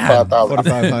 45,000. Like 5,000.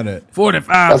 4,500.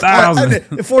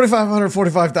 45,000. 4,500,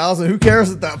 45,000. Who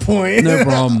cares at that point? No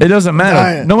problem. It doesn't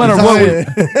matter. No matter what.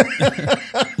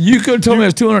 You could have told me it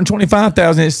was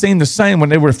 225,000. It seemed the same when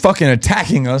they were fucking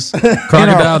attacking us.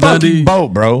 Crocodile Dundee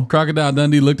boat, bro. Crocodile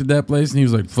Dundee looked at that place and he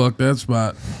was like, fuck that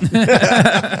spot.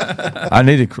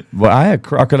 I had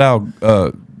Crocodile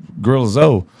Gorilla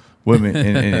Zoe with me,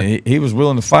 and he was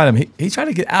willing to fight him. He tried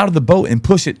to get out of the boat and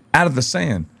push it out of the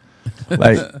sand.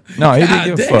 Like, no, he didn't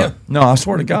give a fuck. No, I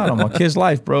swear to God, on my kid's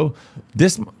life, bro. We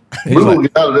don't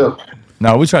get out of there.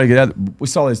 No, we tried to get out. We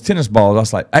saw these tennis balls. I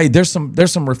was like, hey, there's some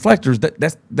reflectors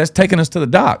that's taking us to the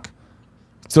dock.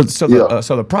 So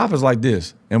the prop is like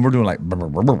this, and we're doing like the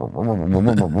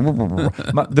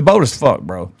boat is fucked,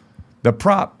 bro. The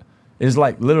prop is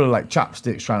like literally like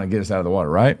chopsticks trying to get us out of the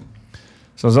water, right?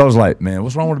 So I was like, man,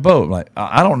 what's wrong with the boat? I'm like,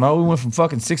 I don't know. We went from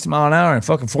fucking 60 mile an hour and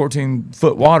fucking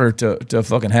 14-foot water to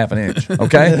fucking half an inch.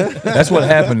 Okay, that's what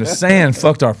happened. The sand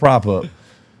fucked our prop up.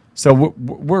 So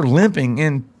we're limping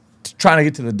in, trying to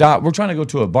get to the dock. We're trying to go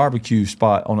to a barbecue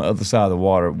spot on the other side of the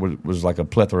water, where it was like a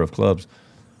plethora of clubs.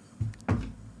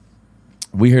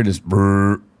 We hear this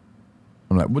brrr.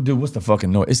 I'm like, well, dude, what's the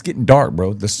fucking noise? It's getting dark,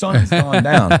 bro. The sun is going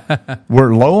down.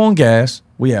 We're low on gas.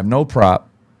 We have no prop.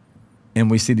 And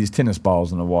we see these tennis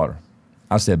balls in the water.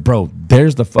 I said, bro,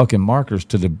 there's the fucking markers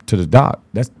to the dock.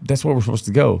 That's where we're supposed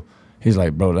to go. He's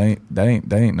like, bro, that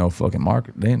ain't no fucking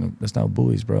marker. That's not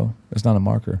buoys, bro. That's not a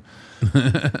marker.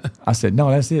 I said,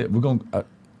 no, that's it. I'm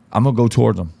gonna go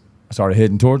towards them. I started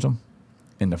heading towards them,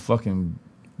 and the fucking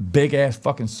big ass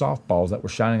fucking softballs that were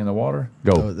shining in the water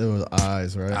go. There was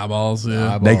eyes, right? Eyeballs,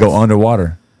 yeah. They go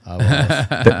underwater.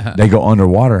 They go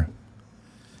underwater.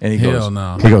 And he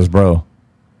goes, bro,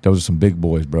 those are some big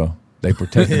boys, bro. They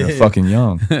protecting their fucking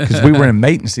young. Because we were in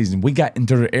mating season. We got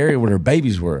into the area where their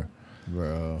babies were.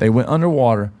 Bro. They went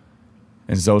underwater,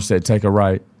 and Zoe said, take a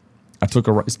right. I took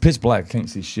a right. It's pitch black. Can't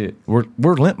see shit. We're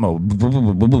limp mode.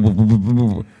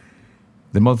 The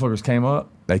motherfuckers came up.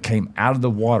 They came out of the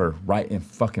water right in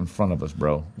fucking front of us,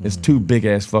 bro. It's two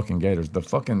big-ass fucking gators. The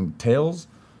fucking tails,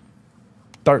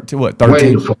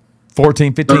 13,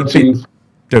 14, 15 feet.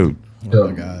 Dude. Oh,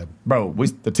 my God. Bro,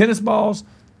 the tennis balls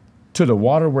to the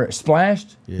water where it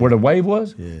splashed, where the wave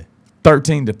was,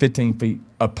 13 to 15 feet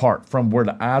apart from where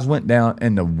the eyes went down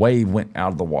and the wave went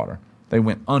out of the water. They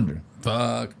went under.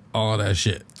 Fuck all that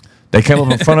shit. They came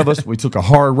up in front of us. We took a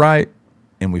hard right,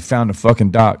 and we found the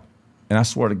fucking dock. And I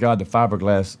swear to God, the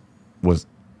fiberglass was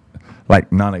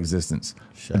like non-existence.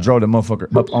 I drove the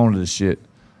motherfucker up onto the shit,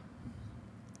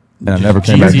 and I never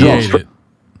came back.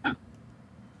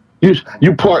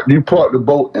 You parked the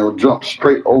boat and jumped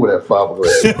straight over that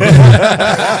fiberglass.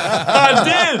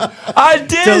 I did,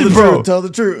 Tell the bro. truth. Tell the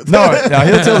truth. No,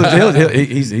 he'll tell the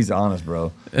he's honest,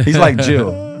 bro. He's like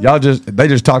Jill. They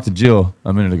just talked to Jill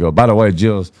a minute ago. By the way,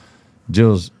 Jill's.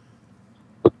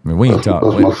 I mean, we ain't talked.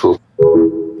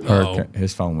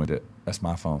 His phone went dead. That's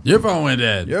my phone. Your phone went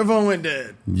dead. Your phone went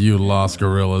dead. You lost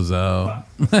Gorilla Zoe.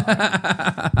 He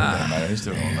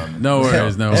still don't love me. No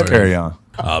worries. Let's carry on.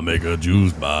 I'll make a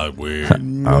juice box weird.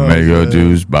 I'll make a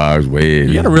juice box weird.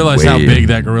 You gotta realize how big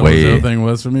that Gorilla Zoe thing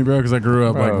was for me, bro. Because I grew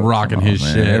up like rocking his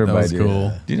shit. That was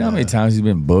cool. Do you know how many times he's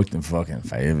been booked in fucking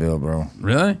Fayetteville, bro?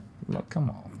 Really? Look, come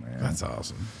on, man. That's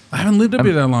awesome. I haven't lived up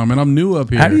here that long, man. I'm new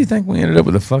up here. How do you think we ended up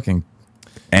with a fucking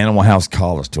Animal House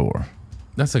college tour?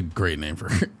 That's a great name for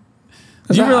it.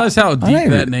 Do you realize how deep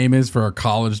that name is for a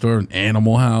college store, an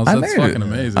Animal House? That's fucking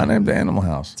amazing. I named the Animal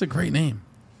House. It's a great name.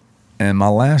 And my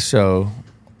last show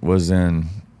was in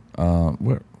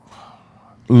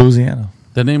Louisiana.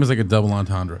 That name is like a double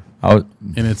entendre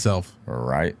in itself.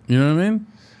 Right. You know what I mean?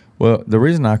 Well, the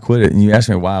reason I quit it, and you asked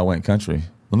me why I went country.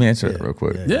 Let me answer that real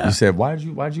quick. Yeah. You said, why'd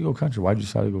you go country? Why'd you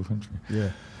decide to go country?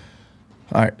 Yeah.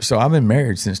 All right. So I've been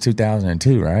married since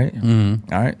 2002, right?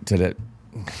 Mm-hmm. All right. To that.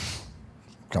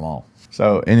 Come on.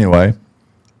 So anyway,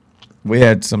 we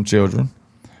had some children,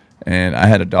 and I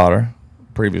had a daughter.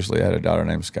 Previously, I had a daughter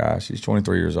named Sky. She's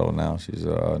 23 years old now. She's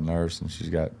a nurse, and she's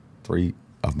got 3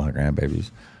 of my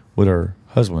grandbabies with her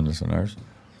husband that's a nurse.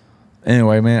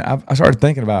 Anyway, man, I started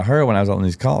thinking about her when I was on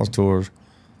these college tours,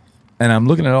 and I'm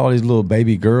looking at all these little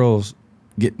baby girls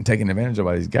getting taken advantage of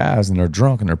by these guys, and they're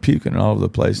drunk and they're puking all over the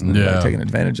place, and they're like, taking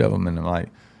advantage of them, and I'm like,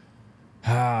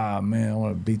 man, I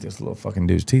want to beat this little fucking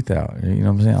dude's teeth out. You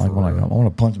know what I'm saying? I want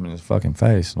to punch him in his fucking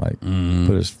face, like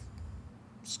put his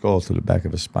skull through the back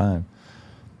of his spine,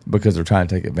 because they're trying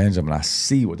to take advantage of him. And I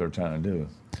see what they're trying to do.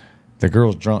 The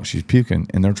girl's drunk, she's puking,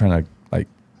 and they're trying to like,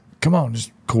 come on,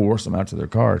 just coerce them out to their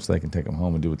car so they can take them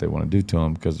home and do what they want to do to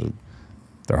them because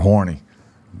they're horny.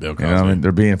 Bill Cosby. You know what I mean?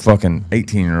 They're being fucking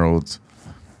 18-year-olds.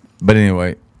 But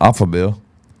anyway, off of Bill,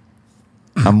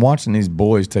 I'm watching these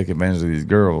boys take advantage of these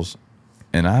girls.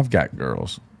 And I've got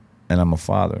girls, and I'm a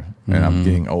father, and I'm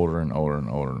getting older and older and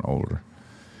older and older.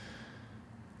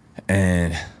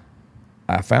 And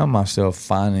I found myself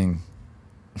finding,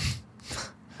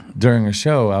 during a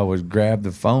show, I would grab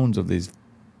the phones of these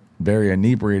very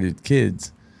inebriated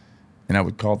kids, and I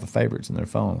would call the favorites in their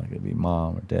phone, like it'd be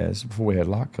mom or dad. This is before we had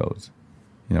lock codes.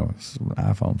 You know, when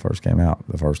iPhone first came out,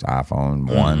 the first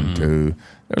iPhone, 1, 2,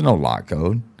 there's no lock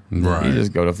code. Right. You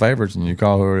just go to favorites, and you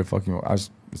call whoever the fuck you want.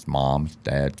 It's moms,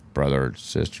 dads, brothers,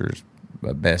 sisters,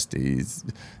 besties,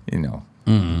 you know.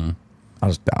 I'll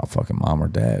just dial fucking mom or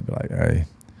dad. Be like, hey,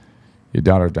 your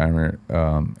daughter's down here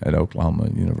at Oklahoma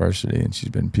University, and she's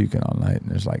been puking all night,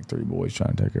 and there's like 3 boys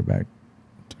trying to take her back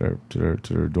to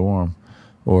their dorm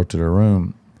or to their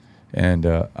room. And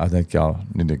I think y'all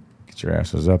need to get your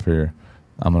asses up here.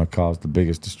 I'm going to cause the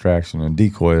biggest distraction and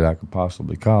decoy that I could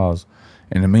possibly cause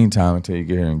in the meantime until you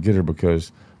get here and get her,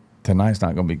 because tonight's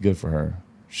not going to be good for her.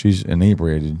 She's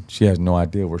inebriated. She has no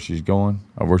idea where she's going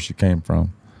or where she came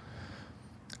from.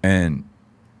 And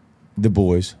the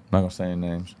boys, I'm not going to say any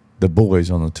names, the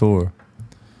boys on the tour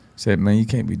said, man, you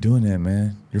can't be doing that,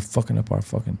 man. You're fucking up our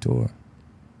fucking tour.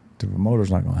 The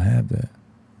promoter's not going to have that. I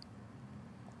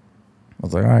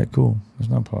was like, all right, cool. There's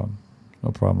no problem.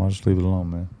 No problem. I'll just leave it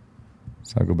alone, man.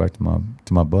 So I go back to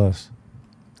my bus.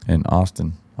 And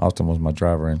Austin was my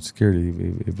driver and security.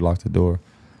 He locked the door.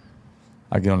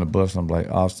 I get on the bus and I'm like,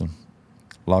 Austin,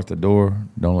 lock the door.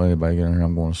 Don't let anybody get in here.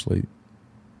 I'm going to sleep.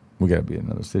 We got to be in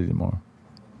another city tomorrow.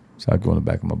 So I go in the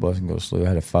back of my bus and go to sleep. I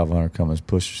had a 500 Cummins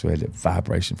pusher, so I had that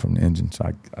vibration from the engine.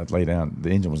 So I lay down. The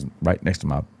engine was right next to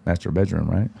my master bedroom,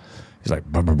 right? He's like,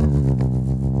 brr, brr, brr, brr,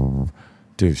 brr, brr.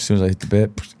 Dude, as soon as I hit the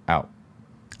bed, out.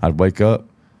 I'd wake up,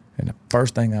 and the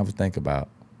first thing I would think about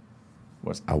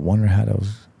was, I wonder how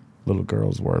those little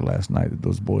girls were last night that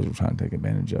those boys were trying to take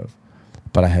advantage of.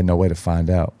 But I had no way to find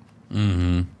out.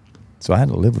 Mm-hmm. So I had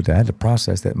to live with that. I had to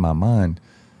process that in my mind,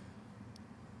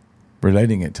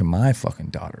 relating it to my fucking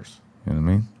daughters. You know what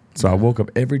I mean? So I woke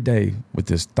up every day with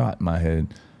this thought in my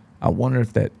head. I wonder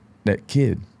if that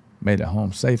kid made it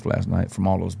home safe last night from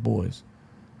all those boys.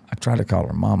 I tried to call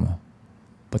her mama,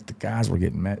 but the guys were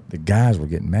getting mad. The guys were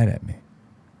getting mad at me.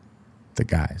 The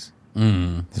guys.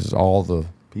 Mm. This is all the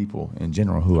people in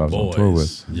general who I was on tour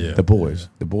with. Yeah. The boys. Yeah.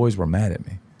 The boys were mad at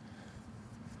me.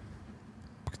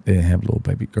 They didn't have little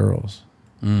baby girls.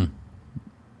 Mm.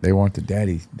 They weren't the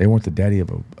daddy. They weren't the daddy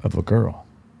of a girl.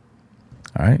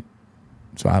 All right?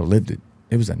 So I lived it.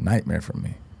 It was a nightmare for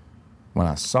me. When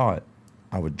I saw it,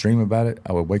 I would dream about it.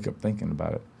 I would wake up thinking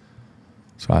about it.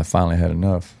 So I finally had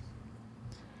enough.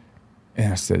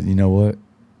 And I said, you know what?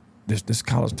 This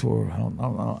college tour, I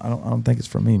don't think it's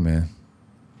for me, man.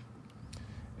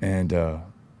 And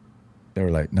they were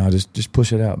like, no, just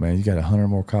push it out, man. You got 100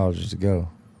 more colleges to go.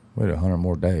 We had 100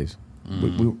 more days.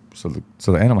 So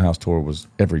the Animal House tour was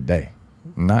every day,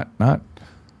 not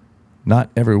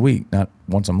every week, not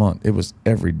once a month. It was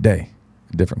every day,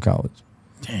 a different college.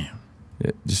 Damn.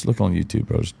 Yeah, just look on YouTube,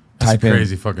 bro. Just That's a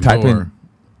crazy fucking type tour. in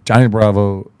Johnny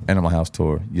Bravo Animal House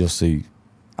tour. You'll see.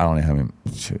 I don't know how many.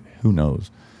 Who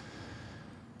knows?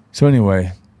 So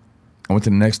anyway, I went to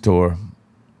the next tour.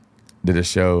 Did a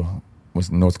show. Was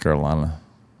in North Carolina.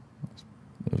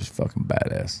 It was fucking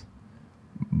badass.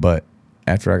 But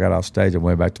after I got off stage, I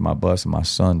went back to my bus, and my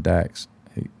son Dax,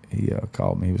 he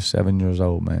called me. He was 7 years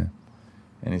old, man,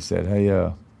 and he said, "Hey,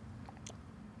 are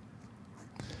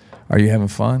you having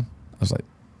fun?" I was like,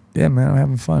 "Yeah, man, I'm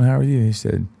having fun. How are you?" He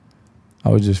said, "I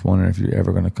was just wondering if you're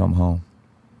ever gonna come home."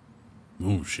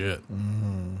 Oh shit.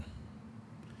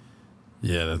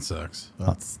 Yeah, that sucks.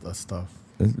 That's tough.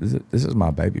 This is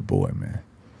my baby boy, man.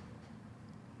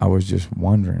 I was just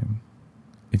wondering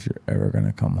if you're ever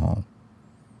gonna come home.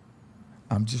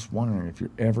 I'm just wondering if you're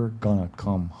ever gonna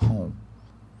come home.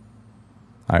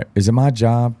 All right, is it my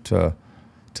job to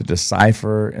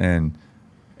decipher and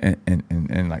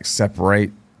like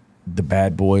separate the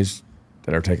bad boys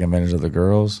that are taking advantage of the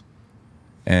girls,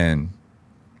 and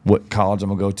what college I'm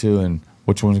gonna go to, and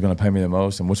which one's gonna pay me the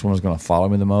most, and which one's gonna follow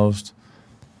me the most,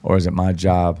 or is it my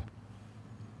job?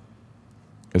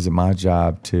 Is it my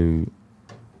job to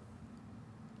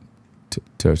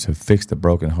fix the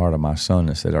broken heart of my son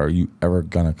that said, "Are you ever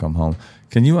gonna come home?"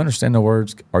 Can you understand the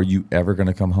words? Are you ever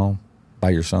gonna come home? By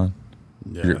your son,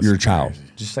 Yeah, your child.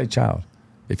 crazy. Just say child.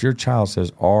 If your child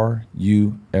says, "Are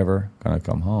you ever gonna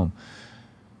come home?"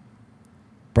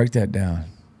 Break that down.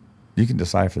 You can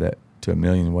decipher that to a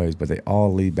million ways, but they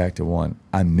all lead back to one: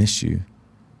 I miss you.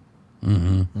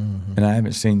 And I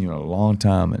haven't seen you in a long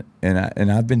time,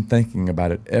 and I've been thinking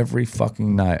about it every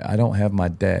fucking night. I don't have my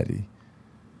daddy.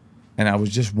 And I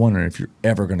was just wondering if you're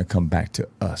ever going to come back to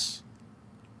us.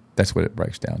 That's what it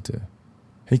breaks down to.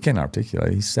 He can't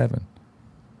articulate. He's 7.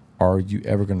 Are you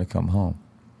ever going to come home?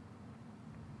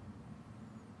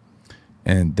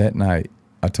 And that night,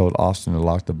 I told Austin to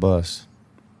lock the bus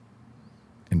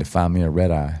and to find me a red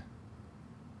eye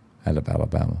out of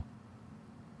Alabama.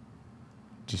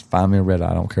 Just find me a red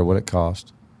eye. I don't care what it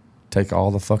costs. Take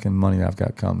all the fucking money I've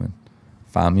got coming.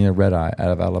 Find me a red eye out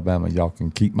of Alabama. Y'all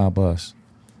can keep my bus.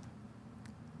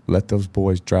 Let those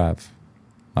boys drive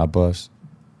my bus.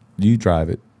 You drive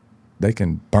it. They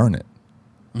can burn it.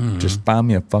 Just find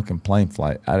me a fucking plane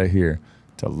flight out of here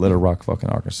to Little Rock, fucking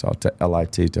Arkansas, to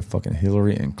LIT, to fucking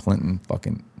Hillary and Clinton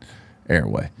fucking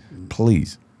Airway.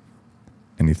 Please.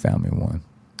 And he found me one.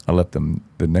 I left them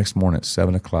the next morning at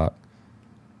 7 o'clock.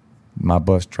 My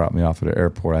bus dropped me off at the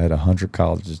airport. I had 100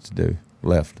 colleges to do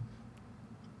left.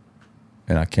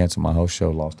 And I canceled my whole show,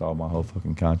 lost all my whole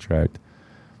fucking contract.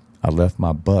 I left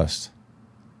my bus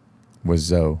with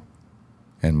Zoe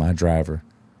and my driver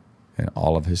and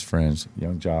all of his friends,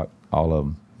 young Jock, all of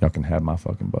them. Y'all can have my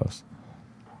fucking bus.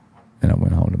 And I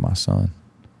went home to my son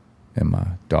and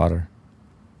my daughter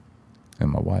and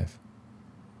my wife.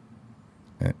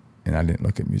 And I didn't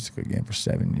look at music again for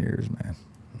 7 years,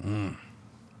 man.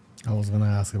 I was going to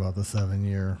ask about the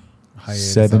 7-year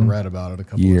hiatus. I read about it a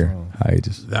couple of times.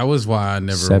 Hiatus. That was why I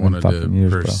never 7 wanted to fucking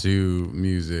years, pursue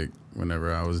music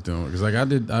whenever I was doing it. Because like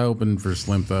I opened for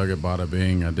Slim Thug at Bada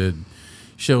Bing. I did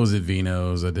shows at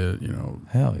Vino's. I did,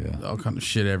 Hell yeah. all kind of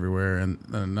shit everywhere.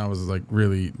 And I was like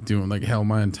really doing like hell.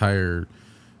 My entire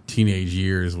teenage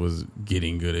years was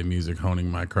getting good at music, honing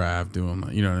my craft, doing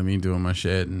my, you know what I mean, doing my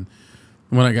shit. And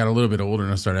when I got a little bit older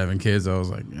and I started having kids, I was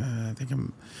like, I think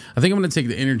I'm going to take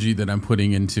the energy that I'm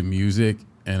putting into music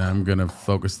and I'm going to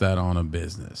focus that on a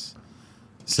business.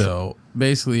 So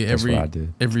basically every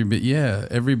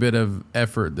bit of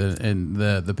effort and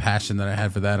the passion that I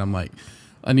had for that, I'm like,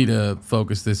 I need to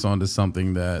focus this onto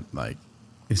something that like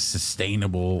is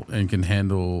sustainable and can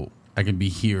handle, I can be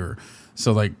here.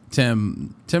 So like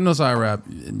Tim knows how I rap.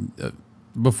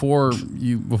 Before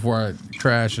I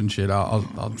crash and shit,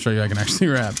 I'll show you I can actually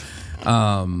rap.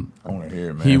 I want to hear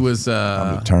it, man. He was.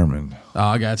 I'm determined. Oh,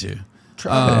 I got you.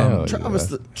 Travis,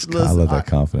 I love that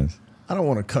confidence. I don't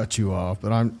want to cut you off,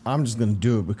 but I'm just going to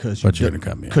do it because But you're gonna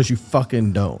cut me off. because you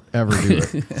fucking don't ever do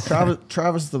it.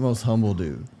 Travis is the most humble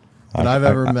dude that I've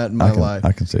ever met in my life.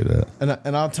 I can say that.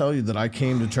 And I'll tell you that I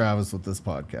came to Travis with this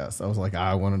podcast. I was like,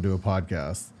 I want to do a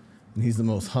podcast. And he's the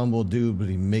most humble dude, but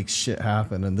he makes shit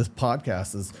happen. And this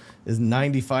podcast is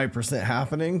 95%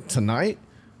 happening tonight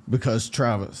because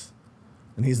Travis.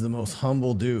 and he's the most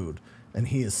humble dude. And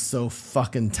he is so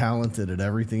fucking talented at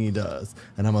everything he does.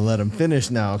 And I'm gonna let him finish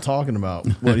now talking about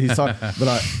what he's talking.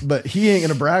 But he ain't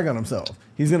gonna brag on himself.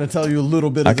 He's gonna tell you a little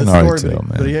bit of the story,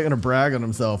 but he ain't gonna brag on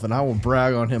himself. And I will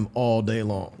brag on him all day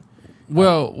long.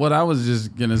 Well, what I was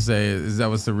just gonna say is that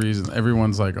was the reason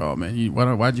everyone's like, "Oh man,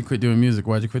 why'd you quit doing music?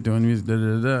 Why'd you quit doing music?" Da,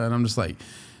 da, da. And I'm just like,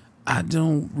 I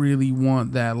don't really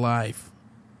want that life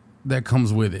that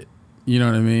comes with it. You know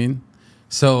what I mean?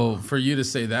 So for you to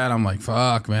say that, I'm like,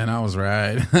 fuck, man, I was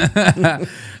right.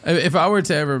 If I were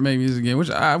to ever make music again, which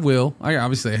I will, I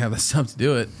obviously have the stuff to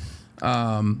do it.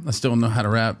 I still know how to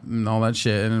rap and all that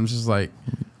shit, and I'm just like,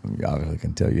 you obviously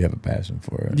can tell you have a passion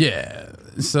for it. Yeah.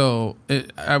 So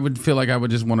I would feel like I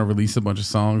would just want to release a bunch of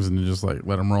songs and just like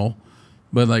let them roll.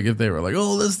 But like if they were like,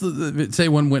 oh, say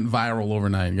one went viral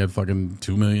overnight and got fucking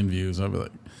 2 million views, I'd be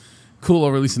like, cool,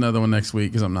 I'll release another one next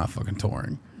week because I'm not fucking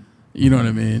touring. You know what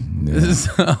I mean? Yeah.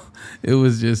 So it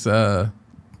was just, I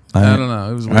don't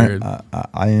know. It was weird.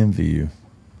 I envy you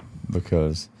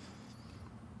because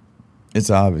it's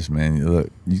obvious, man.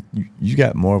 Look, you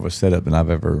got more of a setup than I've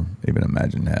ever even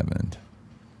imagined having.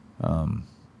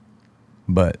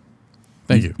 But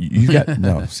thank you. You got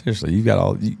no, seriously. You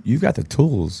got you've got the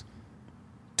tools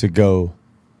to go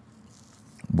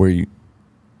where you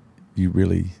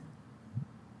really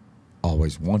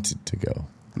always wanted to go.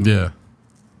 Yeah.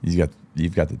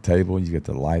 You've got the table, you got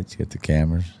the lights, you got the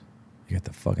cameras, you got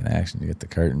the fucking action, you got the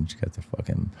curtains, you got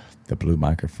the blue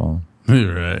microphone.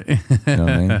 You're right. You know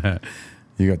what I mean?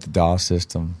 You got the DAW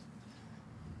system.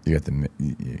 You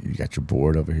got your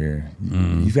board over here.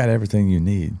 You've got everything you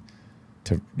need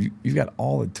you've got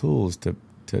all the tools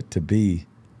to be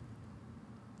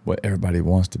what everybody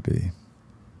wants to be.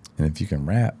 And if you can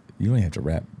rap, you don't have to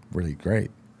rap really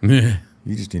great. Yeah.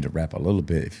 You just need to rap a little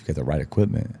bit if you got the right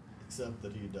equipment. Except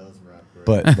that he does rap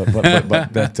great.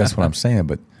 But that's what I'm saying.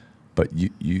 But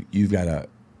you've got a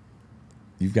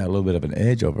little bit of an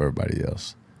edge over everybody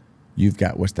else. You've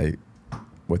got what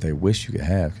they wish you could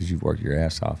have because you've worked your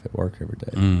ass off at work every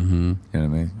day. Mm-hmm. You know what I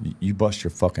mean? You bust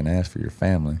your fucking ass for your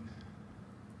family,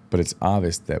 but it's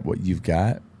obvious that what you've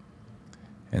got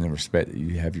and the respect that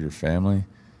you have your family,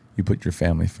 you put your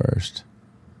family first.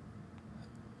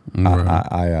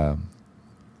 Right.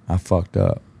 I fucked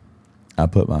up. I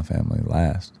put my family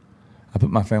last. I put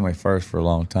my family first for a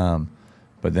long time,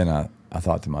 but then I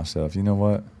thought to myself, you know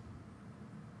what?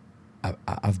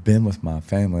 I've been with my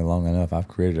family long enough. I've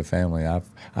created a family.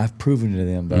 I've proven to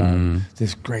them that I'm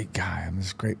this great guy. I'm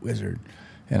this great wizard,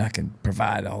 and I can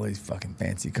provide all these fucking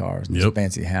fancy cars and this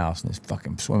fancy house and this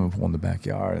fucking swimming pool in the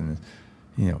backyard, and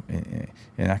you know,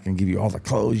 and I can give you all the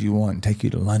clothes you want and take you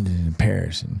to London and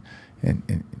Paris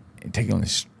and take you on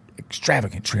these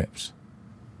extravagant trips.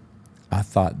 I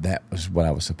thought that was what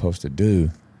I was supposed to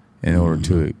do in order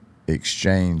to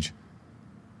exchange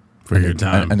for your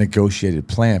time, a negotiated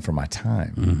plan for my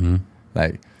time. Mm-hmm.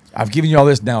 Like, I've given you all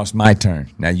this, now it's my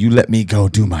turn. Now you let me go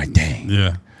do my thing.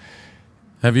 Yeah.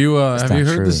 Have you heard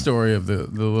true. the story of the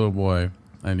little boy?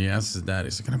 And he asks his dad,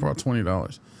 he said, "Can I borrow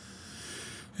 $20?"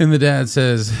 And the dad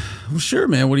says, "Well, sure,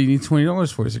 man. What do you need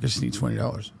 $20 for?" He's like, "I just need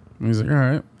 $20." And he's like, "All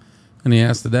right." And he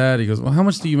asked the dad, he goes, "Well, how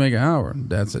much do you make an hour?" And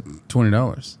Dad said,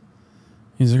 $20.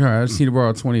 He's like, "All right, I just need to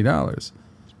borrow $20.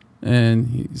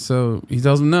 And so he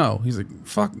tells him no. He's like,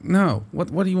 "Fuck no.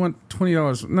 What do you want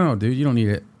 $20? No, dude, you don't need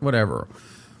it. Whatever."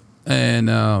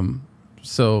 And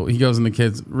so he goes in the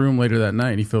kid's room later that night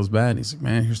and he feels bad. And he's like,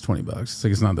 "Man, here's $20. It's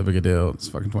like, it's not that big a deal. It's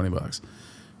fucking $20.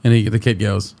 And the kid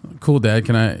goes, "Cool, Dad,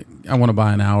 I want to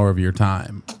buy an hour of your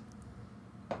time."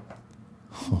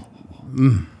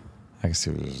 I can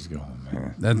see where this is going,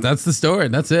 man. That's the story.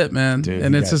 That's it, man. Dude,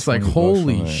 and it's just like,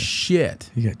 holy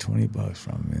shit. He got $20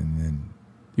 from me, and then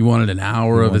he wanted an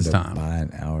hour of his time. Buy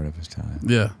an hour of his time.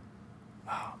 Yeah.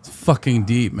 Wow. It's fucking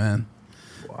deep, man.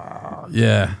 Wow.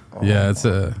 Yeah. Yeah. It's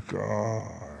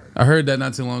God. I heard that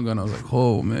not too long ago, and I was like,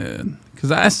 oh man,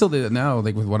 because I still do it now,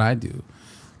 like with what I do.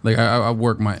 Like I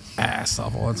work my ass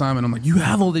off all the time, and I'm like, you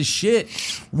have all this shit.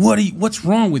 What's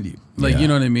wrong with you? Like, you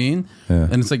know what I mean? Yeah.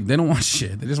 And it's like they don't want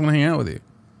shit. They just want to hang out with you.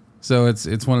 So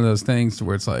it's one of those things to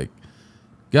where it's like,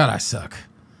 God, I suck.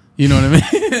 You know what I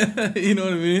mean? You know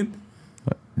what I mean?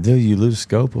 Dude, you lose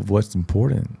scope of what's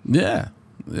important. Yeah.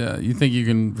 Yeah. You think you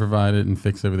can provide it and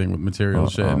fix everything with material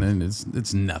shit, and then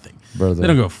it's nothing. Brother. They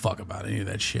don't go fuck about any of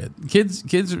that shit.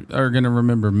 Kids are gonna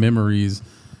remember memories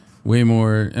way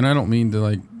more, and I don't mean to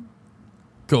like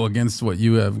go against what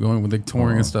you have going with like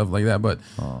touring and stuff like that, but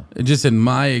just in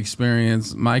my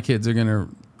experience, my kids are gonna.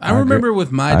 I remember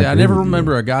with my dad. I never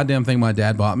remember a goddamn thing my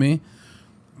dad bought me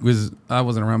because I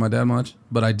wasn't around my dad much,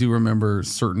 but I do remember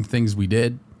certain things we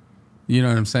did. You know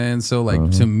what I'm saying? So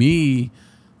like to me,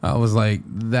 I was like,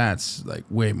 that's like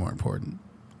way more important.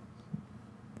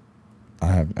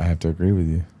 I have to agree with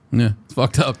you. Yeah, it's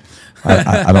fucked up.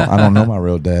 I don't know my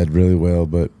real dad really well,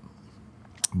 but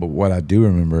what I do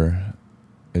remember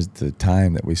is the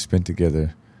time that we spent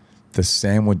together, the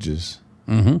sandwiches.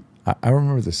 Mm-hmm. I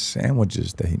remember the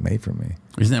sandwiches that he made for me.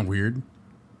 Isn't that weird?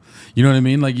 You know what I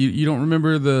mean? Like you don't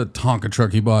remember the Tonka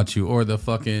truck he bought you or the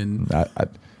fucking...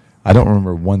 I don't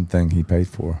remember one thing he paid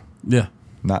for. Yeah.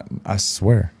 I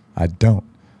swear, I don't.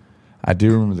 I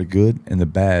do remember the good and the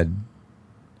bad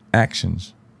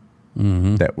actions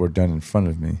that were done in front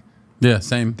of me. Yeah,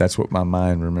 same. That's what my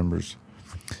mind remembers.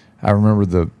 I remember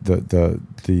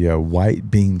the white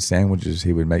bean sandwiches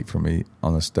he would make for me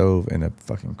on the stove in a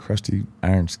fucking crusty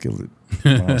iron skillet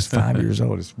when I was 5 years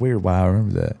old. It's weird why I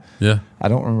remember that. Yeah. I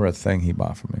don't remember a thing he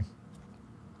bought for me.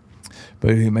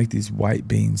 But he'd make these white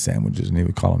bean sandwiches and he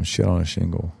would call them shit on a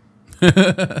shingle.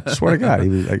 Swear to God, he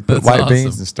would like put white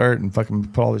beans and stir it and fucking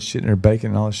put all this shit in there, bacon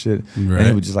and all this shit. Right. And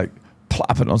he would just like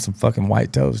plop it on some fucking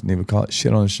white toast and he would call it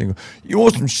shit on a shingle. You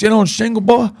want some shit on a shingle,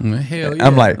 boy? Hell yeah.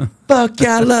 I'm like, fuck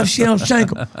yeah, I love shit on a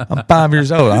shingle. I'm 5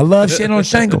 years old. I love shit on a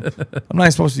shingle. I'm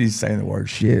not supposed to be saying the word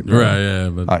shit, bro. Right, yeah,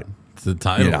 but like, it's the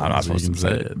title. You know, I'm not supposed to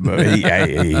say it. But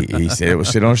he said it was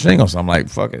shit on a shingle. So I'm like,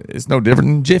 fuck it. It's no different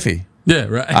than Jiffy. Yeah,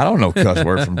 right. I don't know cuss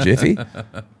word from Jiffy.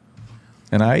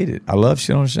 And I ate it. I love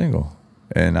shit on a shingle.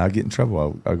 And I get in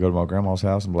trouble. I go to my grandma's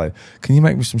house and be like, can you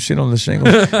make me some shit on the shingle?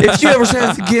 If you ever say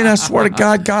this again, I swear to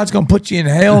God, God's going to put you in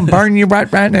hell and burn you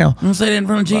right now. I'm going to say that in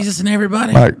front of Jesus and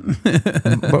everybody. Like,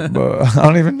 but I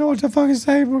don't even know what to fucking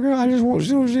say. I just want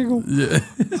shit on a shingle. Yeah.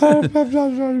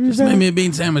 Just make me a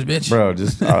bean sandwich, bitch. Bro,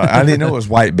 I didn't know it was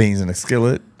white beans in a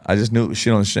skillet. I just knew it was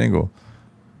shit on the shingle.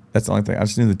 That's the only thing. I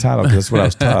just knew the title because that's what I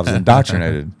was taught. I was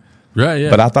indoctrinated. Right, yeah.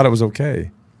 But I thought it was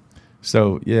okay.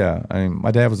 So, yeah, I mean, my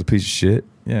dad was a piece of shit.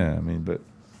 Yeah, I mean,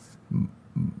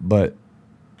 but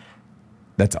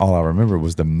that's all I remember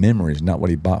was the memories, not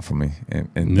what he bought for me. And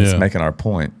that's making our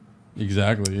point.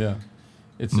 Exactly, yeah.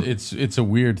 It's a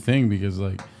weird thing because,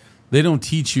 like, they don't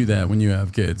teach you that when you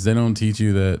have kids. They don't teach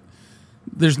you that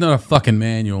there's not a fucking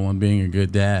manual on being a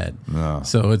good dad. No.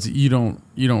 So it's you don't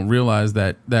realize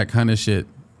that kind of shit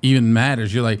even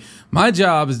matters. You're like, my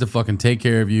job is to fucking take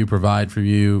care of you, provide for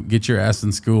you, get your ass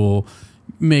in school,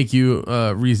 make you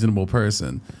a reasonable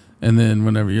person. And then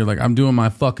whenever you're like, I'm doing my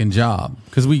fucking job,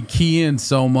 because we key in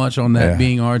so much on that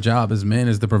being our job as men,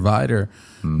 as the provider,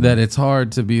 that it's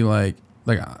hard to be like,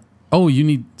 oh, you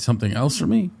need something else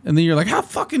from me? And then you're like, how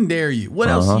fucking dare you? What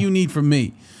else do you need from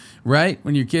me? Right?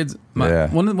 When your kids,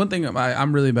 one thing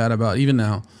I'm really bad about even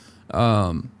now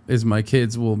is my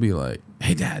kids will be like,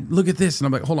 hey, Dad, look at this. And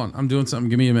I'm like, hold on, I'm doing something.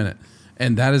 Give me a minute.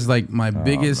 And that is like my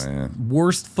biggest,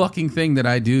 worst fucking thing that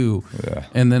I do. Yeah.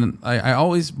 And then I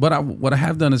always, what I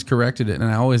have done is corrected it. And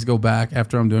I always go back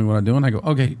after I'm doing what I'm doing. I go,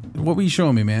 okay, what were you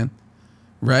showing me, man?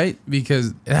 Right?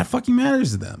 Because that fucking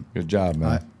matters to them. Good job,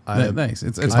 man. Thanks.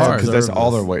 It's hard. Because that's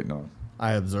all they're waiting on.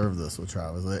 I observe this with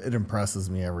Travis. It impresses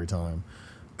me every time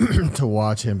to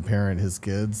watch him parent his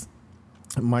kids.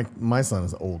 My son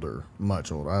is older,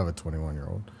 much older. I have a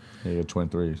 21-year-old. Yeah, you're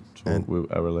 23. So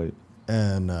I relate.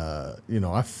 And,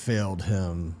 I failed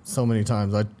him so many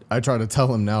times. I try to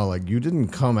tell him now, like, you didn't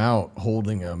come out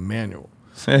holding a manual.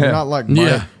 You're not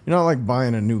like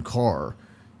buying a new car.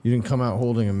 You didn't come out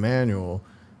holding a manual.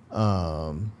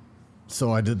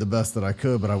 So I did the best that I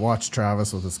could, but I watched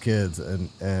Travis with his kids,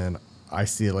 and I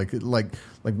see it like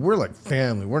we're like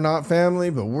family. We're not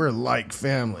family, but we're like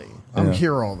family. I'm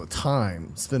here all the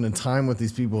time, spending time with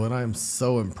these people, and I am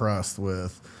so impressed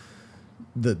with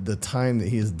the time that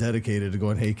he has dedicated to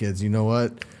going, hey, kids, you know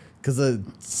what? Because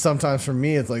sometimes for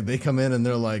me, it's like they come in and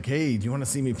they're like, hey, do you want to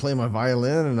see me play my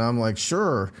violin? And I'm like,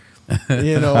 sure.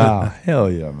 Oh, hell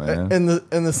yeah, man. And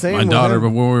the same my daughter,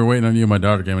 but when we were waiting on you, my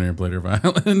daughter came in here and played her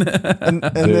violin. and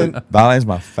then violin's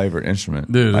my favorite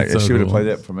instrument. Dude, like, if so she would have cool. played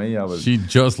that for me, I was. She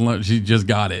just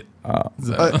got it.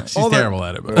 She's terrible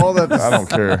at it. But. I don't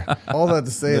care. All that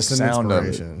to say, it's an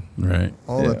inspiration. Right.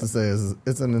 All that to say is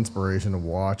it's an inspiration to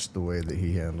watch the way that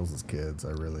he handles his kids.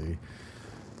 I really.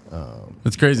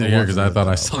 It's crazy to hear because I thought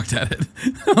I sucked at it.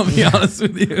 I'll be honest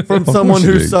with you. From someone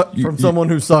who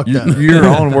sucked at it. You're your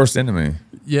own worst enemy.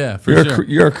 Yeah, for sure.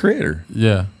 You're a creator.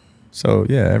 Yeah. So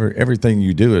yeah, everything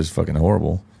you do is fucking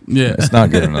horrible. Yeah, it's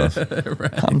not good enough.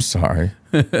 Right. I'm sorry.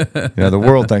 The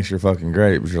world thinks you're fucking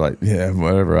great, but you're like, yeah,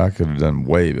 whatever. I could have done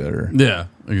way better. Yeah,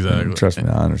 exactly. Trust me,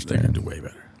 I understand. They could do way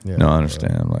better. Yeah, no, I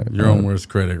understand. I'm like your own worst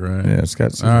critic, right? Yeah, it's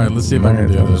got. All right, let's see if I can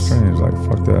do this. Like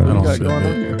fuck that. What you got going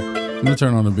on here? I'm gonna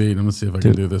turn on the beat. I'm gonna see if I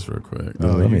can do this real quick.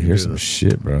 Let me hear some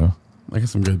shit, bro. I got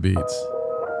some good beats.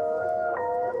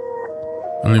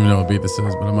 I don't even know what beat this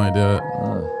is, but I might do it.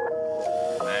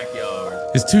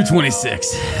 It's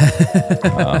 226.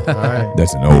 All right.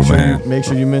 That's an old man. Make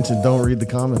sure you mention don't read the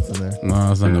comments in there.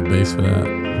 No, it's not the bass for that.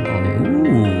 Oh,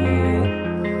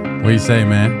 ooh. What do you say,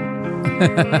 man?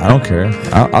 I don't care.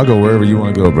 I'll go wherever you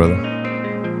want to go, brother.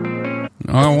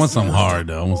 I want something hard,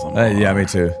 though. I want something hard. Yeah, me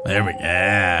too. There we go.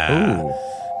 Ooh.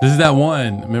 This is that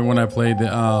one. Remember when I played the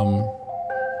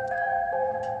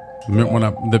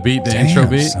intro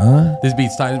beat? Son. This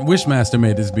beat's tight. Wishmaster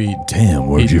made this beat. Damn,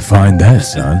 where'd you find that,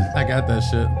 son? I got that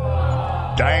shit.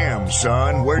 Damn,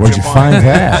 son, Where'd you find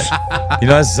that? You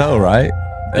know that's Zoe, right?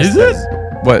 Is it?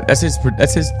 What? That's his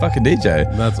fucking DJ.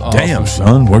 That's awesome. Damn,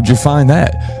 son, where'd you find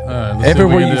that?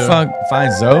 Everywhere you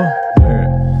find Zoe.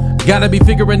 Gotta be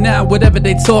figuring out whatever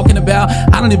they talking about.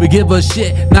 I don't even give a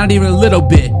shit, not even a little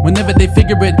bit. Whenever they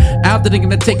figure it out, that they're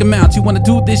gonna take them out. You wanna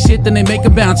do this shit, then they make a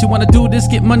bounce. You wanna do this,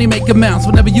 get money, make amounts.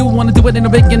 Whenever you wanna do it, then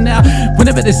they're making out.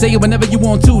 Whenever they say it, whenever you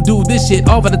want to do this shit,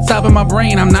 over the top of my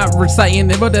brain, I'm not reciting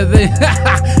it, but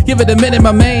give it a minute,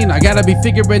 my main. I gotta be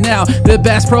figuring out the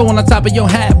Bass Pro on the top of your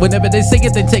hat. Whenever they say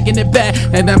it, they taking it back,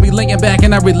 and I be laying back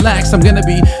and I relax. I'm gonna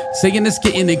be saying it's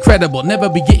getting incredible. Never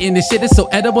be getting this shit, it's so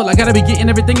edible. I gotta be getting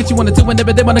everything that you wanna do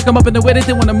whenever they wanna come up in the way that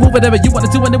they wanna move whatever you wanna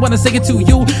do and they wanna say it to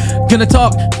you. Gonna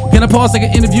talk, gonna pause like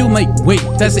an interview. Like, wait,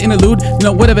 that's an interlude. You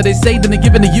know, whatever they say, then they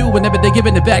giving to you. Whenever they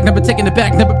giving it back, never taking it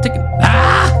back, never taking.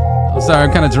 I'm sorry,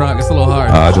 I'm kind of drunk. It's a little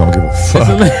hard. I don't give a fuck.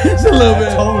 It's a little bit.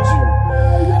 I told you.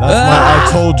 That's my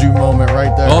I told you moment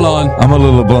right there. Hold on. I'm a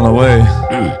little blown away.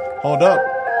 Hold up.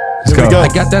 Let's Here we go. go. I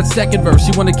got that second verse.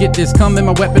 You wanna get this? Come in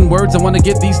my weapon words. I wanna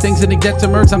get these things and they get to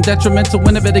merge. I'm detrimental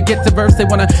whenever they get to verse. They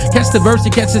wanna catch the verse,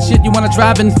 you catch the shit. You wanna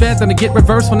drive in fast and they get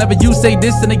reversed. Whenever you say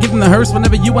this, then they give them the hearse.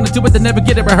 Whenever you wanna do it, they never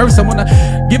get it rehearsed. I wanna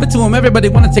give it to them. Everybody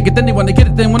wanna take it, then they wanna get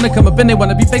it. They wanna come up and they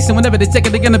wanna be facing. Whenever they take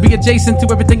it, they're gonna be adjacent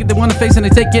to everything that they wanna face and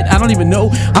they take it. I don't even know.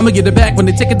 I'ma get it back when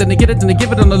they take it, then they get it, then they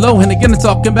give it on the low. And they're gonna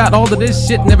talk about all of this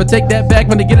shit. Never take that back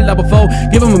when they get it out before.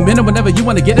 Give them a minute whenever you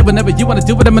wanna get it. Whenever you wanna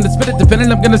do it, I'm gonna spit it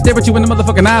depending. I'm gonna stare at you in the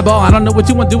motherfucking eyeball. I don't know what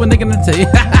you want to do and they're gonna tell you.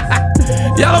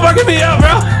 Y'all are fucking me up,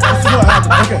 bro. This is what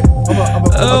happens. Okay.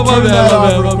 Oh, my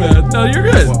bad. No, you're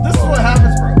good. This is what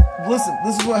happens, bro. Listen,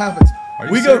 this is what happens.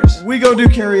 We go do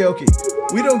karaoke.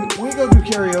 We go do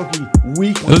karaoke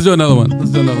weekly. Let's do another one.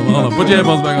 Hold on. Put your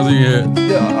headphones back on so you hear it.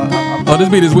 Yeah, Oh, this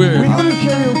beat is weird. we go do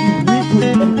karaoke weekly,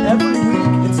 and every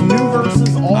week it's new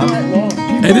verses all night long.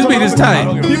 Hey, this beat is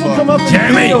tight. People come up and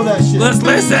Jeremy, video that shit. let's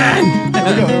listen. Here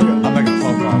we go. I'm making a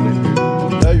phone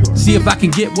call. There you are. See if I can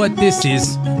get what this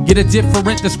is. Get a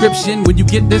different description. When you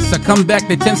get this, I come back,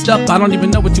 they tensed up. I don't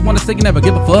even know what you want to say, you never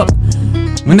give a fuck.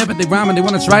 Whenever they rhyme and they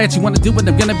want to try it, you want to do it,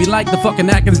 I'm gonna be like the fucking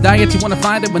Atkins diet. You want to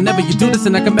find it whenever you do this,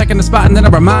 and I come back in the spot and then I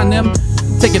remind them.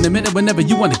 Taking a minute whenever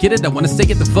you want to get it, I want to say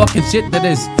it the fucking shit that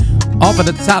is off of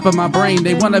the top of my brain.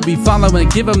 They want to be following,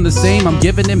 give them the same. I'm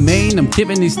giving it main, I'm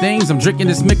giving these things. I'm drinking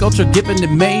this Mick Ultra, giving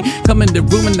it May. Come in the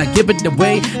room and I give it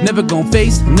away. Never gonna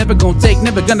face, never gonna take,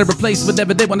 never gonna replace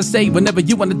whatever they want to say. Whenever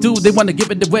you want to do, they want to give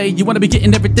it away. You want to be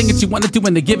getting everything that you want to do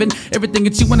and they're giving everything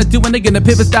that you want to do. And they're gonna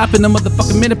pivot, stop in the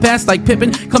motherfucking minute pass like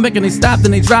Pippin. Come back and they stop,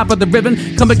 then they drop of the ribbon.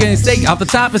 Come back and they say off the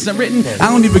top, it's not written. I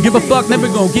don't even give a fuck, never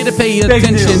gonna get it. Pay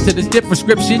attention to this dip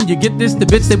prescription. You get this, the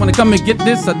bitch, they want to come and get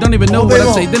this. I don't even know what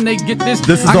I say, then they get this.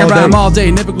 This is I can all rhyme day. all day,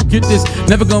 never go get this.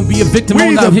 Never gonna be a victim We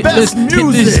on the that hit best list.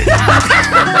 music.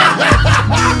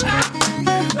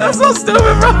 That's so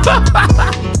stupid, bro.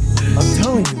 I'm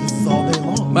telling you, this is all day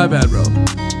long. My bad, bro.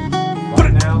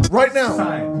 Right now.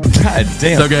 God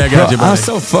damn. It's okay, I got you, buddy. I'm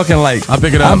so fucking like. I'll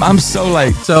pick it up. I'm so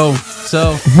like. So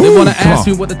they want to come ask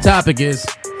on. me what the topic is.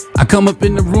 I come up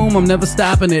in the room, I'm never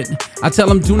stopping it. I tell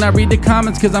them do not read the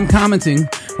comments cause I'm commenting.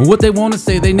 What they want to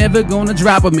say, they never gonna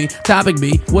drop on me. Topic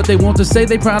B, what they want to say,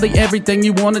 they probably everything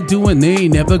you want to do. And they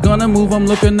ain't never gonna move, I'm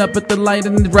looking up at the light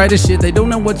and the brightest shit. They don't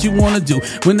know what you want to do.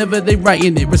 Whenever they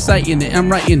writing it, reciting it, I'm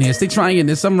writing this. They trying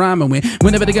this, I'm rhyming with.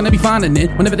 Whenever they gonna be finding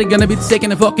it, whenever they gonna be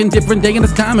taking a fucking different day and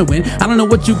it's time and when. I don't know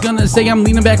what you gonna say, I'm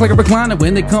leaning back like a recliner.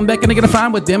 When they come back and they gonna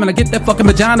find with them and I get that fucking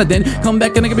vagina, then come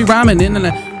back and they gonna be rhyming in and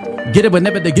I get it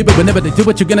whenever they give it, whenever they do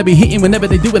it, you're gonna be hitting whenever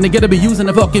they do it, and they gonna be using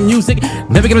the fucking music.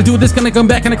 Never gonna do this, gonna come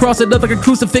back and cross it up like a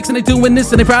crucifix, and they doing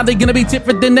this, and they probably gonna be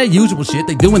different than their usual shit.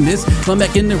 They doing this, come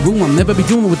back in the room, I'll never be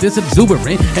doing with this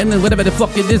exuberant, and then whatever the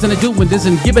fuck it is, and they doing this,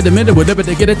 and give it a minute, whatever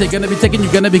they get it, they're gonna be taking,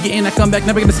 you're gonna be getting. I come back,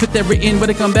 never gonna spit that written, but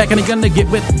they come back and they gonna get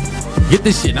with. Get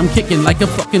this shit, I'm kicking like a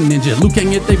fucking ninja. Luke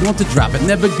Kang if they want to drop it,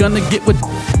 never gonna get with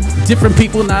different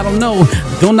people, and I don't know.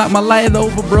 Don't knock my light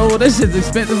over, bro. This shit's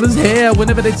expensive as hell.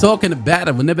 Whenever they talking about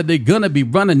it, whenever they gonna be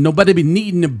running, nobody be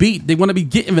needing a beat. They wanna be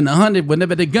getting 100.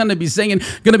 Whenever they gonna be saying,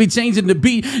 gonna be changing the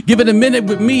beat. Give it a minute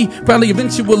with me, probably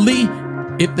eventually.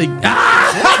 If they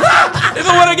if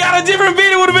I would have got a different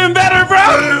beat, it would have been better, bro.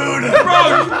 Dude, Bro,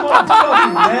 you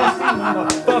motherfucking nasty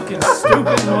motherfucking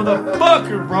stupid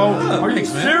motherfucker, bro. Are you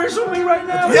serious with me right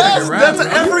now? Yes, rap, that's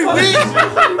bro. every week.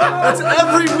 That's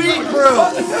every week, bro.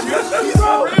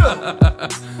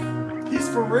 He's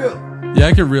for real. Yeah,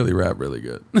 I can really rap really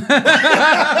good.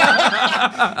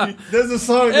 There's a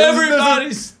song.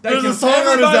 Everybody's there's a song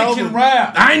on his album. can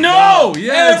rap. I know.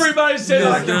 Yes. Everybody says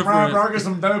It's I can rap, different. bro. I got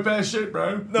some dope ass shit,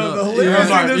 bro. No, the You're hilarious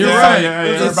right. thing. You're There's right.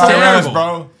 there's a It's song- terrible.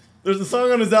 bro. There's a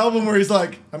song on his album where he's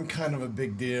like, "I'm kind of a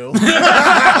big deal."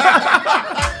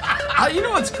 You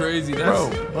know what's crazy, Bro,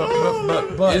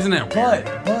 but Isn't that weird?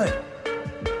 But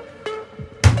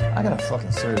I got a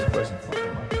fucking serious question for you.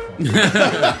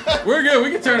 We're good.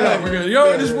 We can turn it up. We're good. Yo,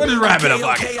 we'll just wrap it up.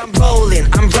 Okay, I'm rolling,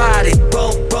 I'm riding,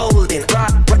 rolling,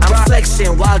 I'm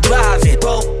flexing while driving,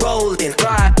 rolling,